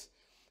Christians.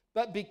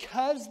 But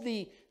because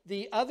the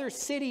other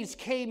cities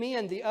came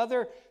in, the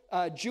other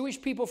Jewish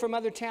people from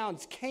other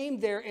towns came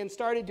there and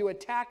started to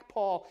attack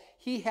Paul,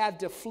 he had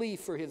to flee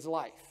for his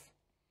life.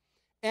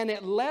 And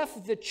it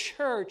left the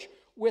church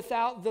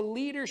without the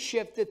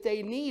leadership that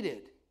they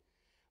needed.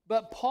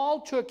 But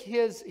Paul took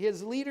his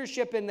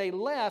leadership and they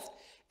left,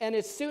 and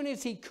as soon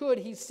as he could,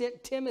 he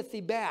sent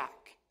Timothy back.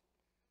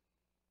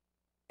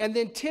 And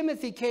then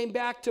Timothy came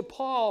back to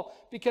Paul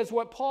because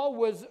what Paul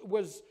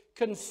was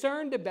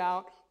concerned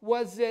about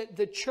was that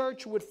the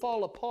church would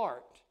fall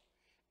apart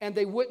and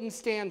they wouldn't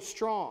stand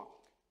strong.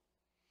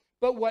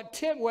 But what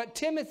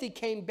Timothy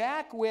came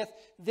back with,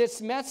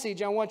 this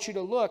message, I want you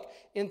to look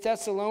in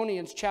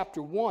Thessalonians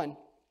chapter 1.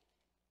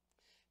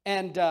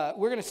 And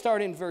we're going to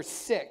start in verse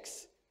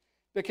 6,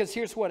 because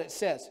here's what it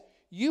says.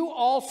 You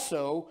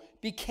also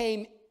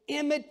became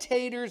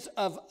imitators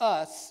of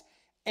us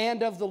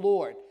and of the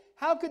Lord.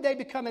 How could they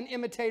become an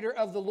imitator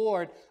of the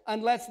Lord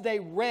unless they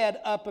read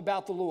up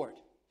about the Lord?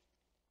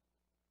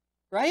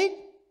 Right?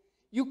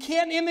 You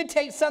can't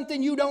imitate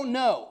something you don't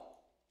know.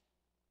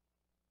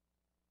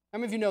 How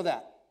many of you know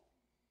that?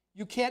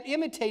 You can't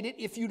imitate it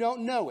if you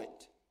don't know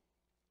it.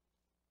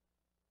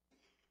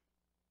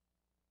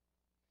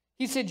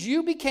 He said,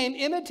 you became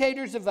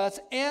imitators of us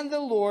and the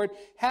Lord,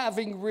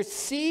 having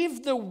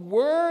received the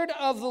word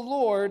of the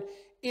Lord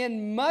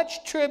in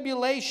much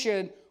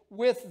tribulation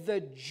with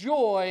the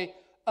joy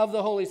of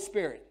the Holy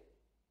Spirit.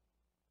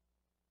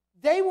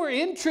 They were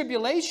in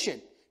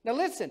tribulation. Now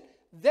listen,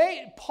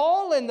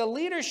 Paul and the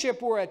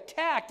leadership were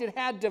attacked and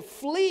had to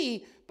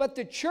flee, but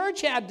the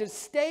church had to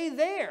stay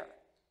there.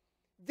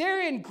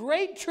 They're in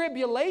great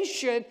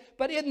tribulation,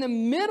 but in the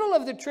middle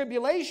of the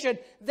tribulation,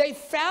 they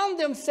found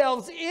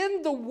themselves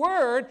in the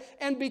Word,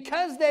 and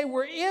because they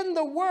were in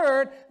the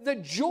Word, the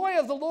joy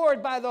of the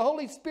Lord by the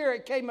Holy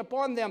Spirit came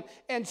upon them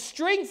and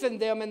strengthened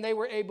them, and they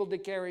were able to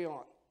carry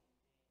on.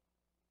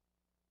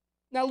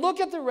 Now look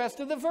at the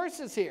rest of the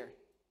verses here.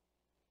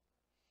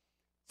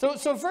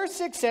 So verse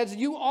 6 says,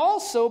 you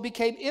also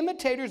became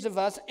imitators of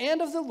us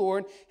and of the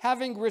Lord,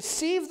 having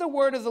received the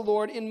word of the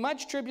Lord in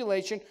much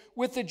tribulation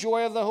with the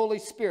joy of the Holy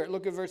Spirit.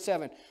 Look at verse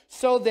 7.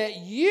 So that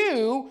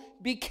you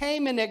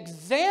became an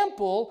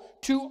example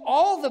to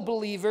all the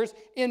believers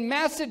in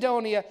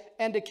Macedonia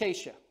and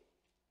Achaia.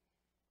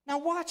 Now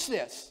watch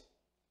this.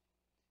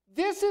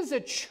 This is a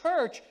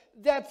church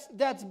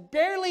that's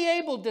barely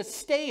able to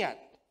stand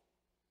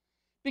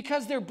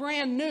because they're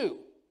brand new.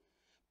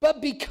 But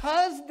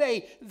because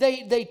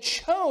they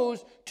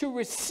chose to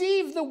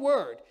receive the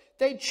word,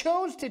 they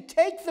chose to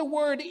take the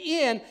word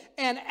in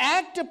and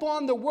act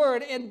upon the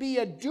word and be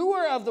a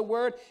doer of the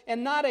word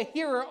and not a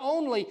hearer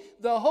only,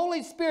 the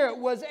Holy Spirit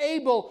was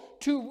able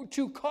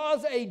to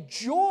cause a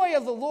joy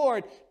of the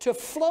Lord to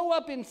flow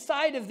up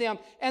inside of them,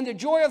 and the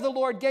joy of the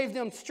Lord gave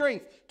them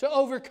strength to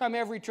overcome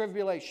every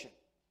tribulation.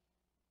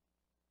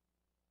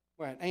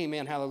 Right.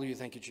 Amen. Hallelujah.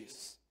 Thank you,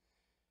 Jesus.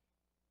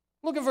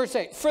 Look at verse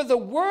 8. For the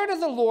word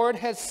of the Lord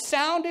has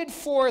sounded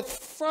forth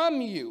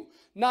from you,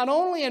 not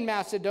only in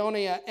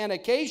Macedonia and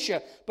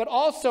Achaia, but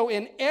also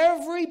in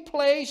every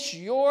place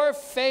your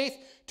faith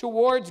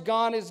towards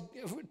God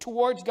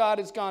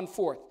has gone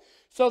forth,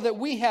 so that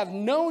we have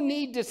no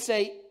need to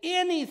say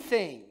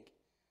anything.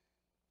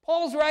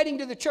 Paul's writing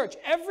to the church.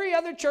 Every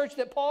other church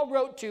that Paul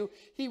wrote to,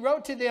 he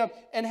wrote to them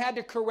and had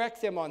to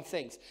correct them on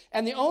things.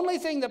 And the only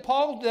thing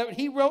that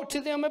he wrote to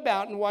them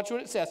about, and watch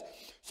what it says,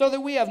 so that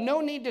we have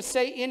no need to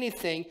say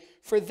anything,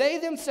 for they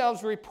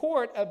themselves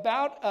report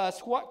about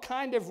us what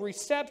kind of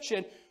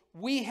reception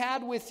we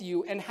had with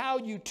you, and how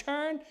you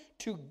turned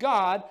to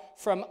God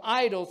from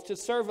idols to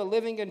serve a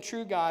living and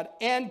true God,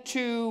 and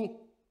to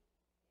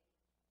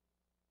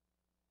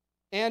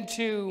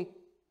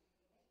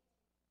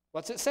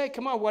what's it say?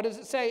 Come on, what does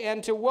it say?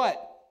 And to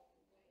what?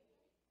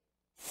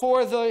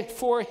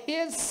 For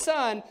his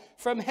Son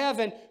from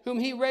heaven, whom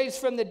he raised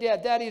from the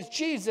dead. That is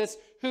Jesus,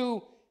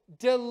 who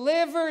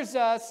delivers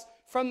us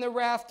from the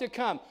wrath to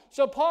come.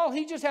 So Paul,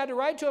 he just had to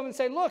write to him and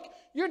say, look,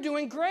 you're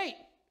doing great.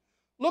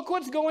 Look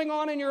what's going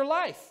on in your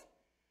life.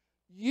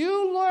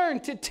 You learn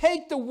to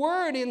take the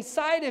word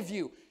inside of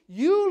you.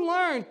 You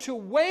learn to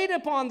wait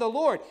upon the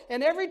Lord.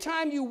 And every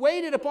time you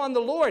waited upon the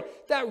Lord,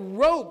 that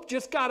rope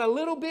just got a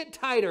little bit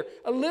tighter,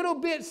 a little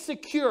bit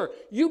secure.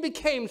 You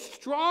became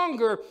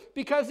stronger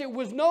because it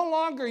was no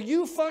longer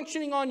you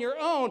functioning on your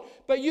own,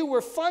 but you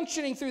were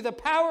functioning through the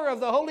power of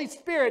the Holy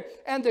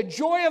Spirit, and the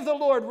joy of the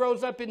Lord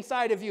rose up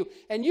inside of you.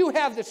 And you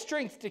have the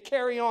strength to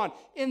carry on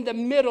in the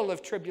middle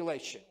of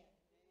tribulation.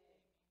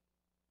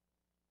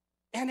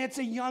 And it's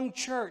a young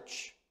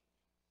church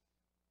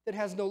that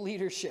has no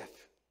leadership.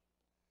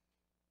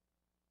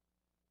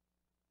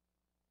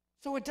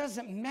 So it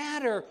doesn't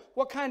matter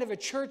what kind of a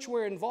church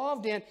we're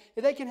involved in.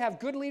 They can have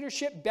good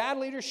leadership, bad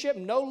leadership,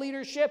 no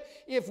leadership.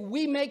 If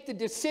we make the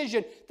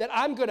decision that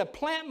I'm going to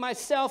plant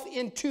myself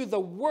into the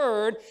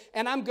Word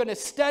and I'm going to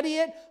study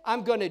it,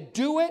 I'm going to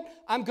do it,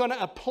 I'm going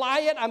to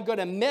apply it, I'm going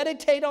to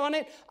meditate on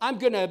it, I'm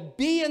going to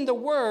be in the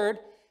Word,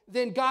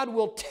 then God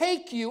will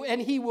take you and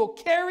He will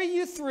carry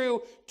you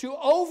through to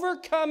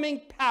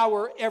overcoming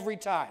power every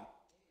time.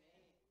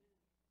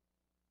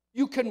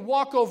 You can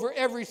walk over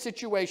every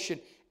situation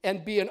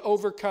and be an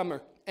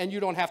overcomer, and you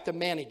don't have to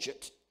manage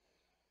it.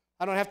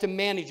 I don't have to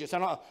manage this. I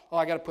got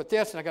to put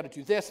this, and I got to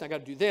do this, and I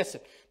got to do this,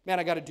 and man,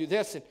 I got to do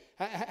this. And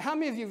how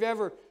many of you have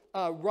ever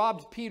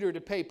robbed Peter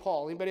to pay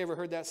Paul? Anybody ever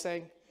heard that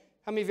saying?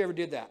 How many of you ever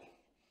did that?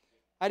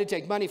 I had to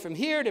take money from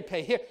here to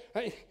pay here.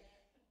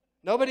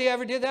 Nobody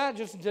ever did that?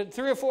 Just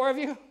 3 or 4 of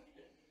you?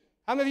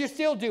 How many of you are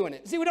still doing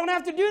it? See, we don't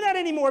have to do that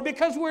anymore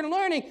because we're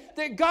learning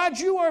that, God,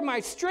 you are my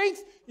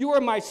strength. You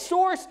are my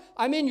source.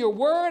 I'm in your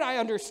word. I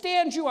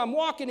understand you. I'm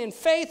walking in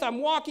faith.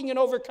 I'm walking in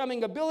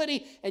overcoming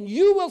ability, and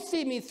you will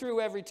see me through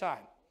every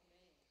time.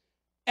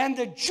 And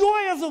the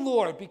joy of the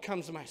Lord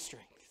becomes my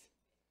strength.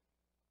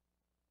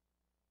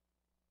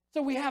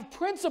 So we have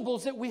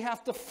principles that we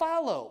have to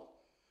follow.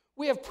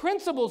 We have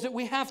principles that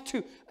we have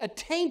to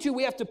attain to.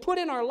 We have to put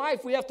in our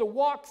life. We have to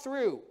walk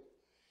through.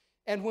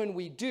 And when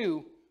we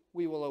do,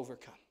 we will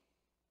overcome.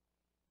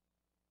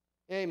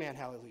 Amen.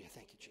 Hallelujah.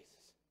 Thank you, Jesus.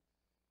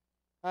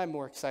 I'm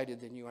more excited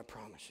than you, I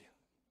promise you.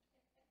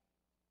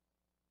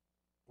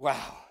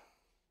 Wow.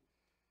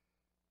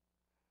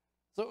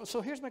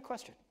 So here's my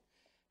question.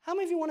 How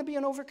many of you want to be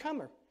an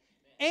overcomer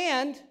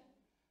and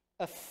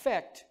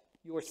affect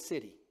your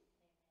city?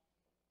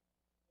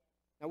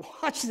 Now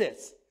watch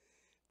this.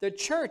 The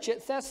church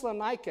at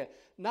Thessalonica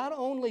not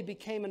only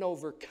became an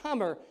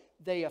overcomer,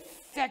 they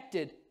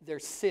affected their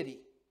city.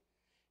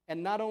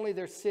 And not only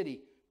their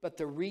city, but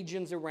the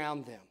regions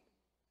around them.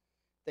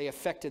 They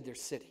affected their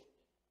city.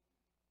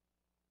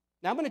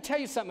 Now I'm going to tell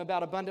you something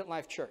about Abundant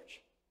Life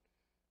Church.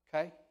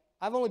 Okay?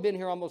 I've only been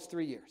here almost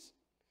 3 years.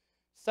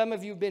 Some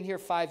of you have been here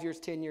 5 years,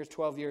 10 years,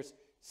 12 years,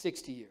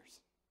 60 years.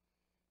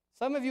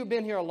 Some of you have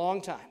been here a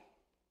long time.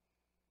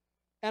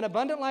 And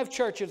Abundant Life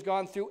Church has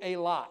gone through a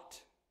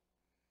lot.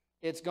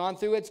 It's gone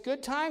through its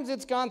good times.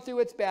 It's gone through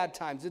its bad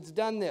times. It's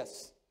done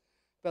this.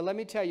 But let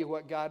me tell you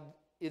what God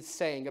is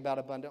saying about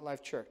Abundant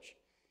Life Church.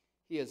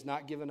 He has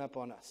not given up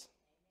on us.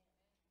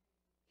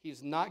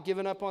 He's not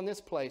given up on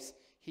this place.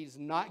 He's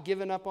not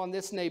given up on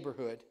this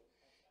neighborhood.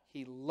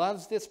 He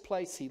loves this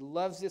place. He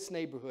loves this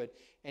neighborhood.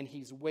 And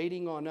he's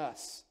waiting on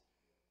us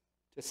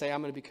to say,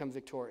 I'm going to become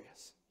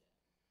victorious.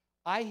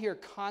 I hear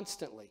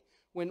constantly,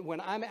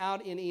 when I'm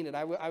out in Enid,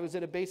 I was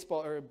at a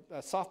baseball or a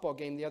softball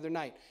game the other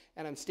night,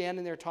 and I'm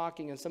standing there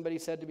talking, and somebody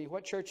said to me,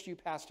 what church do you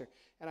pastor?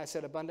 And I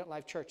said, Abundant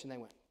Life Church. And they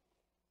went,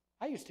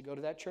 I used to go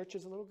to that church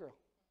as a little girl.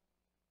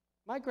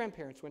 My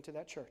grandparents went to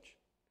that church.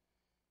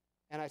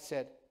 And I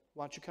said,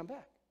 why don't you come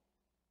back?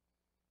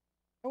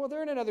 Oh, well,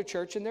 they're in another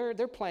church, and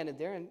they're planted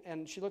there.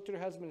 And she looked at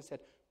her husband and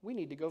said, we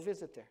need to go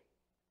visit there.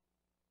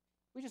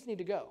 We just need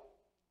to go.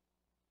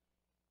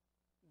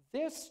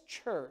 This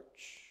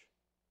church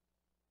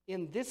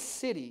in this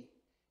city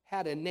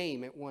had a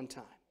name at one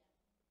time.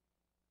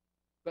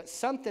 But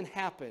something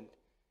happened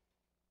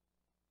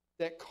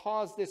that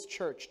caused this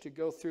church to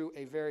go through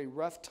a very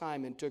rough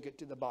time and took it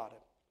to the bottom.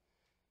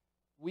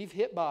 We've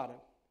hit bottom,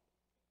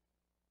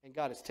 and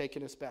God has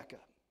taken us back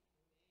up.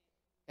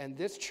 And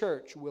this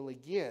church will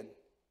again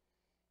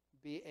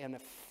be an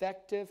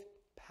effective,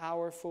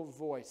 powerful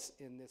voice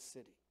in this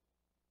city.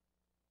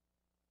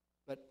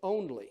 But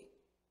only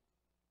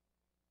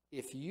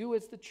if you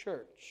as the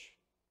church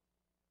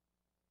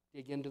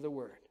dig into the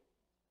Word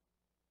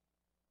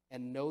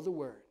and know the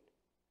Word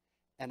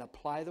and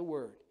apply the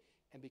Word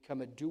and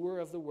become a doer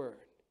of the Word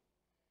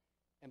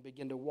and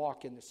begin to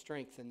walk in the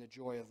strength and the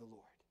joy of the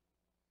Lord.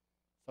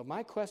 So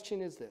my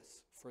question is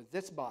this, for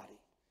this body,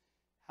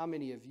 how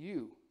many of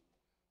you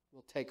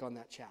will take on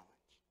that challenge?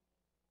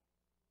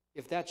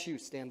 If that's you,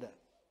 stand up.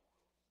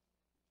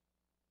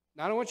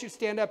 Now, I don't want you to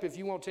stand up if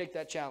you won't take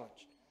that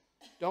challenge.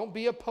 Don't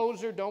be a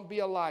poser. Don't be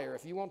a liar.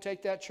 If you won't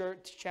take that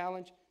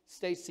challenge,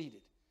 stay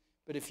seated.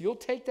 But if you'll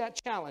take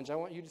that challenge, I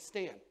want you to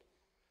stand.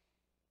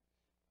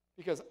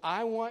 Because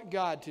I want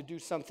God to do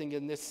something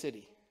in this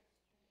city.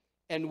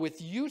 And with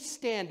you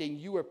standing,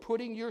 you are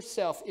putting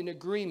yourself in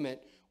agreement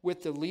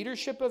with the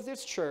leadership of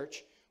this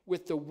church,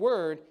 with the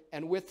Word,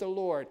 and with the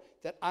Lord,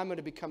 that I'm going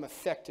to become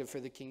effective for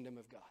the kingdom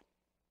of God.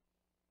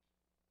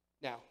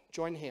 Now,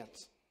 join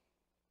hands.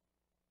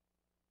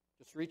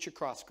 Just reach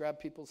across, grab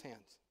people's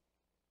hands.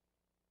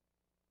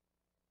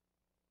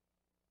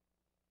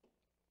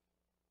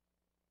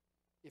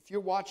 If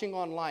you're watching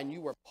online,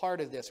 you were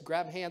part of this.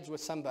 Grab hands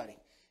with somebody.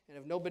 And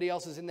if nobody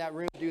else is in that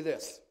room, do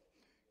this.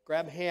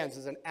 Grab hands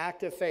as an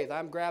act of faith.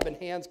 I'm grabbing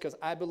hands because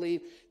I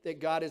believe that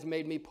God has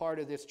made me part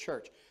of this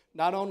church.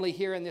 Not only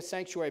here in this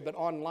sanctuary, but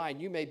online.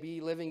 You may be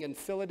living in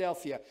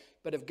Philadelphia,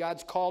 but if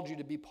God's called you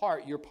to be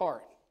part, you're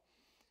part.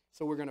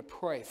 So we're going to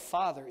pray.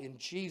 Father, in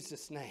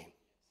Jesus' name,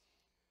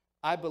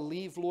 I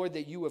believe, Lord,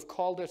 that you have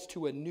called us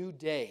to a new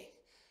day,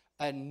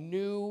 a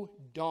new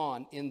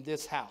dawn in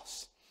this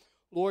house.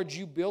 Lord,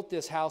 you built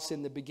this house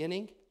in the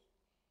beginning,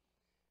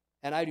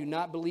 and I do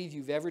not believe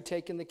you've ever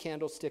taken the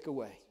candlestick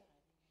away.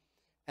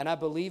 And I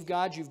believe,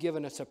 God, you've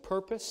given us a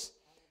purpose,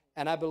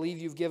 and I believe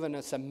you've given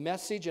us a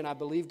message, and I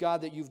believe,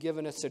 God, that you've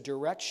given us a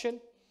direction.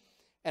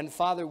 And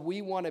Father,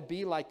 we want to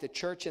be like the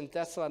church in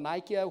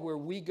Thessalonica, where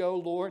we go,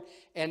 Lord,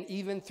 and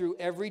even through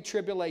every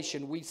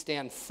tribulation, we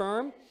stand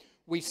firm,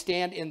 we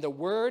stand in the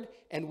Word,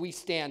 and we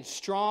stand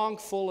strong,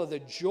 full of the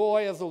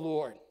joy of the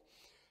Lord.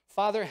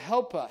 Father,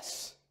 help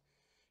us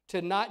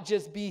to not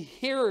just be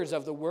hearers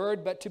of the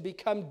Word, but to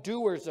become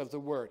doers of the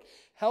Word.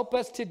 Help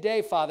us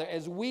today, Father,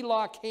 as we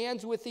lock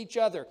hands with each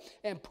other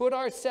and put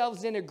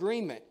ourselves in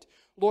agreement.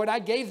 Lord, I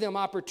gave them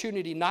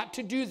opportunity not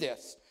to do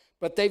this,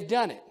 but they've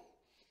done it.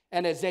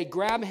 And as they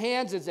grab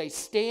hands, as they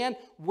stand,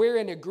 we're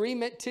in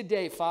agreement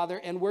today, Father,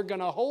 and we're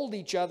going to hold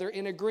each other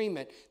in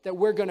agreement that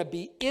we're going to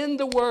be in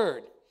the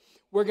Word.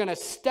 We're going to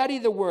study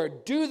the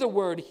Word, do the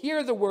Word,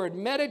 hear the Word,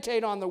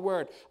 meditate on the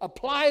Word,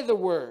 apply the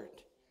Word.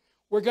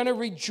 We're going to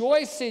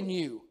rejoice in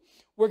you.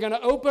 We're going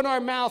to open our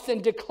mouth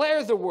and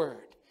declare the Word.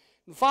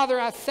 Father,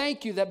 I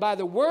thank you that by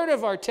the word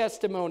of our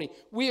testimony,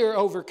 we are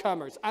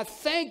overcomers. I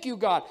thank you,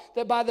 God,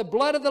 that by the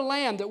blood of the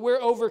Lamb that we're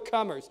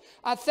overcomers.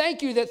 I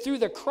thank you that through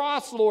the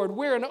cross, Lord,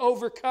 we're an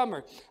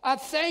overcomer. I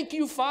thank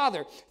you,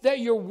 Father, that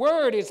your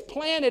word is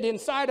planted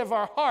inside of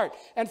our heart.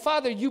 And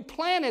Father, you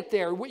plant it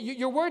there.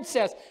 Your word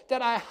says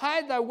that I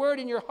hide thy word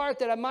in your heart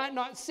that I might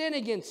not sin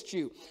against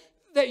you.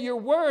 That your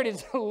word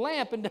is a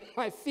lamp unto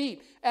my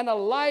feet and a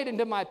light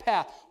unto my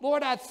path.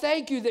 Lord, I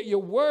thank you that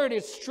your word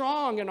is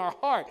strong in our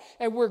heart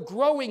and we're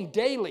growing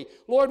daily.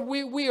 Lord,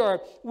 we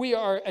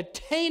are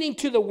attaining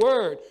to the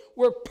word.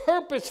 We're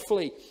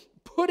purposefully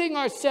putting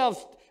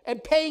ourselves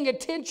and paying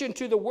attention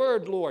to the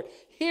word, Lord,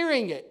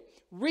 hearing it,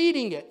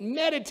 reading it,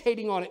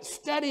 meditating on it,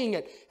 studying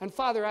it. And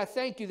Father, I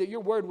thank you that your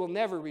word will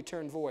never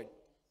return void.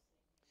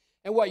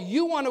 And what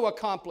you want to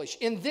accomplish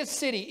in this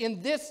city,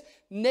 in this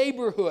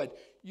neighborhood,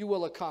 you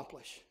will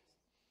accomplish.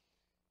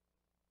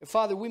 And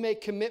Father, we make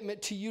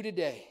commitment to you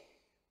today,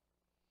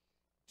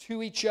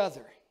 to each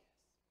other,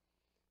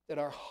 that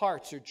our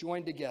hearts are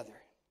joined together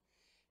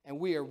and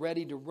we are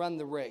ready to run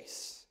the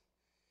race.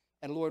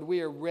 And Lord,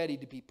 we are ready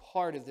to be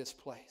part of this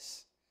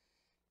place.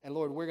 And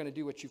Lord, we're going to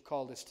do what you've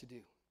called us to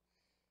do.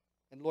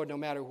 And Lord, no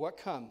matter what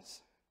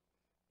comes,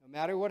 no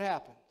matter what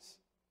happens,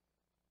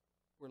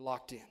 we're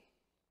locked in.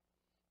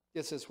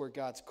 This is where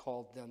God's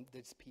called them,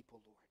 these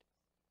people, Lord.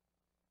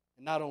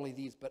 And not only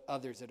these, but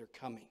others that are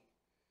coming.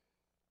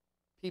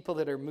 People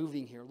that are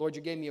moving here. Lord,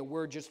 you gave me a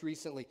word just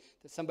recently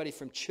that somebody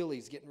from Chile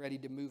is getting ready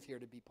to move here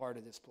to be part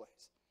of this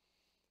place.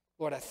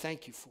 Lord, I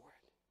thank you for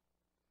it.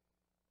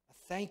 I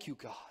thank you,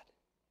 God,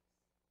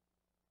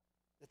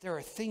 that there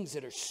are things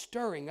that are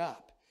stirring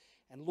up.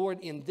 And Lord,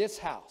 in this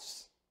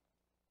house,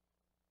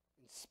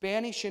 in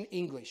Spanish and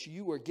English,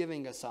 you are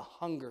giving us a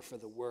hunger for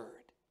the word.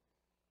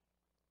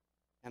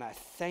 And I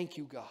thank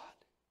you, God.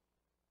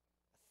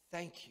 I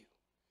thank you,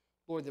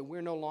 Lord, that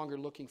we're no longer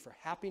looking for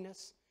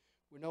happiness.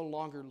 We're no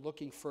longer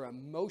looking for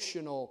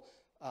emotional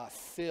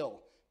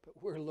fill, but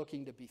we're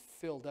looking to be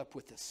filled up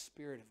with the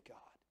Spirit of God.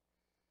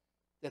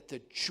 That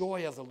the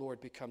joy of the Lord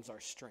becomes our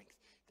strength.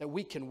 That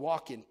we can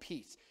walk in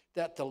peace.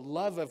 That the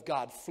love of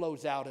God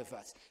flows out of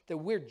us. That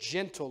we're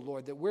gentle,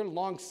 Lord. That we're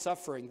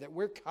long-suffering. That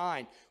we're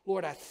kind.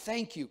 Lord, I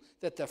thank you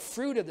that the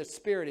fruit of the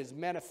Spirit is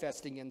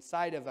manifesting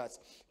inside of us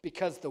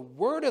because the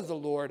word of the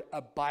Lord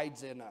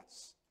abides in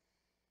us.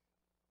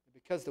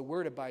 Because the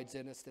word abides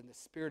in us, then the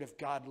Spirit of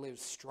God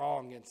lives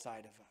strong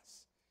inside of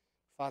us.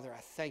 Father, I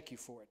thank you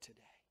for it today.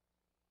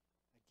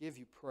 I give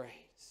you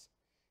praise.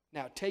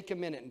 Now, take a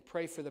minute and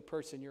pray for the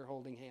person you're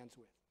holding hands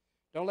with.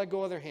 Don't let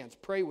go of their hands.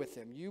 Pray with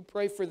them. You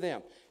pray for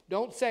them.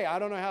 Don't say, I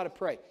don't know how to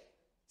pray.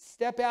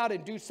 Step out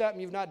and do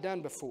something you've not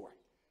done before.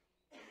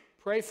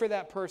 Pray for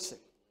that person.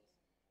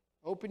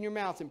 Open your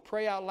mouth and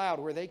pray out loud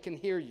where they can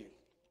hear you.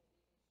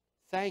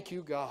 Thank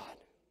you, God.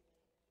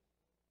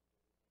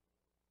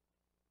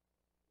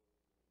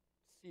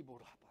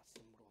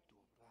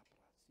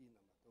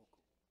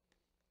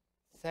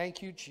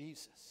 Thank you,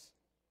 Jesus.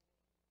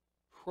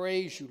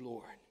 Praise you,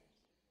 Lord.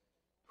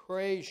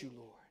 Praise you,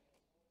 Lord.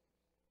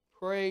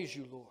 Praise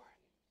you, Lord.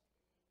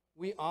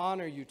 We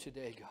honor you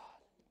today, God.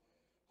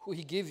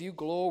 We give you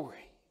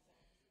glory.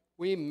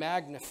 We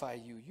magnify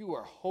you. You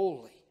are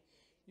holy.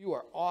 You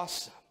are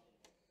awesome.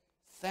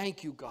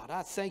 Thank you, God.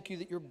 I thank you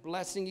that you're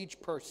blessing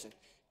each person,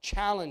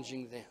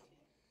 challenging them,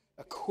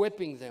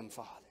 equipping them,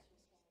 Father.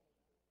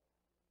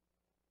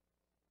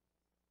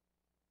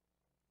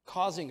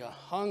 Causing a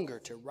hunger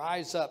to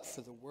rise up for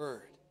the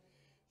word.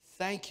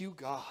 Thank you,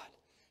 God.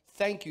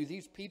 Thank you.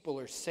 These people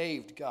are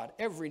saved, God.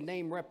 Every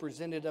name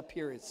represented up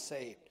here is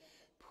saved.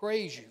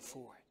 Praise you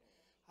for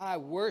it. I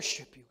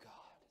worship you,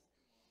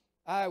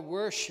 God. I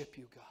worship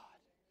you, God.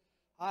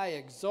 I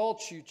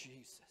exalt you,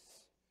 Jesus.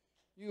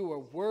 You are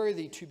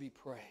worthy to be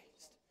praised.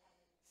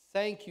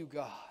 Thank you,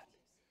 God.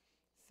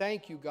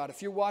 Thank you, God.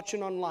 If you're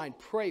watching online,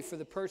 pray for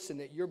the person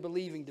that you're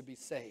believing to be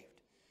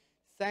saved.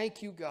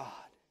 Thank you, God.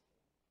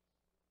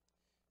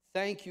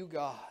 Thank you,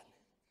 God.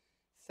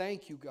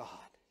 Thank you, God.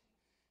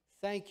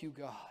 Thank you,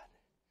 God.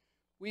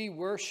 We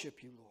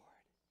worship you, Lord.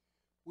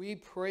 We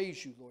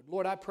praise you, Lord.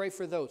 Lord, I pray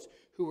for those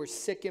who are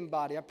sick in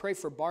body. I pray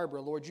for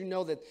Barbara, Lord. You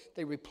know that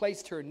they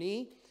replaced her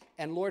knee,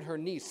 and Lord, her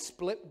knee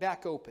split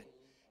back open.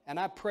 And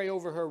I pray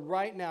over her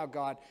right now,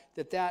 God,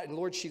 and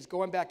Lord, she's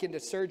going back into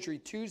surgery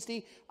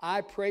Tuesday.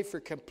 I pray for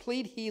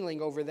complete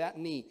healing over that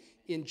knee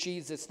in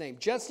Jesus' name.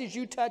 Just as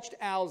you touched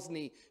Al's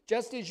knee,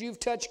 just as you've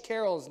touched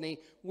Carol's knee,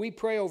 we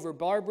pray over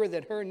Barbara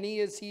that her knee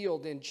is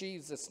healed in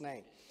Jesus'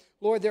 name.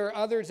 Lord, there are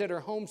others that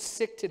are home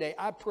sick today.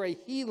 I pray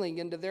healing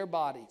into their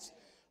bodies.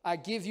 I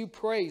give you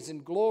praise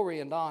and glory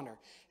and honor.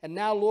 And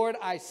now, Lord,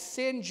 I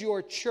send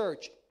your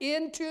church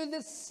into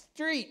the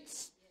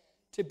streets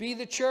to be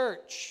the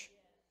church,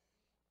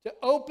 to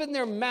open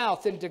their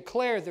mouth and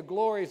declare the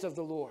glories of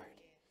the Lord,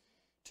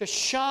 to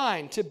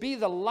shine, to be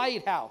the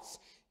lighthouse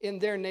in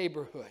their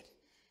neighborhood.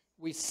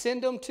 We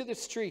send them to the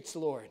streets,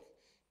 Lord,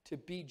 to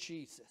be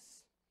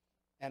Jesus.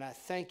 And I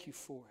thank you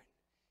for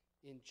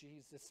it in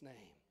Jesus' name.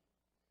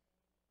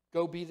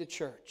 Go be the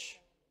church.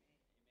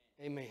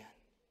 Amen.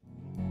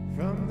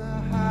 From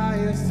the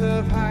highest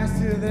of heights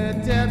to the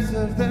depths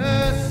of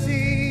the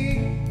sea.